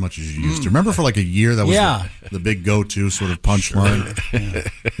trombone as much as you used to. Remember for like a year that was the big go-to sort of punchline?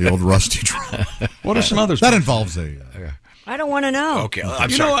 The old rusty trombone. What are some others? That involves a... I don't want to know. Okay, I'm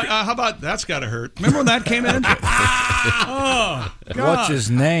you sorry. know what? How about that's got to hurt? Remember when that came in? Oh, God. What's his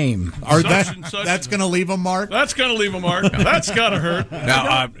name? That's going to leave a mark? That's going to leave a mark. That's got to hurt.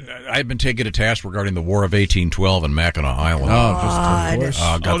 Now, I've been taken to task regarding the War of 1812 in Mackinac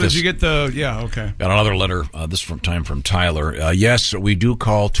Island. Did you get the... Yeah, okay. Got another letter, this from Tyler. Yes, we do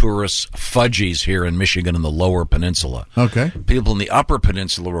call tourists fudgies here in Michigan in the Lower Peninsula. Okay. People in the Upper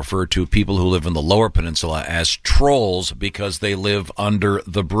Peninsula refer to people who live in the Lower Peninsula as trolls because they live under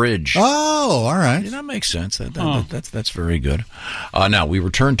the bridge. Oh, all right. That makes sense. That's very good. Now, we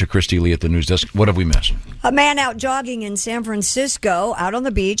return to Christy Lee at the news desk. What have we missed? A man out jogging in San Francisco, out on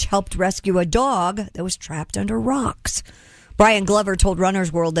the beach, helped rescue a dog that was trapped under rocks. Brian Glover told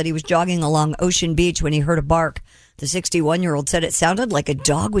Runner's World that he was jogging along Ocean Beach when he heard a bark. The 61-year-old said it sounded like a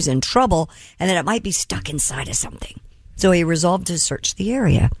dog was in trouble and that it might be stuck inside of something. So he resolved to search the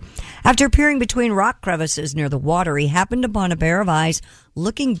area. After peering between rock crevices near the water, he happened upon a pair of eyes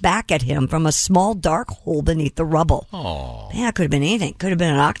looking back at him from a small dark hole beneath the rubble. Oh. Yeah, it could have been anything. Could have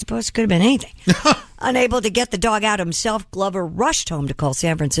been an octopus. Could have been anything. Unable to get the dog out himself, Glover rushed home to call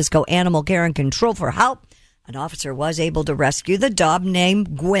San Francisco Animal Care and Control for help. An officer was able to rescue the dog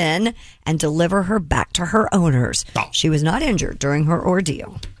named Gwen and deliver her back to her owners. She was not injured during her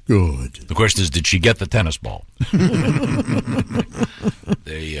ordeal. Good. The question is, did she get the tennis ball?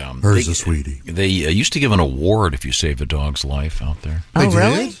 Hers a sweetie. They used to give an award if you save a dog's life out there. Oh,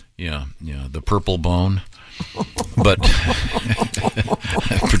 really? Yeah, the purple bone. But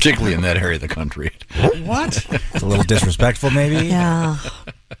particularly in that area of the country. What? It's a little disrespectful, maybe? Yeah.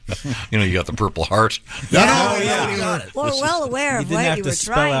 You got the Purple Heart. Yeah. We're well aware of what you were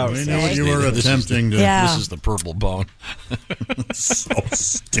trying to say. We knew what you were attempting to. This is the purple bone. So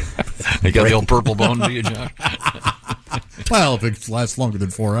stupid. You got the old purple bone, do you, John? Well, if it lasts longer than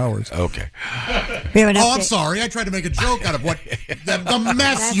 4 hours. Okay. I'm sorry. I tried to make a joke out of what the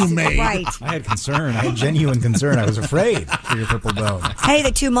mess you made. Right. I had concern. I had genuine concern. I was afraid for your purple bone. Hey,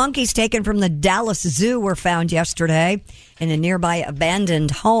 the 2 monkeys taken from the Dallas Zoo were found yesterday in a nearby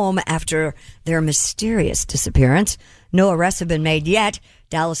abandoned home after their mysterious disappearance. No arrests have been made yet.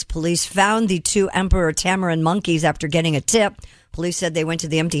 Dallas police found the 2 emperor tamarin monkeys after getting a tip. Police said they went to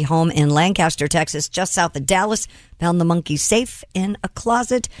the empty home in Lancaster, Texas, just south of Dallas, found the monkeys safe in a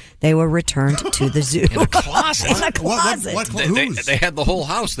closet. They were returned to the zoo. In a closet? In a closet. They had the whole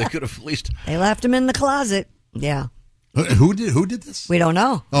house. They could have at least... They left them in the closet. Yeah. Who did this? We don't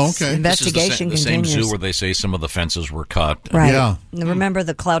know. Oh, okay. Investigation this is the continues. same zoo where they say some of the fences were cut. Right. Yeah. Remember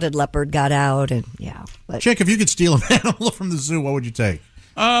the clouded leopard got out, and Chick, if you could steal an animal from the zoo, what would you take?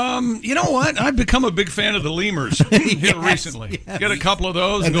 You know what? I've become a big fan of the lemurs here recently. Yes. Get a couple of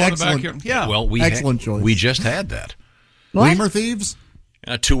those and go in the backyard. Yeah. Well, Excellent choice. We just had that. What? Lemur thieves?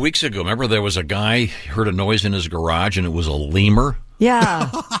 2 weeks ago. Remember there was a guy heard a noise in his garage and it was a lemur? Yeah.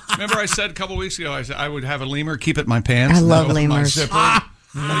 Remember I said a couple weeks ago I said I would have a lemur, keep it in my pants. I love open my lemurs. zipper.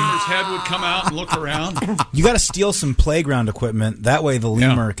 The lemur's head would come out and look around. You got to steal some playground equipment. That way the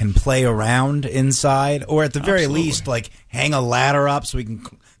lemur can play around inside, or at the very least, like hang a ladder up so we can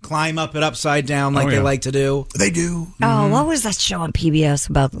climb up it upside down like they like to do. They do. Oh, what was that show on PBS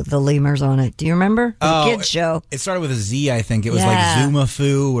about the lemurs on it? Do you remember? It was a kids show. It started with a Z, I think. It was like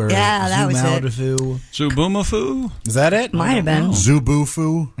Zumafoo or that was it. Zubumafoo? Is that it? Might have been.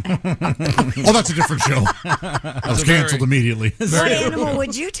 Zubufu. Oh, that's a different show. That was canceled immediately. What animal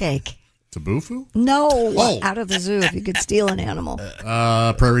would you take? Tabufu? No, out of the zoo if you could steal an animal.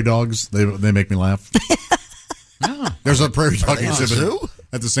 Prairie dogs. They make me laugh. There's a prairie dog exhibit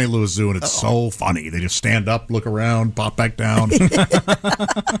at the St. Louis Zoo, and it's so funny. They just stand up, look around, pop back down.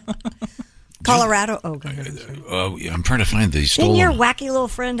 Colorado. Oh, go ahead. I'm trying to find these Didn't stolen. your wacky little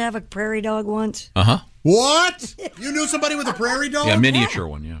friend have a prairie dog once? Uh-huh. What? You knew somebody with a prairie dog? Yeah, miniature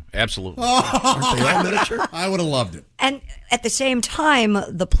one, yeah. Absolutely. Aren't they all miniature? I would have loved it. And at the same time,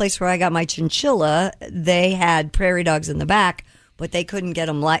 the place where I got my chinchilla, they had prairie dogs in the back, but they couldn't get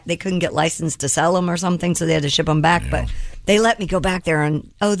them. They couldn't get licensed to sell them or something, so they had to ship them back. But they let me go back there,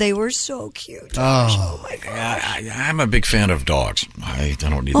 and they were so cute. Oh my gosh! I'm a big fan of dogs. I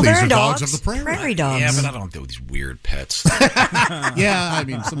don't need. Well, these they're are dogs of the prairie dogs. Yeah, but I don't do these weird pets. Yeah, I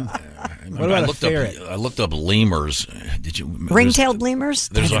mean, some. What about a ferret? I looked up lemurs. Did you ring-tailed lemurs?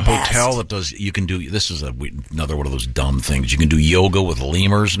 There's They're a the best. hotel that does. You can do. This is another one of those dumb things. You can do yoga with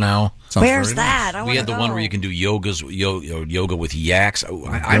lemurs now. Where's that? I We had the one where you can do yoga with yaks.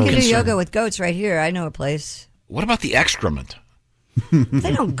 I'm can do yoga with goats right here. I know a place. What about the excrement?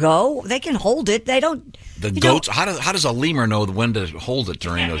 They don't go. They can hold it. They don't. The goats. How does a lemur know when to hold it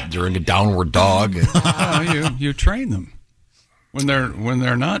during a downward dog? You train them when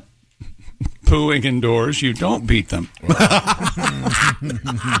they're not pooing indoors, you don't beat them.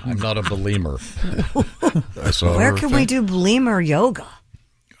 I'm not a lemur. Where can we do lemur yoga?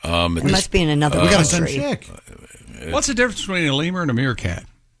 It must be in another country. What's the difference between a lemur and a meerkat?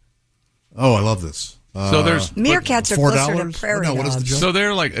 Oh, I love this. So there's meerkats are closer to prairie dogs. What is the joke? So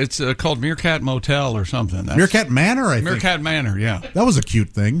they're like, it's called Meerkat Motel or something. Meerkat Manor, I think. Meerkat Manor, yeah. That was a cute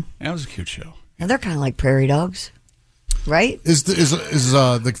thing. That was a cute show. Now they're kind of like prairie dogs, right? Is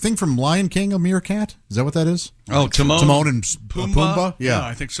the thing from Lion King a meerkat? Is that what that is? Oh, Timon and Pumbaa? Yeah,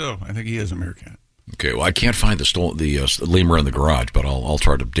 I think so. I think he is a meerkat. Okay, well, I can't find the lemur in the garage, but I'll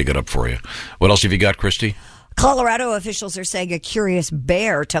try to dig it up for you. What else have you got, Christy? Colorado officials are saying a curious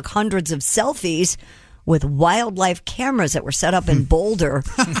bear took hundreds of selfies with wildlife cameras that were set up in Boulder.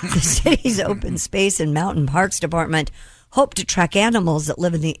 The city's open space and mountain parks department hope to track animals that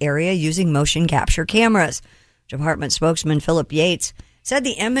live in the area using motion capture cameras. Department spokesman Philip Yates said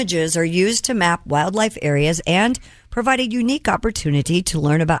the images are used to map wildlife areas and provide a unique opportunity to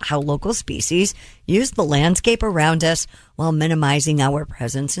learn about how local species use the landscape around us while minimizing our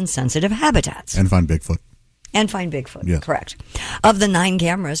presence in sensitive habitats. And find Bigfoot. Yes. Correct. Of the 9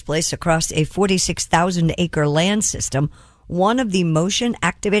 cameras placed across a 46,000-acre land system, one of the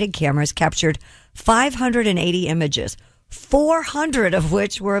motion-activated cameras captured 580 images, 400 of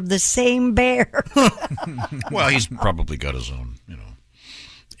which were of the same bear. Well, he's probably got his own,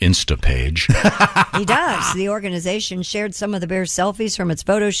 Insta page. He does. The organization shared some of the bear's selfies from its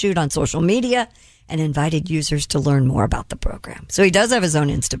photo shoot on social media and invited users to learn more about the program. So he does have his own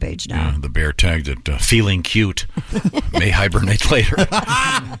Insta page now. Yeah, the bear tagged it feeling cute. May hibernate later.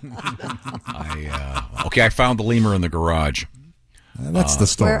 I found the lemur in the garage. That's the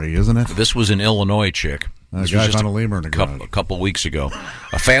story, isn't it? This was an Illinois chick. A guy found a lemur in the garage. A couple weeks ago.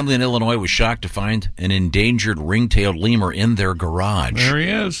 A family in Illinois was shocked to find an endangered ring-tailed lemur in their garage. There he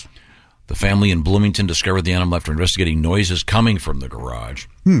is. The family in Bloomington discovered the animal after investigating noises coming from the garage.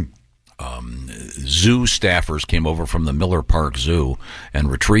 Zoo staffers came over from the Miller Park Zoo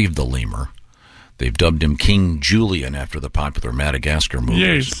and retrieved the lemur. They've dubbed him King Julian after the popular Madagascar movie.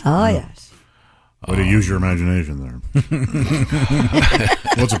 Yes. Oh, yes. Way to use your imagination there.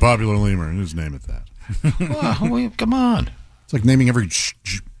 What's a popular lemur? Just name it that. Well, come on. It's like naming every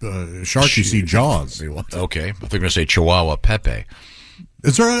shark you see Jaws. Okay. I think they're going to say Chihuahua Pepe.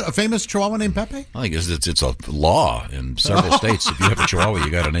 Is there a famous Chihuahua named Pepe? I think it's a law in several states. If you have a Chihuahua,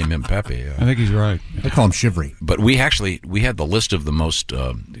 you got to name him Pepe. I think he's right. I call him Shivery. But we had the list of the most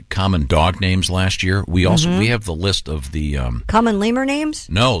common dog names last year. We have the list of the common lemur names.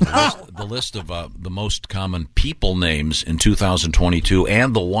 No, the list of the most common people names in 2022,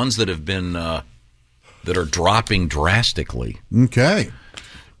 and the ones that have been that are dropping drastically. Okay,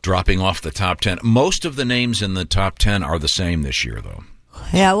 dropping off the top 10. Most of the names in the top 10 are the same this year, though.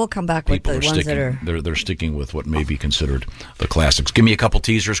 Yeah, we'll come back with People the are ones sticking, that are. They're sticking with what may be considered the classics. Give me a couple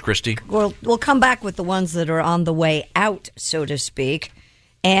teasers, Christy. We'll come back with the ones that are on the way out, so to speak.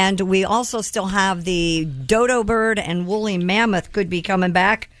 And we also still have the dodo bird and woolly mammoth could be coming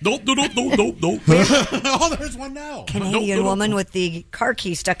back. No. Oh, there's one now. Canadian woman with the car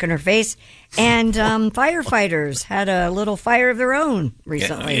key stuck in her face. And firefighters had a little fire of their own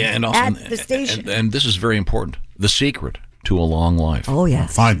recently and also, at the station. And this is very important. The secret to a long life. Oh,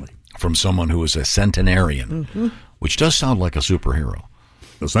 yes. Finally. From someone who is a centenarian, which does sound like a superhero.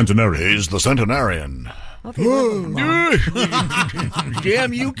 The centenarian. He's the centenarian.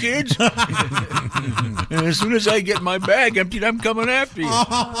 Damn you kids. As soon as I get my bag emptied, I'm coming after you.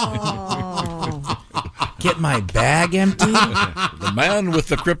 Get my bag emptied? The man with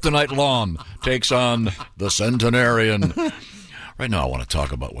the kryptonite lawn takes on the centenarian. Right now, I want to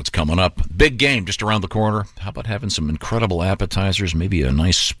talk about what's coming up. Big game just around the corner. How about having some incredible appetizers, maybe a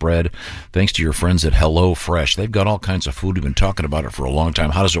nice spread, thanks to your friends at HelloFresh. They've got all kinds of food. We've been talking about it for a long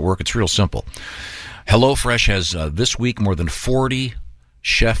time. How does it work? It's real simple. HelloFresh has, this week, more than 40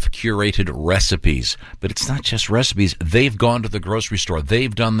 chef-curated recipes. But it's not just recipes. They've gone to the grocery store.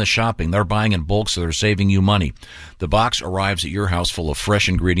 They've done the shopping. They're buying in bulk, so they're saving you money. The box arrives at your house full of fresh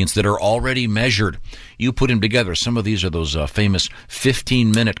ingredients that are already measured. You put them together. Some of these are those famous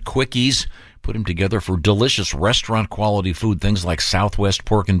 15-minute quickies. Put them together for delicious restaurant-quality food, things like Southwest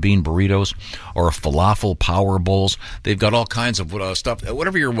pork and bean burritos or falafel power bowls. They've got all kinds of stuff.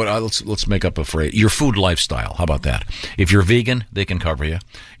 Whatever your let's make up a phrase. Your food lifestyle. How about that? If you're vegan, they can cover you.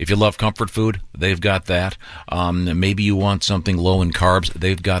 If you love comfort food, they've got that. Maybe you want something low in carbs,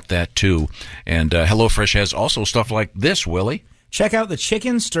 they've got that too. And HelloFresh has also stuff like this, Willie. Check out the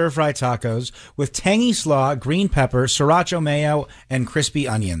chicken stir-fry tacos with tangy slaw, green pepper, sriracha mayo, and crispy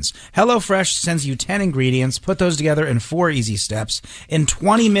onions. HelloFresh sends you 10 ingredients. Put those together in 4 easy steps. In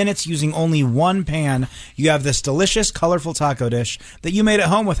 20 minutes, using only one pan, you have this delicious, colorful taco dish that you made at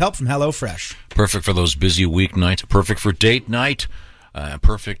home with help from HelloFresh. Perfect for those busy weeknights. Perfect for date night.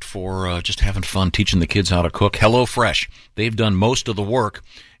 Perfect for just having fun teaching the kids how to cook. HelloFresh. They've done most of the work,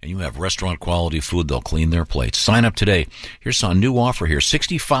 and you have restaurant-quality food. They'll clean their plates. Sign up today. Here's a new offer here.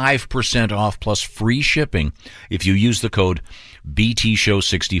 65% off plus free shipping if you use the code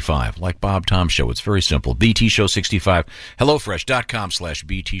BTShow65. Like Bob Tom Show. It's very simple. BTShow65.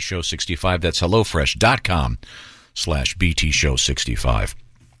 HelloFresh.com/BTShow65. That's HelloFresh.com/BTShow65.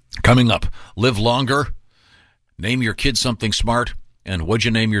 Coming up, live longer. Name your kid something smart. And what'd you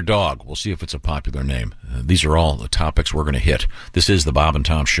name your dog? We'll see if it's a popular name. These are all the topics we're going to hit. This is the Bob and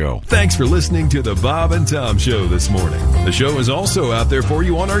Tom Show. Thanks for listening to the Bob and Tom Show this morning. The show is also out there for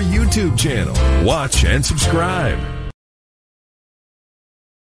you on our YouTube channel. Watch and subscribe.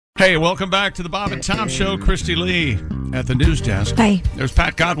 Hey, welcome back to the Bob and Tom Show. Christy Lee at the news desk. Hi. There's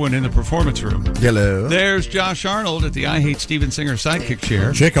Pat Godwin in the performance room. Hello. There's Josh Arnold at the I Hate Steven Singer sidekick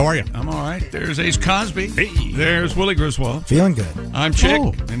chair. Chick, how are you? I'm all right. There's Ace Cosby. Hey. There's Willie Griswold. Feeling good. I'm Chick,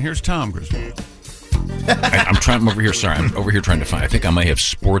 and here's Tom Griswold. I'm over here trying to find. I think I may have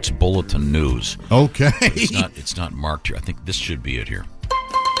Sports Bulletin News. Okay. It's not marked here. I think this should be it here.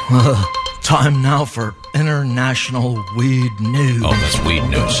 Time now for international weed news. Oh, that's weed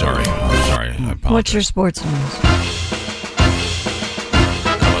news. Sorry. I apologize. What's your sports news?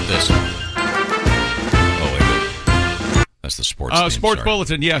 How about this? Oh, wait. That's the sports theme. Sports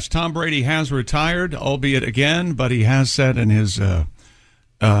Bulletin, yes. Tom Brady has retired, albeit again, but he has said in his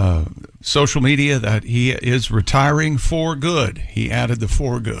social media that he is retiring for good. He added the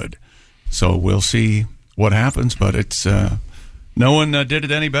for good. So we'll see what happens, but it's... no one did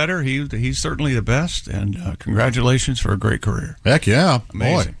it any better. He's certainly the best, and congratulations for a great career. Heck yeah.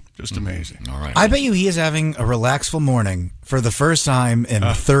 Amazing. Boy. Just amazing. All right. I bet you he is having a relaxful morning for the first time in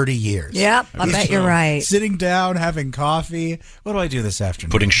 30 years. Yep, I bet you're right. Sitting down, having coffee. What do I do this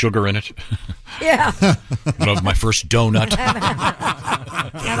afternoon? Putting sugar in it. Yeah. My first donut.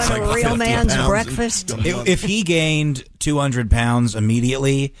 Having a real man's breakfast. If he gained 200 pounds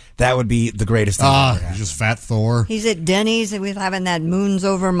immediately, that would be the greatest thing ever happened. Just Fat Thor. He's at Denny's and we're having that Moons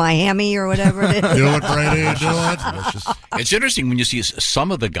Over Miami or whatever it is. Do it, Brady. Do it. It's interesting when you see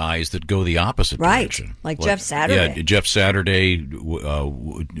some of the guys that go the opposite direction. Like Jeff Saturday. Yeah, Jeff Saturday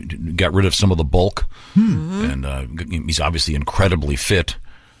got rid of some of the bulk, and he's obviously incredibly fit.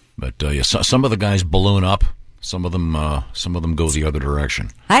 But some of the guys balloon up. Some of them go the other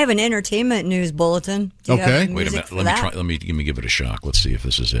direction. I have an entertainment news bulletin. Do you have Wait a music minute. for that? Let me give it a shock. Let's see if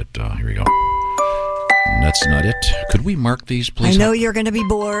this is it. Here we go. That's not it. Could we mark these, please? I know you're going to be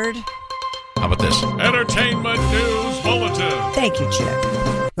bored. How about this? Entertainment News Bulletin. Thank you, Chick.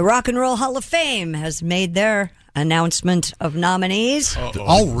 The Rock and Roll Hall of Fame has made their announcement of nominees.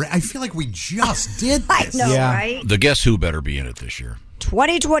 I feel like we just did this. I know, right? The Guess Who better be in it this year.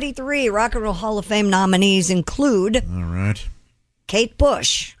 2023 Rock and Roll Hall of Fame nominees include All right. Kate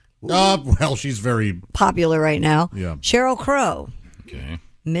Bush. Well, she's very popular right now. Yeah. Sheryl Crow. Okay.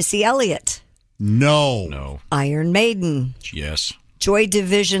 Missy Elliott. No. Iron Maiden. Yes. Joy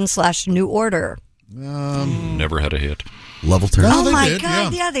Division / New Order. Never had a hit. Level Terror. Oh, my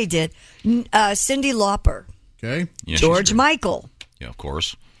God. Yeah, they did. Cyndi Lauper. Okay. Yeah, George Michael. Yeah, of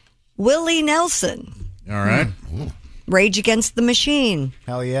course. Willie Nelson. All right. Rage Against the Machine.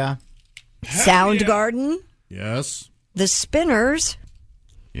 Hell yeah. Soundgarden. Yes. The Spinners.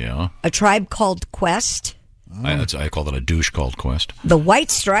 Yeah. A Tribe Called Quest. I call that a douche called Quest. The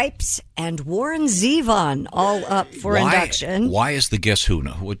White Stripes and Warren Zevon all up for induction. Why is the Guess Who?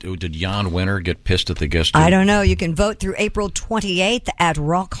 No, did Jan Wenner get pissed at the Guess Who? I don't know. You can vote through April 28th at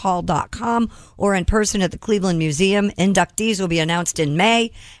rockhall.com or in person at the Cleveland Museum. Inductees will be announced in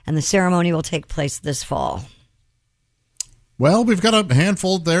May, and the ceremony will take place this fall. Well, we've got a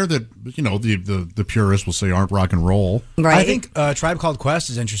handful there that, the purists will say aren't rock and roll. Right. I think Tribe Called Quest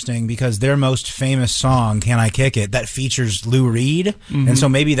is interesting because their most famous song, Can I Kick It, that features Lou Reed. Mm-hmm. And so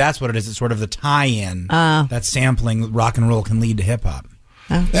maybe that's what it is. It's sort of the tie-in that sampling rock and roll can lead to hip-hop.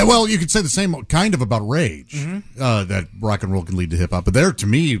 Well, you could say the same kind of about Rage, that rock and roll can lead to hip-hop. But they're, to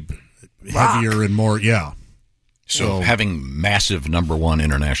me, heavier and more, So having massive #1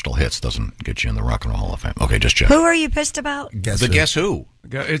 international hits doesn't get you in the Rock and Roll Hall of Fame. Okay, just check. Who are you pissed about? Guess Who.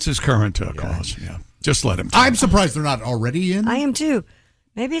 It's his current cause. Yeah, just let him. I'm surprised they're not already in. I am too.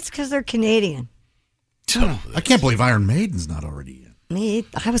 Maybe it's because they're Canadian. I can't believe Iron Maiden's not already in.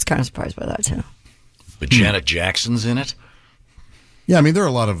 I was kind of surprised by that too. But Janet Jackson's in it. Yeah, I mean, there are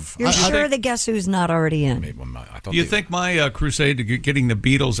a lot of... You're sure the Guess Who's not already in? Do you think my crusade to getting the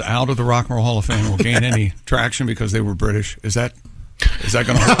Beatles out of the Rock and Roll Hall of Fame will gain any traction because they were British? Is that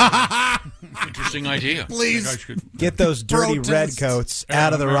going to work? Interesting idea. Please get those dirty redcoats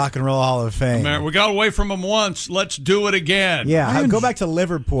out of the Rock and Roll Hall of Fame. We got away from them once. Let's do it again. Yeah, go back to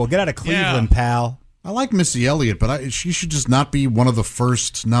Liverpool. Get out of Cleveland, pal. I like Missy Elliott, but she should just not be one of the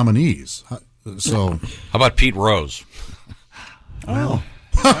first nominees. So, how about Pete Rose? Oh,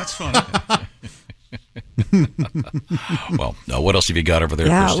 that's funny. Well, what else have you got over there?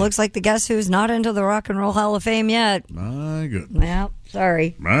 Yeah, Christy? it looks like the Guess Who's not into the Rock and Roll Hall of Fame yet. My goodness. Well,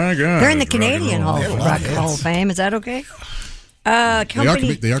 sorry. My God. They're in the Canadian Rock and Roll of Fame. Is that okay?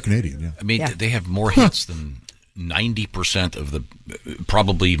 Company. They are Canadian, yeah. I mean, they have more hits than 90% of the,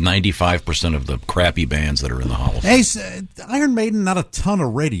 probably 95% of the crappy bands that are in the Hall of Fame. Hey, Iron Maiden, not a ton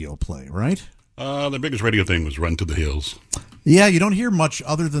of radio play, right? The biggest radio thing was Run to the Hills. Yeah, you don't hear much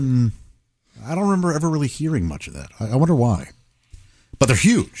other than... I don't remember ever really hearing much of that. I wonder why. But they're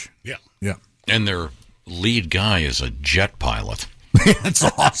huge. Yeah. Yeah. And their lead guy is a jet pilot. That's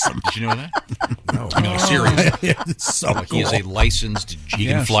awesome. Did you know that? No, seriously. It's so cool. He is a licensed. He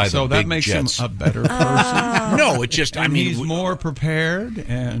can fly the big so that makes jets. him a better person. No, it just. I mean, he's more prepared.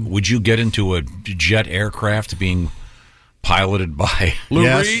 And would you get into a jet aircraft being piloted by Lou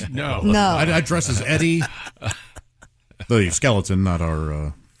Reed? No. I'd dress as Eddie, the skeleton, not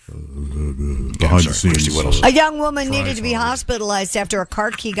our. Behind the scenes. Christy, what else? A young woman needed to be hospitalized after a car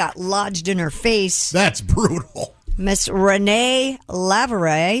key got lodged in her face. That's brutal. Miss Renee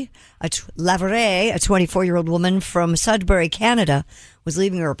Laveray, a 24-year-old woman from Sudbury, Canada, was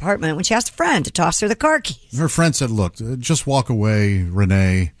leaving her apartment when she asked a friend to toss her the car keys. Her friend said, look, just walk away,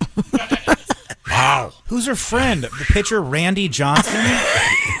 Renee. Wow. Who's her friend? The pitcher, Randy Johnson?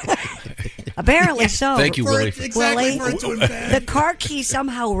 Apparently so. Thank you, Willie. Willie, the car key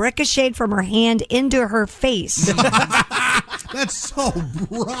somehow ricocheted from her hand into her face. That's so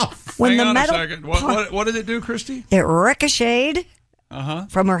rough. When Hang the on metal a second. What did it do, Christy? It ricocheted Uh-huh.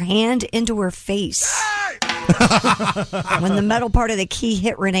 from her hand into her face. When the metal part of the key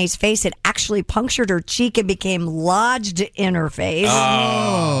hit Renee's face, it actually punctured her cheek and became lodged in her face.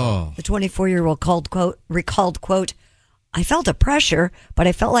 Oh. The 24-year-old recalled, quote, I felt a pressure, but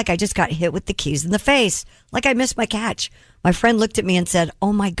I felt like I just got hit with the keys in the face, like I missed my catch. My friend looked at me and said,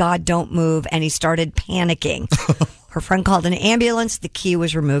 oh my God, don't move, and he started panicking. Her friend called an ambulance. The key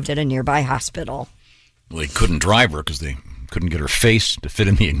was removed at a nearby hospital. Well, they couldn't drive her because they couldn't get her face to fit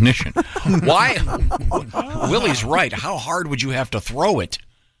in the ignition. Why? Willie's right. How hard would you have to throw it?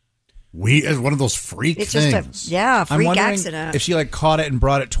 As one of those freak It's things. just a I'm freak wondering accident. if she caught it and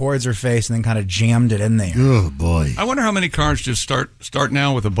brought it towards her face and then kind of jammed it in there. Oh boy! I wonder how many cars just start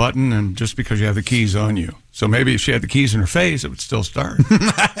now with a button, and just because you have the keys on you. So maybe if she had the keys in her face, it would still start.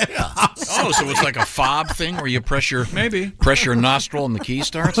 Oh, so it's like a fob thing where you press your nostril and the key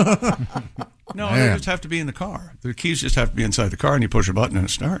starts? No, they just have to be in the car. The keys just have to be inside the car, and you push a button and it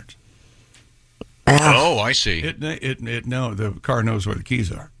starts. Oh, I see. The car knows where the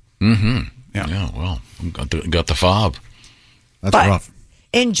keys are. Mm-hmm. Yeah. Well, got the fob. That's rough.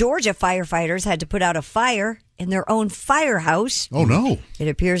 In Georgia, firefighters had to put out a fire in their own firehouse. Oh, no. It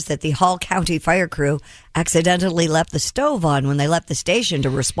appears that the Hall County fire crew accidentally left the stove on when they left the station to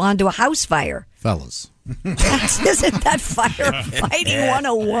respond to a house fire. Fellas. Isn't that firefighting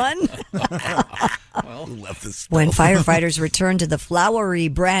 101? Well, who left this? When firefighters returned to the Flowery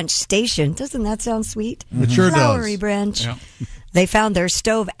Branch station, doesn't that sound sweet? It sure Flowery does. Branch. Yeah. They found their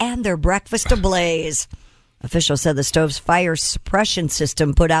stove and their breakfast ablaze. Officials said the stove's fire suppression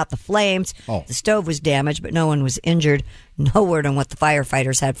system put out the flames. Oh. The stove was damaged, but no one was injured. No word on what the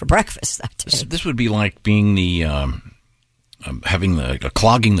firefighters had for breakfast that day. This would be like being the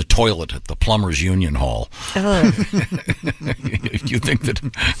clogging the toilet at the plumbers union hall. If you think that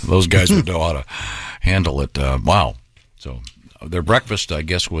those guys would know how to handle it, wow. So their breakfast, I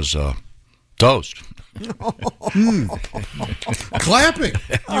guess, was toast. Clapping.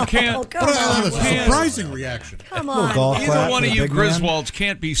 You can't. What a surprising reaction. Come on. Either one of you Griswolds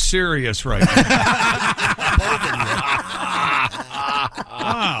can't be serious right now.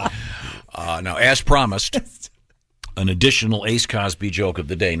 Wow. Now, as promised, an additional Ace Cosby joke of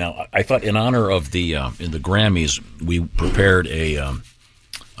the day. Now, I thought in honor of the in the Grammys, we prepared a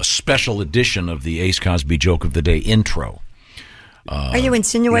special edition of the Ace Cosby joke of the day intro. Are you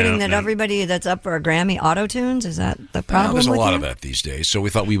insinuating that everybody that's up for a Grammy auto-tunes? Is that the problem? There's a with lot you? of that these days. So we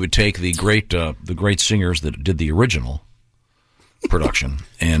thought we would take the great singers that did the original production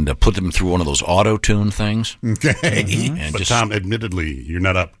and put them through one of those auto-tune things. Okay. And But Tom, admittedly, you're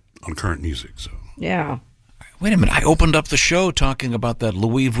not up on current music, so Yeah. Wait a minute. I opened up the show talking about that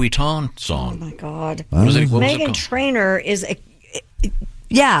Louis Vuitton song. Oh, my God. What was it Meghan called? Trainor is...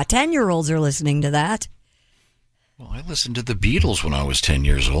 10-year-olds are listening to that. Well, I listened to the Beatles when I was 10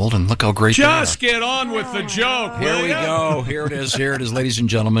 years old, and look how great they are. Just get on with the joke. Here we go. Here it is. Here it is, ladies and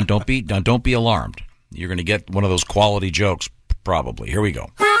gentlemen. Don't be alarmed. You're going to get one of those quality jokes, probably. Here we go.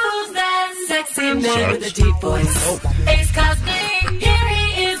 Who's that sexy man with a deep voice? Ace Cosby, here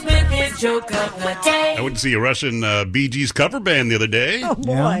he is with his joke of the day. I went to see a Russian Bee Gees cover band the other day. Oh,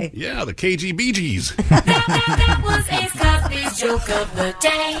 boy. Yeah, the KG Bee Gees. That was Ace Cosby's joke of the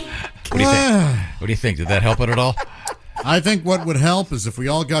day. What do you think? What do you think? Did that help it at all? I think what would help is if we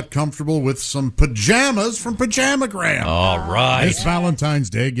all got comfortable with some pajamas from Pajamagram. All right. This Valentine's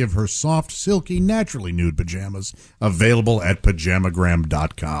Day, give her soft, silky, naturally nude pajamas available at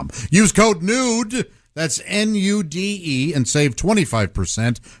pajamagram.com. Use code NUDE, that's NUDE, and save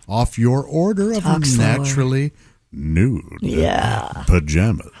 25% off your order of naturally nude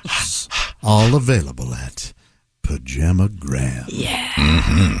pajamas. All available at Pajamagram. Yeah.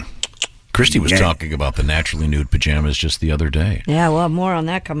 Mm-hmm. Christy was talking about the naturally nude pajamas just the other day. Yeah, we'll have more on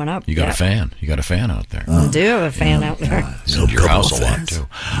that coming up. You got a fan. You got a fan out there. I do have a fan out there. He's in your house a lot, too.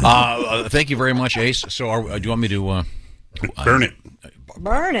 Thank you very much, Ace. So do you want me to... burn it.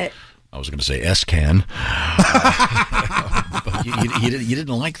 Burn it. I was going to say S-can. But you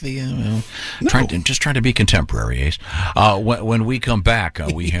didn't like the... trying to be contemporary, Ace. When we come back,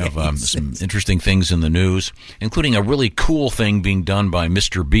 we have some interesting things in the news, including a really cool thing being done by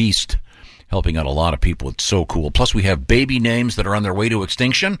Mr. Beast, helping out a lot of people. It's so cool. Plus, we have baby names that are on their way to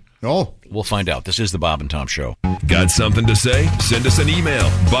extinction. Oh. We'll find out. This is the Bob and Tom Show. Got something to say? Send us an email,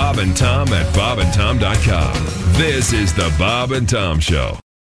 bobandtom@bobandtom.com. This is the Bob and Tom Show.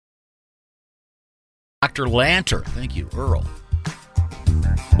 Dr. Lanter. Thank you, Earl.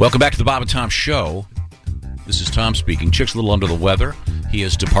 Welcome back to the Bob and Tom Show. This is Tom speaking. Chick's a little under the weather. He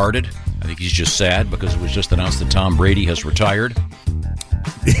has departed. I think he's just sad because it was just announced that Tom Brady has retired.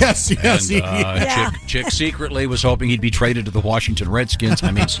 Yes. And, Chick secretly was hoping he'd be traded to the Washington Redskins.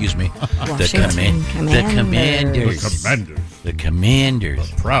 Washington The Commanders.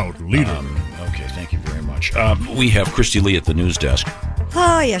 The proud leader. Okay, thank you very much. We have Christy Lee at the news desk.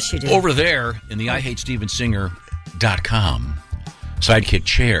 Oh, yes, you do. Over there in the IHateStevenSinger.com sidekick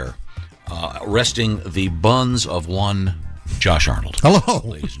chair, resting the buns of one Josh Arnold. Hello.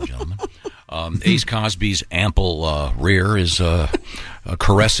 Ladies and gentlemen. Ace Cosby's ample rear is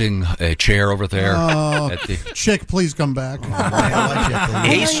caressing a chair over there. Chick, please come back.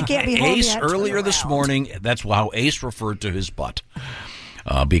 Ace earlier this morning, that's how Ace referred to his butt.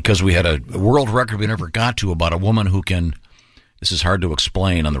 Because we had a world record we never got to about a woman who can... This is hard to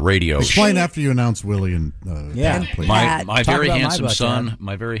explain on the radio. Explain after you announce Willie and please. My very handsome son,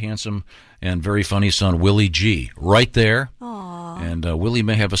 my very handsome and very funny son, Willie G, right there. Aww. And Willie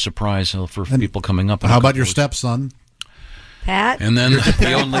may have a surprise for people coming up. How about your stepson? Pat? And then your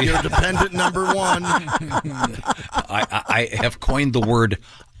dependent number one. I have coined the word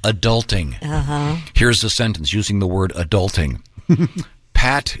adulting. Uh-huh. Here's a sentence using the word adulting.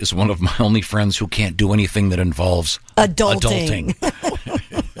 Pat is one of my only friends who can't do anything that involves adulting.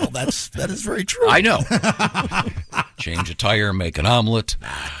 Well, that is very true. I know. Change a tire, make an omelet,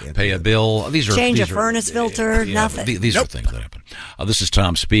 pay a bill. Change a furnace filter, nothing. These are things that happen. This is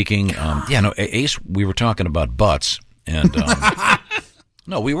Tom speaking. Ace, we were talking about butts. And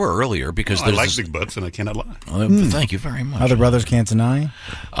no, we were earlier because I like big butts, and I cannot lie. Thank you very much. Other brothers can't deny.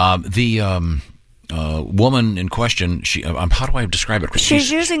 The woman in question, she how do I describe it?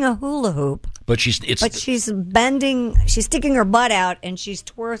 She's using a hula hoop, but she's bending. She's sticking her butt out, and she's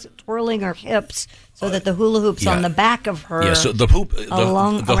twirling her hips so that the hula hoop's on the back of her. Yeah, so the hoop, the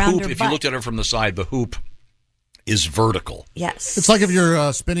around hoop. her If butt. you looked at her from the side, the hoop is vertical. Yes, it's like if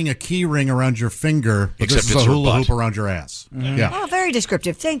you're spinning a key ring around your finger, but except this is it's a her hula butt. hoop around your ass. Mm-hmm. Yeah. Oh, very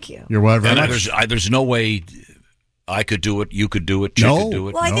descriptive. Thank you. You're welcome. And there's no way I could do it. You could do it. Chick could do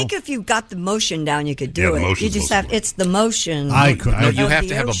it. Well, I think if you got the motion down, you could do it. You just have it's the motion. No, you have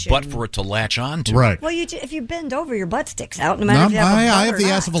to have a butt for it to latch on to. Right. Well, if you bend over, your butt sticks out. No matter if you have a butt I have or the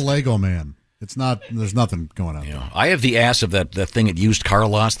not. ass of a Lego man. It's not. There's nothing going on. Yeah. I have the ass of that thing at used car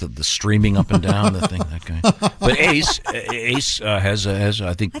lots, the streaming up and down, the thing, that guy. But Ace has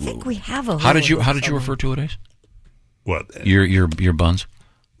I think. I think we have a. How did you refer to it, Ace? What? Your buns.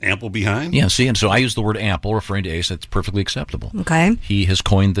 Ample behind? Yeah, see, and so I use the word ample, referring to Ace. That's perfectly acceptable. Okay. He has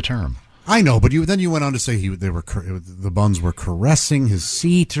coined the term. I know, but then you went on to say the buns were caressing his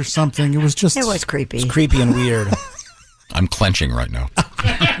seat or something. It was just. It was creepy. It's creepy and weird. I'm clenching right now.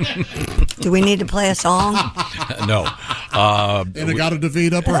 Do we need to play a song? No.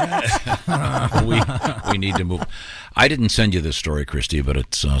 In-A-Gadda-Da-Vida, perhaps? we need to move. I didn't send you this story, Christy, but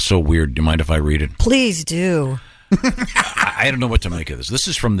it's so weird. Do you mind if I read it? Please do. I don't know what to make of this. This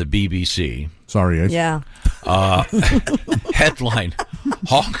is from the BBC. Sorry, Ace. Yeah. Headline: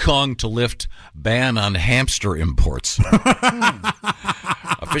 Hong Kong to lift ban on hamster imports.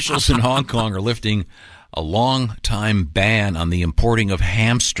 Officials in Hong Kong are lifting a long-time ban on the importing of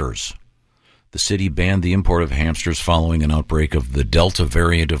hamsters. The city banned the import of hamsters following an outbreak of the Delta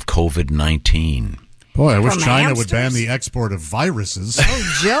variant of COVID-19. Boy, I wish From China hamsters? would ban the export of viruses.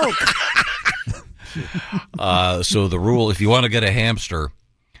 Oh, joke. So the rule, if you want to get a hamster,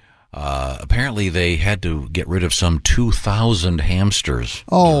 apparently they had to get rid of some 2,000 hamsters.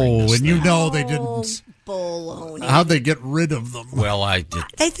 Oh, and you know they didn't. Baloney. How'd they get rid of them? Well, I did.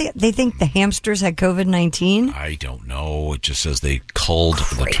 They think the hamsters had COVID-19? I don't know. It just says they culled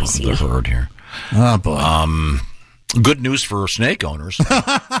the herd here. Oh, boy. Good news for snake owners in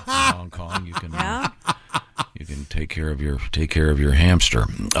Hong Kong. You can you can take care of your hamster.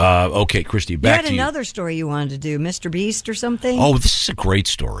 Okay, Christy, You back had to you. another story you wanted to do, Mr. Beast or something? Oh, this is a great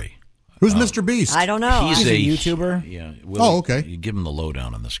story. Who's Mr. Beast? I don't know. He's a YouTuber. Yeah. Okay. You give him the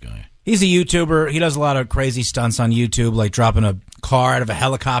lowdown on this guy. He's a YouTuber. He does a lot of crazy stunts on YouTube, like dropping a car out of a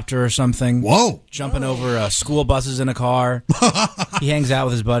helicopter or something. Whoa. Jumping over school buses in a car. He hangs out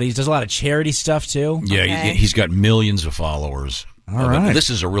with his buddies. Does a lot of charity stuff, too. Yeah, he's got millions of followers. All right.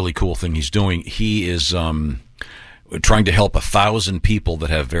 This is a really cool thing he's doing. He is trying to help 1,000 people that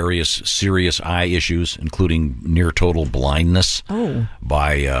have various serious eye issues, including near total blindness,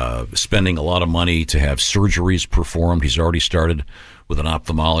 by spending a lot of money to have surgeries performed. He's already started with an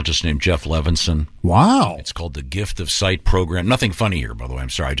ophthalmologist named Jeff Levinson. Wow. It's called the Gift of Sight program. Nothing funny here, by the way. I'm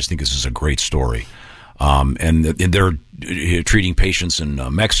sorry. I just think this is a great story. And they're treating patients in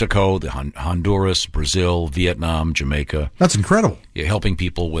Mexico, Honduras, Brazil, Vietnam, Jamaica. That's incredible. Yeah, helping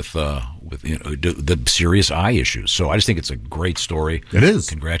people with the serious eye issues. So I just think it's a great story. It is.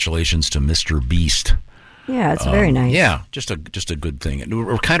 Congratulations to Mr. Beast. Yeah, it's very nice. Yeah, just a good thing.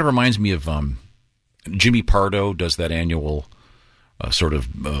 It kind of reminds me of Jimmy Pardo does that annual sort of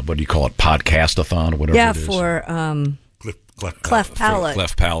what do you call it, podcast-a-thon or whatever it is. For Cleft Palate.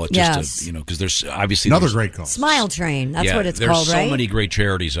 Cleft Palate, just Yes. to, because there's obviously Another great cause. Smile Train. That's what it's there's called, right? There's so many great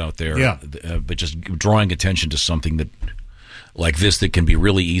charities out there. Yeah. But just drawing attention to something that like this that can be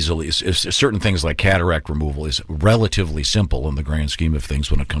really easily certain things like cataract removal is relatively simple in the grand scheme of things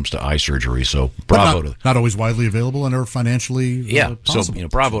when it comes to eye surgery. So bravo to not always widely available and are financially so possible.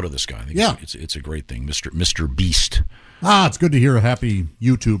 bravo to this guy. I think it's a great thing, Mr. Beast. It's good to hear a happy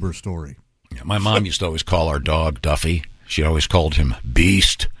YouTuber story. Yeah, my mom used to always call our dog Duffy. She always called him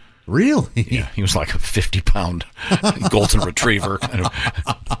Beast. Really? Yeah, he was like a 50-pound golden retriever.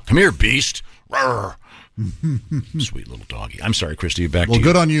 Come here, Beast. Rawr. Sweet little doggy. I'm sorry, Christy, back to you. Well,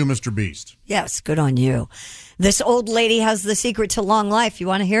 good on you, Mr. Beast. Yes, good on you. This old lady has the secret to long life. You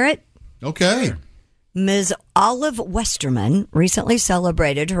want to hear it? Okay. Ms. Olive Westerman recently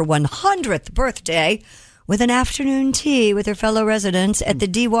celebrated her 100th birthday with an afternoon tea with her fellow residents at the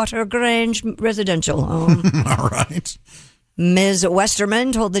Dewater Grange residential home. All right. Ms.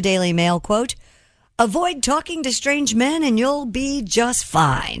 Westerman told the Daily Mail, quote, "Avoid talking to strange men and you'll be just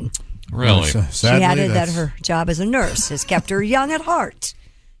fine." Really? She added that her job as a nurse has kept her young at heart,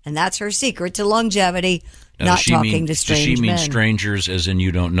 and that's her secret to longevity, Now, not talking to strange men. Does she mean strangers as in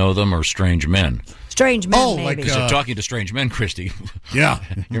you don't know them or strange men? Strange men, maybe. So talking to strange men, Christy. Yeah.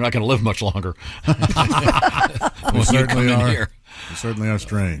 You're not going to live much longer. We certainly are. We certainly are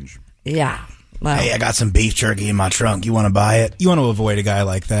strange. Yeah. Well, Hey, I got some beef jerky in my trunk. You want to buy it? You want to avoid a guy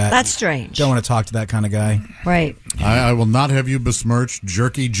like that. That's strange. Don't want to talk to that kind of guy. Right. I will not have you besmirch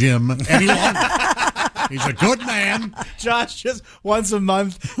Jerky Jim any longer. He's a good man. Josh, just once a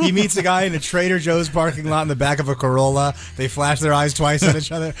month, he meets a guy in a Trader Joe's parking lot in the back of a Corolla. They flash their eyes twice at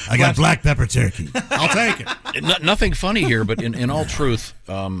each other. I got black pepper turkey. I'll take it. Nothing funny here, but in all truth,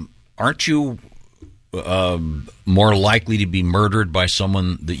 aren't you more likely to be murdered by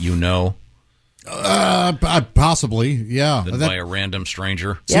someone that you know? Possibly, yeah. Than by a random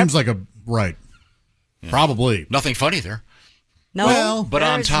stranger? Seems like a right. Yeah. Probably. Nothing funny there. No, well, but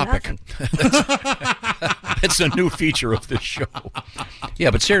on topic. It's a new feature of this show. Yeah,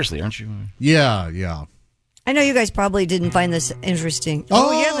 but seriously, aren't you? Yeah. I know you guys probably didn't find this interesting.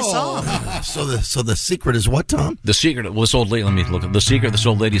 Oh yeah, the song. So the secret is what, Tom? The secret. Well, this old lady. Let me look. The secret. This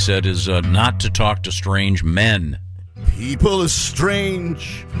old lady said is not to talk to strange men. People are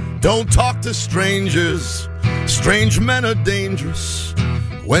strange. Don't talk to strangers. Strange men are dangerous.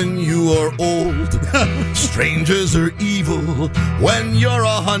 when you are old. Strangers are evil when you're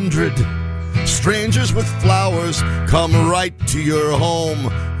 100. Strangers with flowers come right to your home.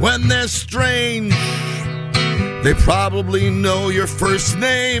 When they're strange, they probably know your first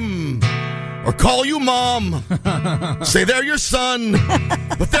name or call you mom. Say they're your son,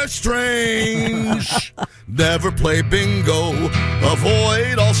 but they're strange. Never play bingo.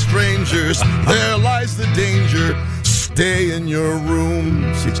 Avoid all strangers. There lies the danger. Stay in your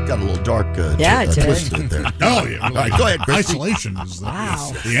room. See, it's got a little dark twist to it there. Oh, yeah. All right, go ahead, Christy. Isolation is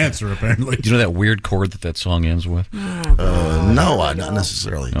the answer, apparently. Do you know that weird chord that song ends with? No, not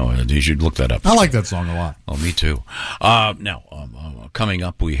necessarily. Oh, you should look that up. I like that song a lot. Oh, me too. Now, coming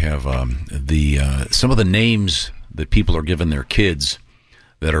up, we have some of the names that people are giving their kids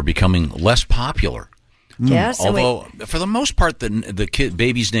that are becoming less popular. Yes. Although, for the most part, the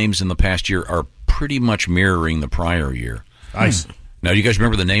babies' names in the past year are pretty much mirroring the prior year. Nice. Now, do you guys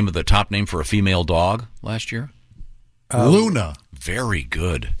remember the name of the top name for a female dog last year? Luna. Very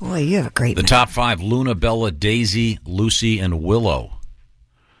good. Boy, you have a great The name. top 5, Luna, Bella, Daisy, Lucy, and Willow.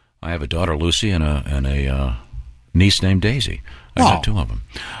 I have a daughter, Lucy, and a niece named Daisy. I got 2 of them.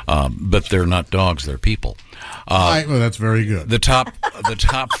 But they're not dogs, they're people. Well, that's very good. The top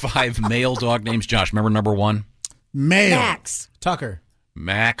 5 male dog names. Josh, remember number 1? Male. Max. Tucker.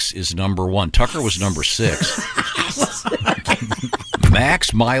 Max is number 1. Tucker was number 6.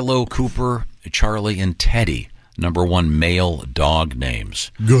 Max, Milo, Cooper, Charlie, and Teddy. Number 1 male dog names.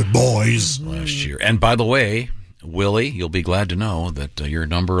 Good boys. Last year. And by the way, Willie, you'll be glad to know that you're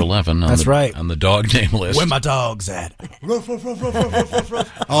number 11 on on the dog name list. Where my dogs at?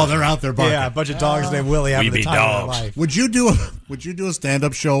 Oh, they're out there barking. Yeah, a bunch of dogs named Willie having the time of their life. Would you do a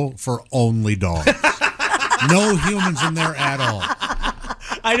stand-up show for only dogs? No humans in there at all.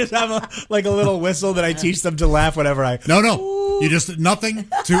 I just have a little whistle that I teach them to laugh whenever I... No. You just, nothing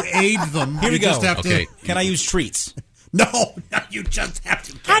to aid them. Here we go. Just have to... Can I use treats? No, you just have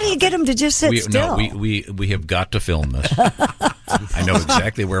to... How do you get them to just sit still? No, we have got to film this. I know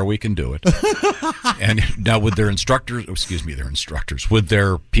exactly where we can do it. And now, would their instructors, would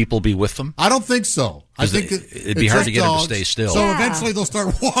their people be with them? I don't think so. I think it'd be hard to get them to stay still. So eventually they'll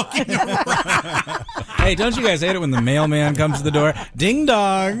start walking around. Hey, don't you guys hate it when the mailman comes to the door? Ding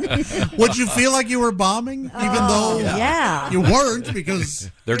dong. Would you feel like you were bombing, even though you weren't, because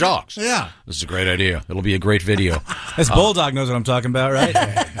they're dogs? Yeah. This is a great idea. It'll be a great video. This bulldog knows what I'm talking about, right?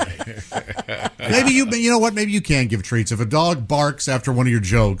 Maybe you know what? Maybe you can give treats. If a dog barks after one of your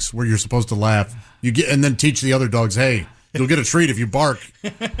jokes where you're supposed to laugh, and then teach the other dogs, hey, you'll get a treat if you bark.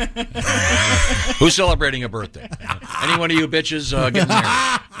 Who's celebrating a birthday? Any one of you bitches get in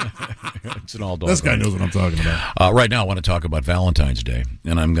there. It's an all-dog. This guy knows what I'm talking about. Right now, I want to talk about Valentine's Day,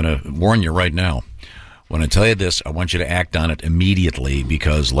 and I'm going to warn you right now. When I tell you this, I want you to act on it immediately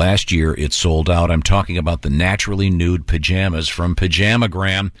because last year it sold out. I'm talking about the naturally nude pajamas from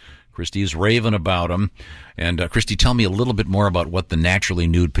Pajamagram. Christy's raving about them. And Christy, tell me a little bit more about what the naturally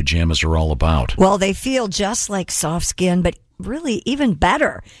nude pajamas are all about. Well, they feel just like soft skin, but really even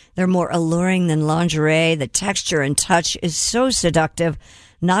better. They're more alluring than lingerie. The texture and touch is so seductive.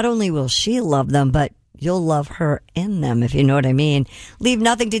 Not only will she love them, but you'll love her in them, if you know what I mean. Leave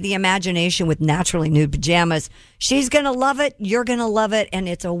nothing to the imagination with naturally nude pajamas. She's going to love it. You're going to love it. And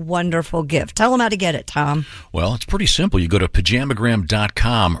it's a wonderful gift. Tell them how to get it, Tom. Well, it's pretty simple. You go to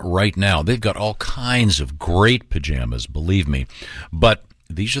pajamagram.com right now. They've got all kinds of great pajamas, believe me. But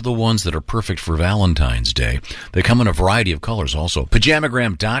these are the ones that are perfect for Valentine's Day. They come in a variety of colors also.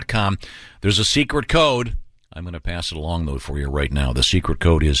 Pajamagram.com. There's a secret code. I'm going to pass it along, though, for you right now. The secret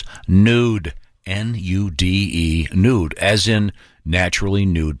code is NUDE. N-U-D-E, nude, as in naturally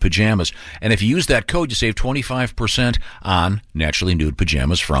nude pajamas. And if you use that code, you save 25% on naturally nude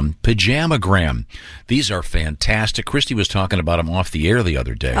pajamas from Pajamagram. These are fantastic. Christy was talking about them off the air the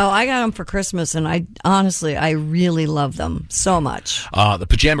other day. Oh, I got them for Christmas, and I really love them so much. The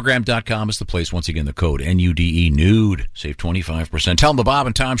Pajamagram.com is the place. Once again, the code N-U-D-E, nude. Save 25%. Tell them the Bob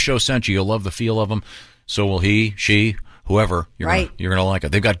and Tom Show sent you. You'll love the feel of them. So will he, she, whoever, you're gonna like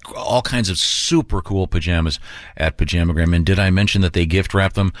it. They've got all kinds of super cool pajamas at Pajamagram. And did I mention that they gift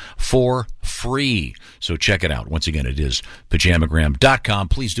wrap them for free? So check it out. Once again, it is Pajamagram.com.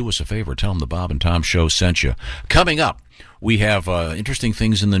 Please do us a favor. Tell them the Bob and Tom Show sent you. Coming up, we have interesting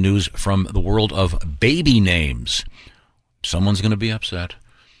things in the news from the world of baby names. Someone's going to be upset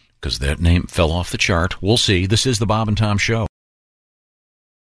because that name fell off the chart. We'll see. This is the Bob and Tom Show.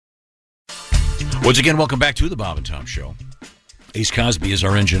 Once again, welcome back to the Bob and Tom Show. Ace Cosby is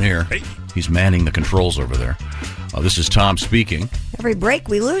our engineer. He's manning the controls over there. This is Tom speaking. Every break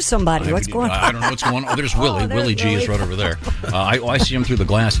we lose somebody. What's going on? I don't know what's going on. Oh, there's Willie. Willie G is right over there. I see him through the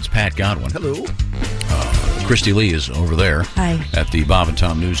glass. It's Pat Godwin. Hello. Christy Lee is over there. Hi. At the Bob and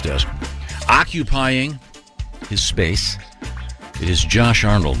Tom news desk. Occupying his space, it is Josh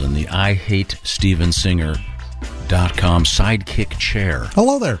Arnold in the IHateStevenSinger.com sidekick chair.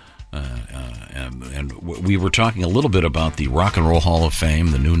 Hello there. And we were talking a little bit about the Rock and Roll Hall of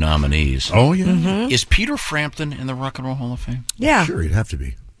Fame, the new nominees. Oh, yeah. Mm-hmm. Is Peter Frampton in the Rock and Roll Hall of Fame? Yeah. Sure, he'd have to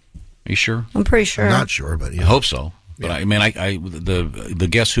be. Are you sure? I'm pretty sure. I'm not sure, but yeah. I hope so. But Yeah. I mean, the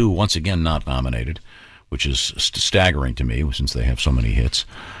Guess Who, once again, not nominated, which is staggering to me since they have so many hits.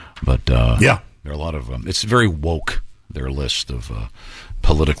 But yeah, there are a lot of it's very woke, their list of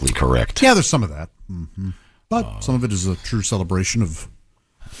politically correct. Yeah, there's some of that. Mm-hmm. But some of it is a true celebration of...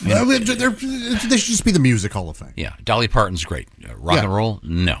 they should just be the Music Hall of Fame. Yeah, Dolly Parton's great. Rock and roll,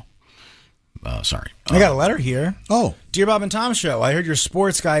 no. Sorry. I got a letter here. Oh. Dear Bob and Tom Show, I heard your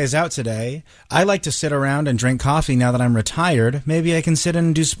sports guy is out today. I like to sit around and drink coffee now that I'm retired. Maybe I can sit in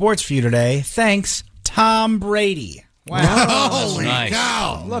and do sports for you today. Thanks, Tom Brady. Wow. Holy nice.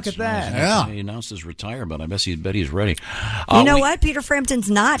 cow. Look at that. Yeah. He announced his retirement. I bet he's ready. You know what? Peter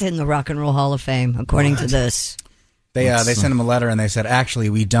Frampton's not in the Rock and Roll Hall of Fame, according to this. They sent him a letter and they said, actually,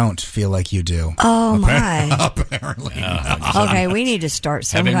 we don't feel like you do. Oh, my. Apparently. Okay, we need to start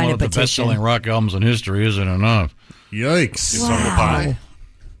some Having kind one of of the petition. best-selling rock albums in history isn't enough. Yikes. It's on the pie.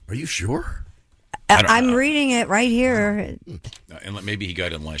 Are you sure? I'm reading it right here. And maybe he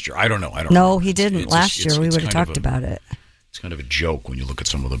got in last year. I don't know. No, he didn't last year. We would have talked about it. It's kind of a joke when you look at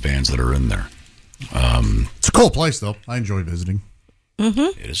some of the bands that are in there. It's a cool place, though. I enjoy visiting.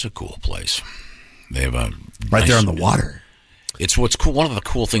 Mm-hmm. It is a cool place. They have a right there on the water. It's what's cool. One of the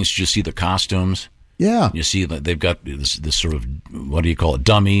cool things is you see the costumes. Yeah, you see that they've got this sort of, what do you call it,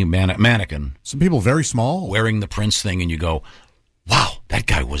 dummy mannequin. Some people very small wearing the Prince thing, and you go, "Wow, that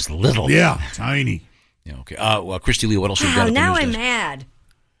guy was little." Yeah, tiny. Yeah, okay. Well, Christy Lee, what else you got? Wow, at the now news I'm desk? mad.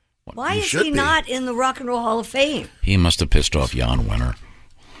 Why He is should he be. not in the Rock and Roll Hall of Fame? He must have pissed off Jan Wenner.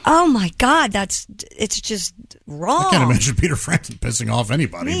 Oh my God, it's just wrong. I can't imagine Peter Frampton pissing off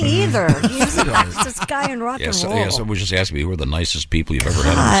anybody. Me either. He's the nicest guy in rock and roll. Yes, I was just asking me who are the nicest people you've ever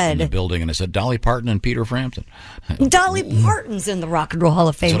had in the building, and I said Dolly Parton and Peter Frampton. Dolly Parton's in the Rock and Roll Hall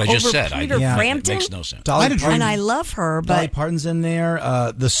of Fame. That's what I just over said. Peter Frampton. It makes no sense. And I love her, Dolly but Parton's in there.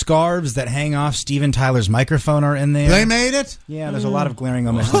 The scarves that hang off Steven Tyler's microphone are in there. They made it? Yeah, there's a lot of glaring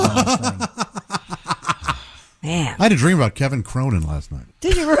omissions on this thing. Man. I had a dream about Kevin Cronin last night.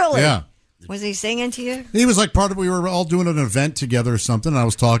 Did you really? Yeah. Was he singing to you? He was like part of, we were all doing an event together or something, and I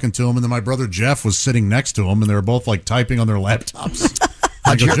was talking to him, and then my brother Jeff was sitting next to him, and they were both like typing on their laptops.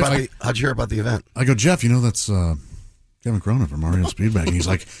 How'd you hear about the event? I go, Jeff, you know that's Kevin Cronin from Mario Speedbag. And he's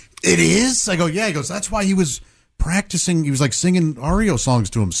like, it is? I go, yeah. He goes, that's why he was practicing. He was like singing Ario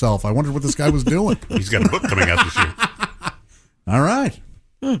songs to himself. I wondered what this guy was doing. He's got a book coming out this year. All right.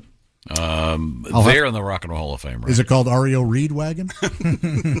 They're in the Rock and Roll Hall of Fame, right? Is it called REO Reed Wagon?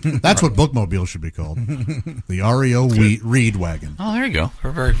 That's what Bookmobile should be called. The REO Reed Wagon. Oh, there you go.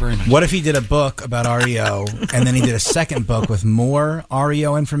 Very, very nice. What if he did a book about REO and then he did a second book with more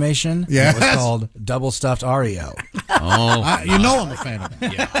REO information? Yeah, it was called Double Stuffed REO. Oh, you know I'm a fan of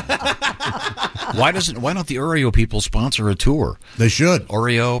that. Why don't the Oreo people sponsor a tour? They should.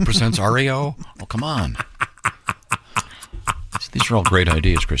 Oreo presents Oreo. Oh, come on. These are all great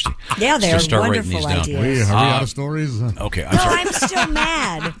ideas, Christy. Yeah, they Just are start writing wonderful these down. ideas. Are we out of stories? Okay, I'm No, sorry. I'm still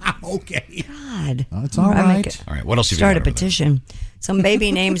mad. Okay. God. That's all right. All right, what else have you Start got a over there? petition. Some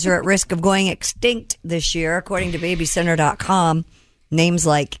baby names are at risk of going extinct this year, according to BabyCenter.com. Names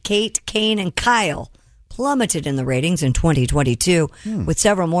like Kate, Kane, and Kyle plummeted in the ratings in 2022, with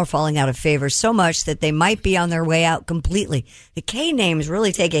several more falling out of favor so much that they might be on their way out completely. The K names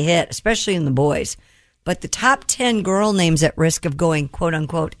really take a hit, especially in the boys. But the top 10 girl names at risk of going,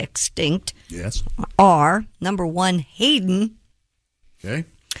 quote-unquote, extinct are, number 1, Hayden. Okay.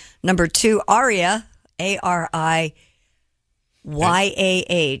 Number 2, Aria, Ariyaah. Well,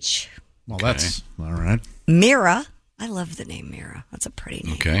 that's all right. Mira. I love the name Mira. That's a pretty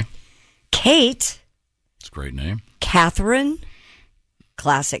name. Okay. Kate. It's a great name. Catherine.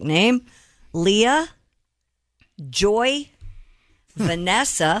 Classic name. Leah. Joy.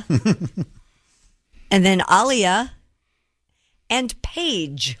 Vanessa. And then Alia and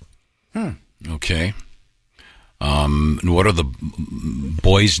Paige. Okay. What are the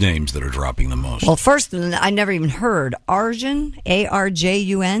boys' names that are dropping the most? Well, first, I never even heard Arjun,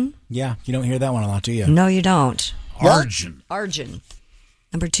 Arjun. Yeah, you don't hear that one a lot, do you? No, you don't. Arjun. Arjun.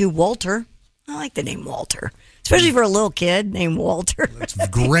 Number 2, Walter. I like the name Walter, especially for a little kid named Walter. It's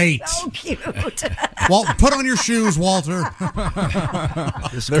great. So cute. Walt, put on your shoes, Walter.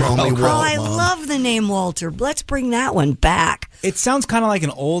 I love the name Walter. Let's bring that one back. It sounds kind of like an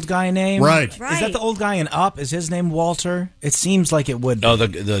old guy name. Right. Is that the old guy in Up? Is his name Walter? It seems like it would. No, the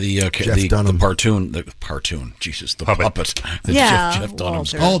cartoon. Jesus, the puppet. Yeah, Jeff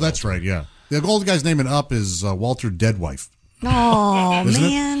Dunham's. Oh, that's right. Yeah, the old guy's name in Up is Walter Deadwife. Oh, Isn't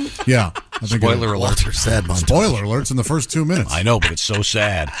man. It? Yeah. I think Spoiler alert. Walter sad montage. Spoiler alerts in the first 2 minutes. I know, but it's so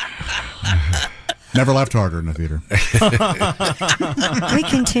sad. Never laughed harder in the theater. We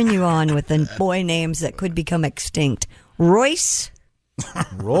continue on with the boy names that could become extinct. Royce.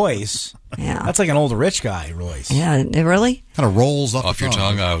 Royce? Yeah. That's like an old rich guy, Royce. Yeah, really? Kind of rolls off your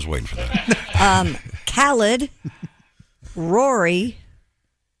tongue. I was waiting for that. Khaled. Rory.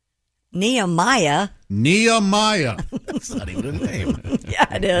 Nehemiah. That's not even a name.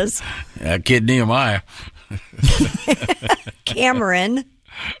 Yeah, it is. Kid Nehemiah. Cameron.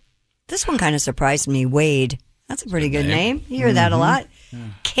 This one kind of surprised me. Wade. That's a pretty good name. You hear that a lot.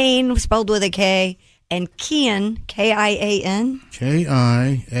 Kane, spelled with a K. And Kian, K-I-A-N.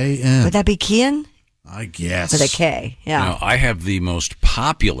 K-I-A-N. Would that be Kian? I guess. With a K, yeah. Now, I have the most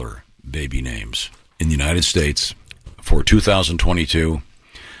popular baby names in the United States for 2022,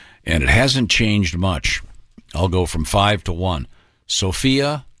 and it hasn't changed much. I'll go from 5 to 1.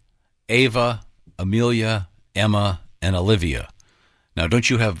 Sophia, Ava, Amelia, Emma, and Olivia. Now, don't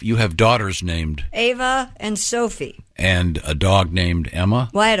you have daughters named Ava and Sophie. and a dog named Emma?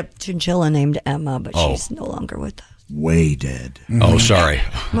 Well, I had a chinchilla named Emma, but she's no longer with us. Way dead. Oh, sorry.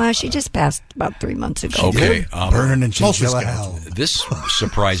 Well, she just passed about 3 months ago. Okay. Burning in chinchilla hell. This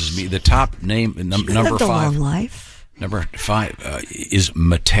surprises me. The top name, number lived a 5. long life. Number 5 is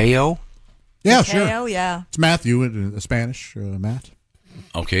Mateo. Yeah, Mateo, sure. yeah. It's Matthew, Spanish, Matt.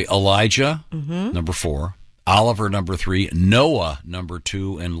 Okay, Elijah, Mm-hmm. number 4. Oliver, number 3. Noah, number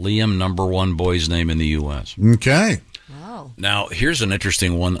 2. And Liam, number 1 boy's name in the U.S. Okay. Wow. Now, here's an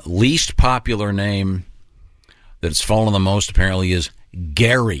interesting one. Least popular name that's fallen the most, apparently, is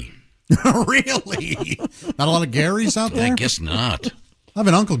Gary. Really? Not a lot of Garys out there? I guess not. I have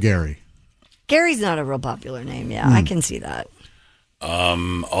an Uncle Gary. Gary's not a real popular name, yeah. I can see that.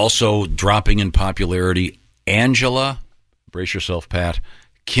 Also dropping in popularity, Angela, brace yourself, Pat,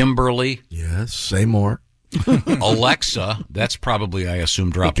 Kimberly. Yes, say more. Alexa, that's probably, I assume,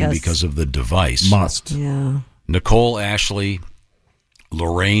 dropping because of the device. Must. Yeah. Nicole, Ashley,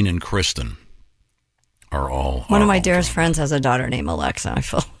 Lorraine, and Kristen are all. One of my dearest friends has a daughter named Alexa. I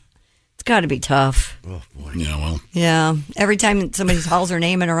feel it's got to be tough. Oh, boy. Yeah, well. Yeah. Every time somebody calls her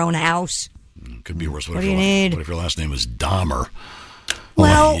name in her own house. Could be worse. What do you need? What if your last name is Dahmer?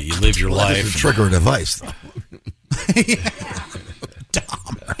 Well, you live your life. Trigger a device, though.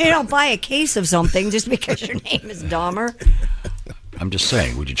 You don't buy a case of something just because your name is Dahmer. I'm just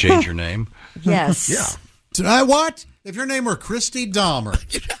saying, would you change your name? Yes. Yeah. What? If your name were Christy Dahmer.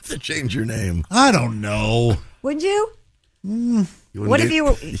 You'd have to change your name. I don't know. Would you? You What if you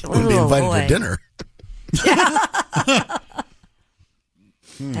were? You wouldn't be invited to dinner.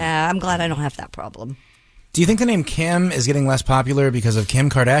 I'm glad I don't have that problem. Do you think the name Kim is getting less popular because of Kim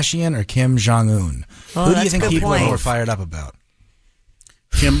Kardashian or Kim Jong-un? Oh, Who do that's you think a good people are point. more fired up about?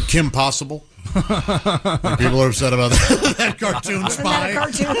 Kim Possible. People are upset about that cartoon Isn't that a spy.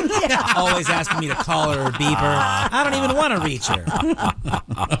 cartoon? Yeah. Always asking me to call her or beep her. I don't even want to reach her.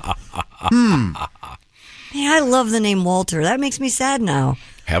 Man, I love the name Walter. That makes me sad now.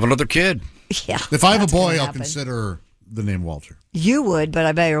 Have another kid. Yeah. If I have a that's gonna boy, I'll happen. consider the name Walter. You would, but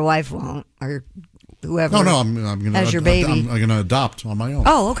I bet your wife won't, or whoever. No, I'm going to as your baby. I'm going to adopt on my own.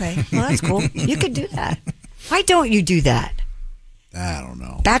 Oh, okay. Well, that's cool. You could do that. Why don't you do that? I don't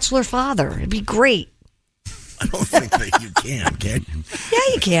know. Bachelor father. It'd be great. I don't think that you can you?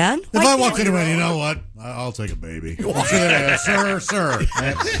 Yeah, you can. If I walk into it, you know what? I'll take a baby. Sir.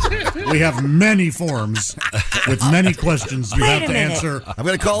 We have many forms with many questions you Wait have a to minute. answer. I'm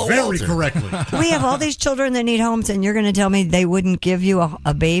going to call it very Walter. correctly. We have all these children that need homes, and you're going to tell me they wouldn't give you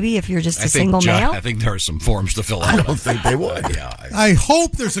a baby if you're just a single male? I think there are some forms to fill out. I don't think they would. Yeah. I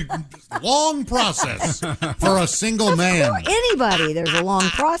hope there's a long process for a single man. For anybody, there's a long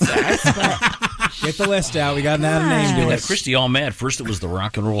process. But Get the list out. We got an name to Got it. Christy all mad. First it was the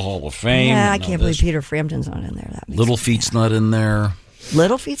Rock and Roll Hall of Fame. yeah, I and now can't believe this. Peter Frampton's not in there. That makes Little me Feet's sad. not in there.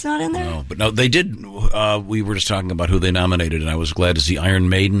 Little Feet's not in there? No, but no, they did. We were just talking about who they nominated, and I was glad to see Iron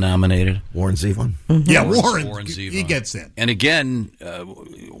Maiden nominated. Warren Zevon. Yeah, Warren Zevon. he gets in. And again,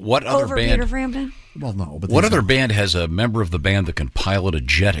 what other Over band? Peter Frampton? Well, no. But What there's other no- band has a member of the band that can pilot a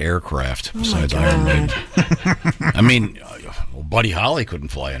jet aircraft besides Iron Maiden? I mean, Well, Buddy Holly couldn't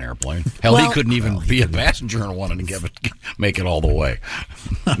fly an airplane. Hell, he couldn't even be a passenger in one and make it all the way.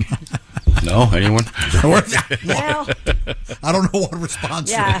 No? Anyone? Well, I don't know what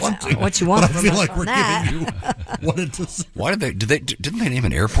response you want to. What you want, but I feel like we're giving you what it is. Why didn't they name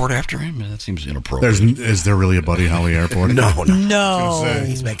an airport after him? That seems inappropriate. Is there really a Buddy Holly airport? No.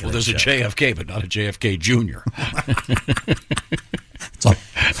 He's making there's a JFK, but not a JFK Jr.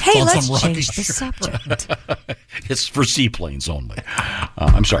 Hey, let's change the subject. It's for seaplanes only.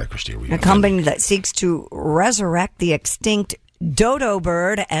 I'm sorry, Christy. A company that seeks to resurrect the extinct dodo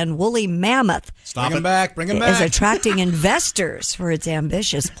bird and woolly mammoth. Bring him back. Is attracting investors for its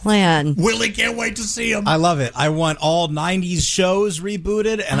ambitious plan. Willie can't wait to see him. I love it. I want all 90s shows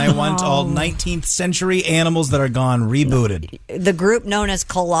rebooted, and I want all 19th century animals that are gone rebooted. The group known as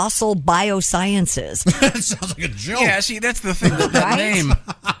Colossal Biosciences. That sounds like a joke. Yeah, see, that's the thing. That name.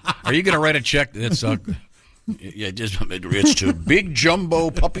 Are you going to write a check that's... it's to big jumbo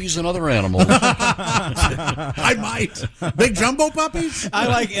puppies and other animals. I might. Big jumbo puppies? I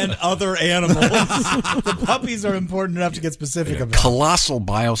like and other animals. The puppies are important enough to get specific about. Colossal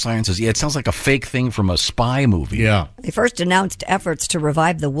Biosciences. Yeah, it sounds like a fake thing from a spy movie. Yeah. They first announced efforts to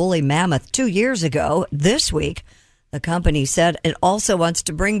revive the woolly mammoth 2 years ago. This week, the company said it also wants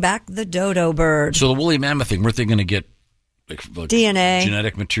to bring back the dodo bird. So the woolly mammoth thing, weren't they going to get DNA,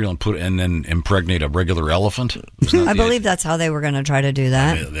 genetic material, and then impregnate a regular elephant? I believe that's how they were going to try to do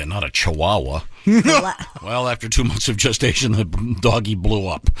that. They're not a chihuahua. Well, after 2 months of gestation, the doggy blew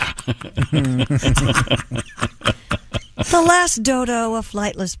up. The last dodo, a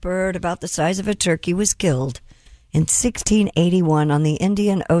flightless bird about the size of a turkey, was killed in 1681 on the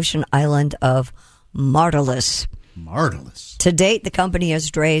Indian Ocean island of Martalis. To date, the company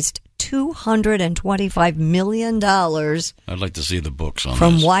has raised $225 million. I'd like to see the books on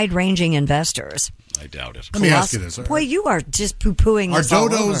from this. wide-ranging investors. I doubt it. Let me ask you this. Boy, you are just poo-pooing Are this all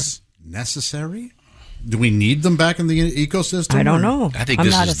dodos necessary? Do we need them back in the ecosystem? I don't know. I think I'm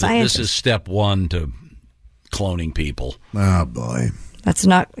this not is a scientist. this is step one to cloning people. Oh, boy. That's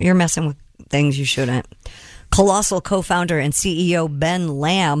not, you're messing with things you shouldn't. Colossal co-founder and CEO Ben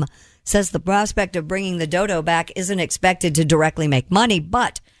Lamb says the prospect of bringing the dodo back isn't expected to directly make money,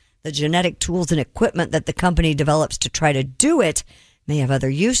 but the genetic tools and equipment that the company develops to try to do it may have other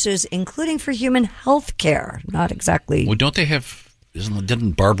uses, including for human health care. Not exactly. Well, don't they have...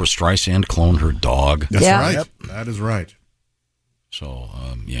 Didn't Barbara Streisand clone her dog? That's right. Yep. That is right. So,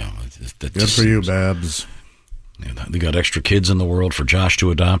 yeah. Good for you, Babs. Yeah, they got extra kids in the world for Josh to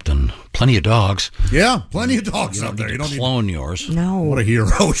adopt and plenty of dogs. Yeah, plenty of dogs out there. You don't need to clone yours. No. What a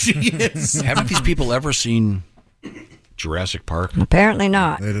hero she is. Haven't these people ever seen Jurassic Park? Apparently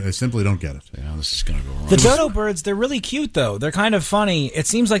not. They simply don't get it. Yeah, this is going to go wrong. The dodo birds, they're really cute, though. They're kind of funny. It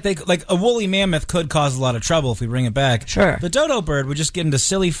seems like a woolly mammoth could cause a lot of trouble if we bring it back. Sure. The dodo bird would just get into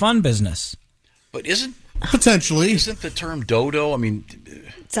silly fun business. But isn't the term dodo? I mean,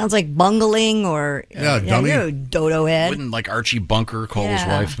 sounds like bungling or dummy. You're a dodo head. Wouldn't like Archie Bunker call his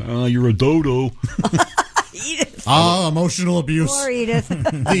wife? Oh, you're a dodo. Edith. Emotional abuse. Poor Edith.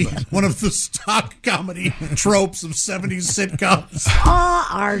 One of the stock comedy tropes of 70s sitcoms.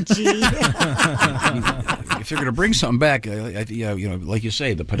 Archie. If they're going to bring something back, like you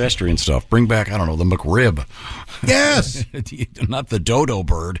say, the pedestrian stuff. Bring back, I don't know, the McRib. Yes. Not the dodo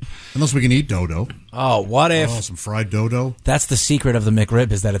bird. Unless we can eat dodo. Oh, what if some fried dodo? That's the secret of the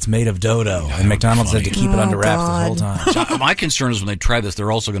McRib, is that it's made of dodo, and McDonald's had to keep it under wraps the whole time. So my concern is when they try this,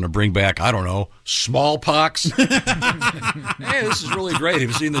 they're also going to bring back, I don't know, smallpox. Hey, this is really great. Have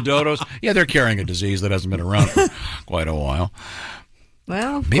you seen the dodos? Yeah, they're carrying a disease that hasn't been around for quite a while.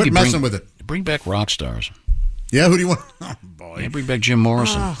 Well, maybe quit messing with it. Bring back rock stars. Yeah, who do you want? Oh, boy. Yeah, bring back Jim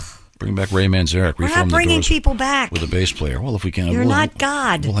Morrison. Bring back Ray Manzarek. We're not bringing people back with a bass player. Well, if we can, you're not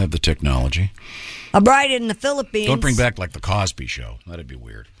God. We'll have the technology. A bride in the Philippines. Don't bring back like the Cosby Show. That'd be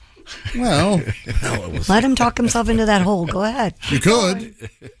weird. Well, let him talk himself into that hole. Go ahead. You could.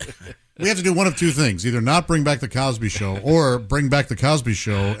 We have to do one of two things: either not bring back the Cosby Show, or bring back the Cosby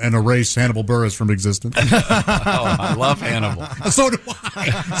Show and erase Hannibal Buress from existence. Oh, I love Hannibal. So do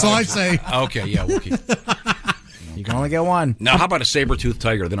I. So I say, okay, yeah, we'll keep. You can only get one. Now, how about a saber-toothed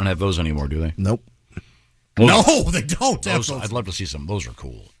tiger? They don't have those anymore, do they? Nope. No, they don't. I'd love to see some. Those are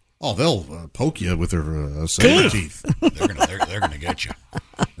cool. Oh, they'll poke you with their saber teeth. They're gonna get you.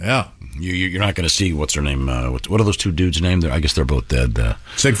 Yeah. You're not going to see what's their name. What are those two dudes' named? I guess they're both dead.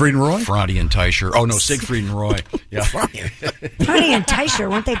 Siegfried and Roy. Fraudy and Teicher. Oh no, Siegfried and Roy. Yeah. Fraudy and Teicher,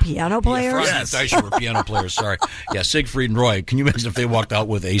 weren't they piano players? Fraudy and Teicher were piano players. Sorry. Yeah, Siegfried and Roy. Can you imagine if they walked out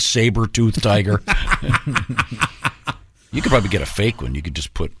with a saber-toothed tiger? You could probably get a fake one. You could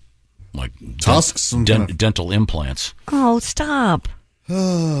just put like tusks, dental implants. Oh, stop.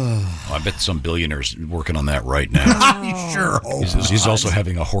 I bet some billionaire's working on that right now. Sure. He's also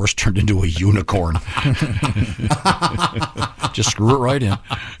having a horse turned into a unicorn. Just screw it right in.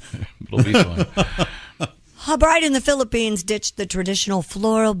 It'll be fun. A bride in the Philippines ditched the traditional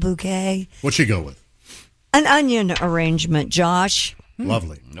floral bouquet. What'd she go with? An onion arrangement, Josh.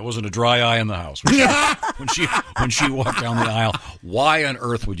 Lovely. There wasn't a dry eye in the house when she walked down the aisle. Why on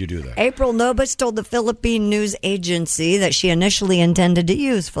earth would you do that? April Nobis told the Philippine news agency that she initially intended to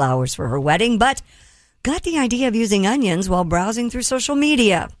use flowers for her wedding, but got the idea of using onions while browsing through social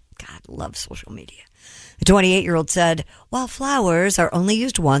media. God, love social media. The 28-year-old said, while flowers are only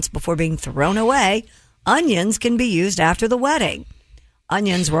used once before being thrown away, onions can be used after the wedding.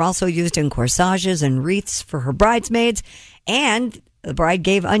 Onions were also used in corsages and wreaths for her bridesmaids, and the bride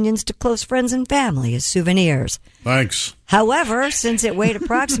gave onions to close friends and family as souvenirs. Thanks. However, since it weighed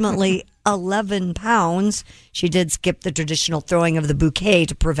approximately 11 pounds, she did skip the traditional throwing of the bouquet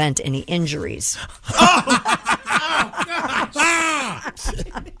to prevent any injuries.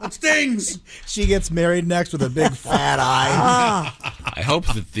 That stings. She gets married next with a big fat eye. I hope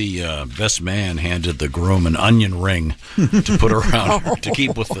that the best man handed the groom an onion ring to put around her, to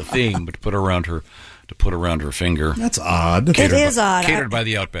keep with the theme, but to put around her finger. That's odd. It is odd. Catered by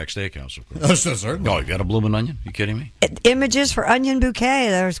the Outback Steakhouse, of course. Certainly. Oh, you got a blooming onion? You kidding me? Images for onion bouquet.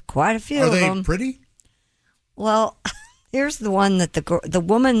 There's quite a few of them. Are they pretty? Well, here's the one that the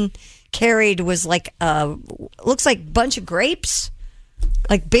woman carried was like looks like a bunch of grapes,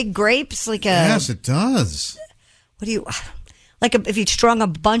 like big grapes, like a. Yes, it does. What do you like? If you strung a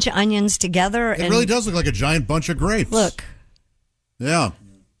bunch of onions together, it really does look like a giant bunch of grapes. Look. Yeah.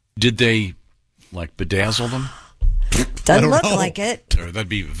 Did they like bedazzle them? Doesn't look like it. Or that'd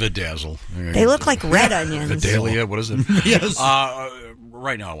be vidazzle. They look like red onions. Vidalia, what is it? Yes.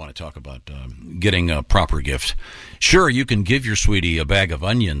 Right now I want to talk about getting a proper gift. Sure, you can give your sweetie a bag of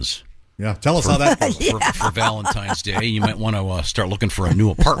onions. Yeah, tell us how that goes. For Valentine's Day. You might want to start looking for a new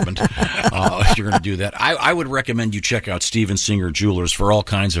apartment if you're going to do that. I would recommend you check out Steven Singer Jewelers for all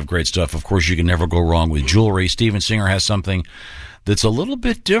kinds of great stuff. Of course, you can never go wrong with jewelry. Steven Singer has something that's a little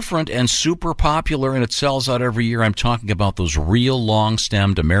bit different and super popular, and it sells out every year. I'm talking about those real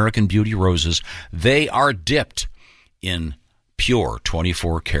long-stemmed American Beauty roses. They are dipped in pure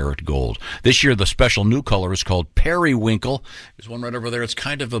 24-karat gold. This year, the special new color is called Periwinkle. There's one right over there. It's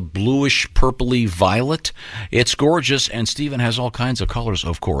kind of a bluish, purpley violet. It's gorgeous, and Steven has all kinds of colors,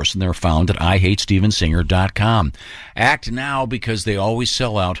 of course, and they're found at IHateStevenSinger.com. Act now, because they always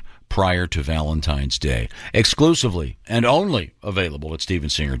sell out prior to Valentine's Day. Exclusively and only available at Steven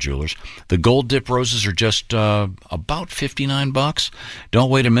Singer Jewelers. The gold dip roses are just about $59. Don't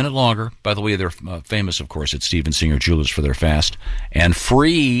wait a minute longer. By the way, they're famous, of course, at Steven Singer Jewelers for their fast and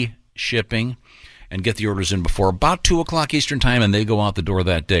free shipping. And get the orders in before about 2 o'clock Eastern Time, and they go out the door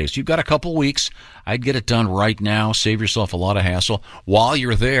that day. So you've got a couple weeks. I'd get it done right now. Save yourself a lot of hassle. While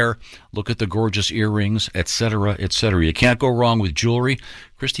you're there, look at the gorgeous earrings, etc., etc. You can't go wrong with jewelry.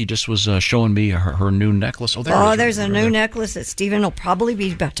 Christy just was showing me her new necklace. There's a new necklace that Stephen will probably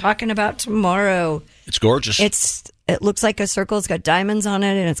be talking about tomorrow. It's gorgeous. It looks like a circle. It's got diamonds on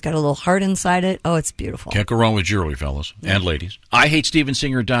it, and it's got a little heart inside it. Oh, it's beautiful. Can't go wrong with jewelry, fellas and ladies.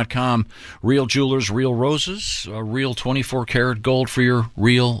 IHateStevenSinger.com. Real jewelers, real roses, real 24-karat gold for your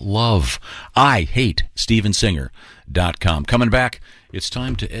real love. IHateStevenSinger.com. Coming back, it's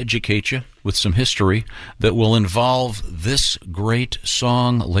time to educate you with some history that will involve this great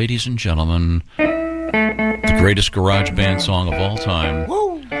song, ladies and gentlemen. The greatest garage band song of all time.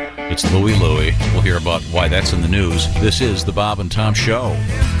 Woo! It's Louie Louie. We'll hear about why that's in the news. This is the Bob and Tom Show.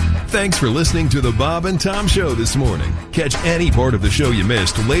 Thanks for listening to the Bob and Tom Show this morning. Catch any part of the show you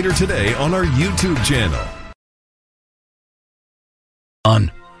missed later today on our YouTube channel.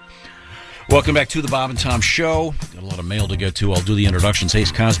 Welcome back to the Bob and Tom Show. Got a lot of mail to get to. I'll do the introductions.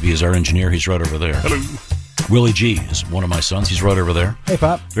 Hayes Cosby is our engineer. He's right over there. Hello. Willie G is one of my sons. He's right over there. Hey,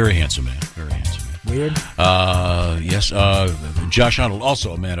 Pop. Very handsome man. Very handsome man. Weird. Yes. Josh Arnold,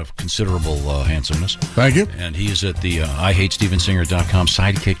 also a man of considerable handsomeness. Thank you. And he is at the IHateStevenSinger.com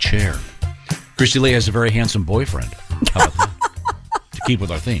sidekick chair. Christy Lee has a very handsome boyfriend. How about that? To keep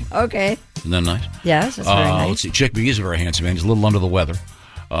with our theme. Okay. Isn't that nice? Yes, that's very nice. Let's see. Chick McGee's a very handsome man. He's a little under the weather.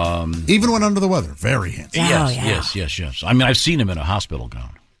 Even when under the weather, very handsome. Yes. I mean, I've seen him in a hospital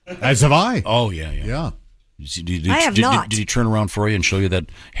gown. As have I. Oh, yeah. I have not. Did he turn around for you and show you that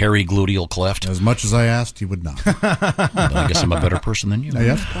hairy gluteal cleft? As much as I asked, he would not. I guess I'm a better person than you.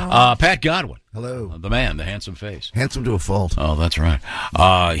 Yes. Pat Godwin. Hello. The man, the handsome face. Handsome to a fault. Oh, that's right.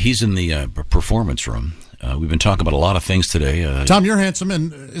 He's in the performance room. We've been talking about a lot of things today. Tom, you're handsome,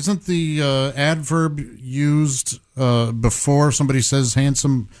 and isn't the adverb used before somebody says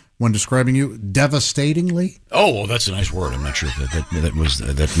handsome when describing you devastatingly? Oh, well, that's a nice word. I'm not sure if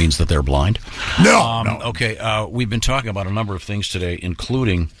that means that they're blind. No. Okay, we've been talking about a number of things today,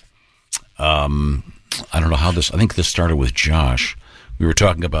 including I don't know how this. I think this started with Josh. We were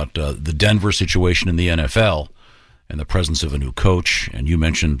talking about the Denver situation in the NFL and the presence of a new coach, and you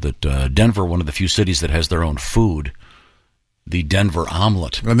mentioned that Denver, one of the few cities that has their own food, the Denver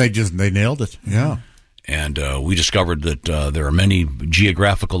omelet. And they nailed it. Yeah. And we discovered that there are many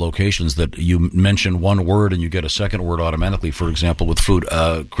geographical locations that you mention one word and you get a second word automatically. For example, with food,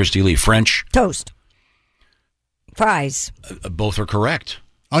 Christy Lee, French toast, fries. Both are correct.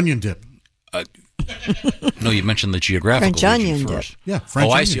 Onion dip. No, you mentioned the geographical French region onion first. dip. Yeah, French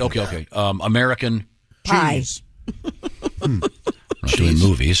I onion see. dip. Okay. American Pie. cheese. We're not doing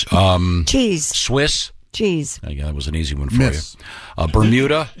movies. Cheese. Swiss. Cheese. Yeah, that was an easy one for Miss. you.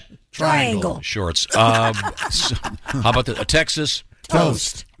 Bermuda. Triangle. Shorts. How about Texas?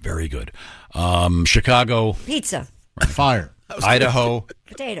 Toast. Very good. Chicago. Pizza. Fire. Idaho.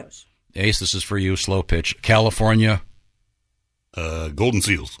 Potatoes. Ace, this is for you. Slow pitch. California. Golden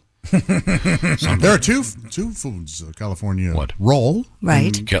Seals. There are two foods. California. What? Roll.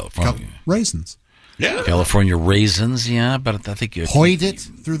 Right. and California. Raisins. Yeah. California raisins, yeah, but I think you Hoid it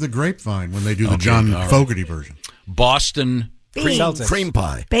through the grapevine when they do the John Fogerty version. Boston Beans. Cream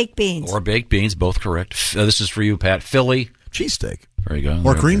pie. Baked beans. or baked beans, both correct. This is for you, Pat. Philly, Cheesesteak. very good.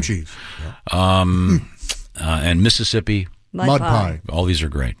 Or cream cheese. And Mississippi, Mud pie. all these are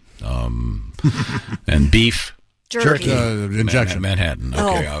great. And beef, Jerky. Injection. Manhattan.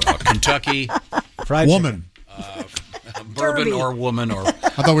 Okay, Kentucky, Fried Woman. bourbon Derby. or woman or. I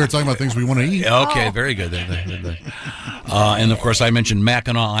thought we were talking about things we want to eat. Okay, very good. And of course, I mentioned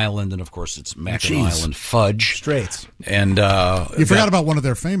Mackinac Island, and of course, it's Mackinac Cheese. Island fudge. Straits. And You forgot about one of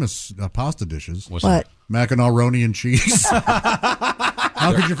their famous pasta dishes. What's What? Mackinac roni and cheese.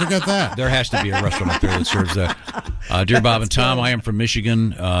 How could you forget that? There has to be a restaurant up there that serves that. Dear Bob and Tom, I am from Michigan.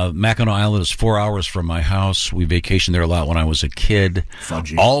 Mackinac Island is 4 hours from my house. We vacationed there a lot when I was a kid.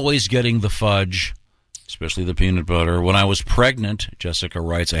 Fudgy. Always getting the fudge, especially the peanut butter. When I was pregnant, Jessica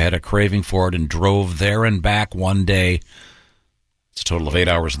writes, I had a craving for it and drove there and back one day. It's a total of 8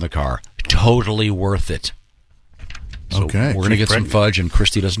 hours in the car. Totally worth it. So Okay. we're going to get some fudge, and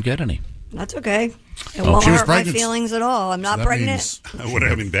Christy doesn't get any. That's okay. It Oh, won't she was hurt my pregnant. feelings at all. I'm not That pregnant. means- What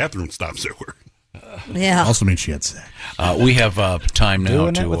having bathroom stops at work? Yeah. Also means she had sex. We have time now Doing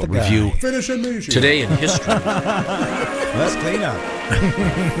it to with a review guy. Finishing me. today in history. Let's clean up.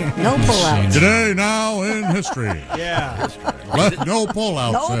 No pullouts. Today, now in history. Yeah. No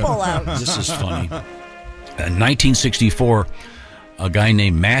pullouts. No pullouts. This is funny. In 1964, a guy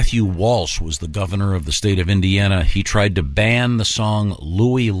named Matthew Walsh was the governor of the state of Indiana. He tried to ban the song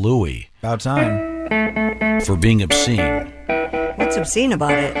Louie Louie About time. for being obscene. What's obscene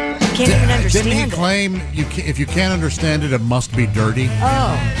about it? You can't even understand Didn't he it. claim if you can't understand it, it must be dirty?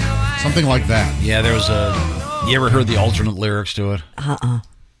 Oh. Something like that. Yeah, there was a. You ever heard the alternate lyrics to it?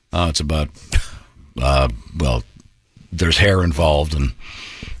 It's about. Well, there's hair involved and.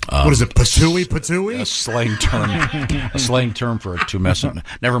 What is it? Patooey? A slang term for it to mess up.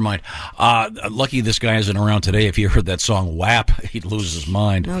 Never mind. Lucky this guy isn't around today. If he heard that song WAP, he'd lose his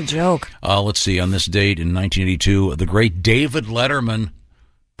mind. No joke. Let's see. On this date in 1982, the great David Letterman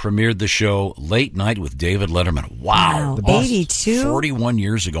premiered the show Late Night with David Letterman. Wow. 82? 41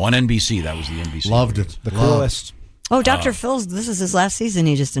 years ago on NBC. That was the NBC. Loved it. The coolest. Oh, Dr. Phil's, this is his last season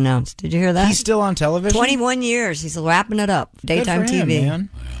he just announced. Did you hear that? He's still on television? 21 years. He's wrapping it up. Daytime Good for him, TV. man.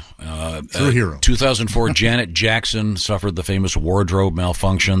 True hero. 2004, Janet Jackson suffered the famous wardrobe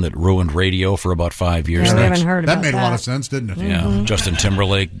malfunction that ruined radio for about 5 years. Yeah, we haven't heard That about made that. a lot of sense, didn't it? Yeah, Justin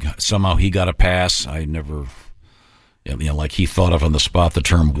Timberlake, somehow he got a pass. I never, like he thought of on the spot the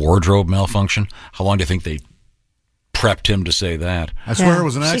term wardrobe malfunction. How long do you think they prepped him to say that? I swear it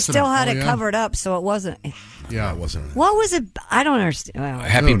was an She accident. still had Oh, it yeah. covered up, so it wasn't. Yeah, it wasn't. What was it? I don't understand. Well,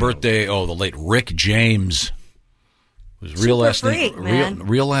 Happy birthday, the late Rick James. His real Super last freak, name, man.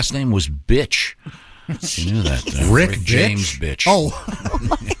 real last name was Bitch. You knew that. Rick James Bitch? Bitch. Oh.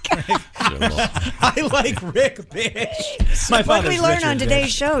 I like Rick, bitch. My what did father's we learn Richard, on today's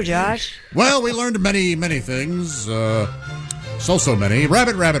bitch. show, Josh? Well, we learned many, many things. So many.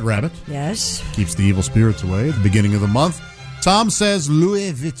 Rabbit. Yes. Keeps the evil spirits away at the beginning of the month. Tom says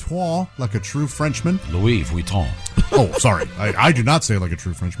Louis Vuitton like a true Frenchman. Louis Vuitton. Oh, sorry. I do not say like a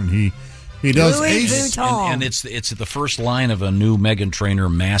true Frenchman. He does. Louis Ace. Vuitton. And it's the first line of a new Meghan Trainor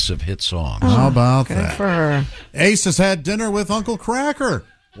massive hit song. How about Good that? for her. Ace has had dinner with Uncle Cracker.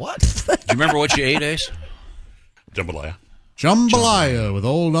 What? Do you remember what you ate, Ace? Jambalaya. Jambalaya with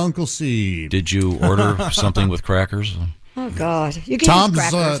old Uncle Steve. Did you order something with crackers? Oh God! You can use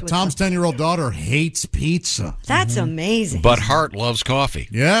crackers with Tom's 10-year-old daughter hates pizza. That's amazing. But Hart loves coffee.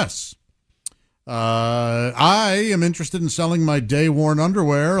 Yes. I am interested in selling my day-worn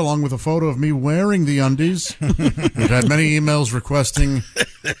underwear along with a photo of me wearing the undies. We've had many emails requesting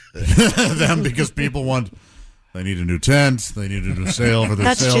them because people they need a new tent, they need a new sail for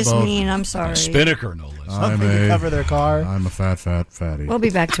their sailboat. That's just mean. I'm sorry. Spinnaker, no less. Something to cover their car. I'm a fat fatty. We'll be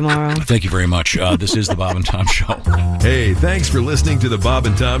back tomorrow. Thank you very much. This is the Bob and Tom Show. Hey, thanks for listening to the Bob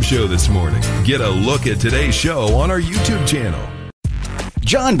and Tom Show this morning. Get a look at today's show on our YouTube channel.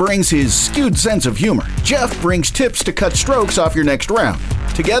 John brings his skewed sense of humor. Jeff brings tips to cut strokes off your next round.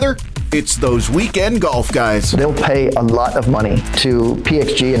 Together, it's those weekend golf guys. They'll pay a lot of money to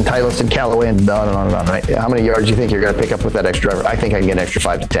PXG and Titleist and Callaway and on and on and on, right? How many yards do you think you're going to pick up with that extra driver? I think I can get an extra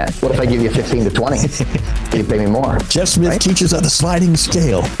 5 to 10. What if I give you 15 to 20? You pay me more. Jeff Smith teaches on a sliding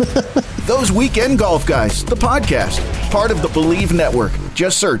scale. Those Weekend Golf Guys, the podcast, part of the Believe Network.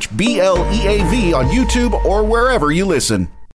 Just search BLEAV on YouTube or wherever you listen.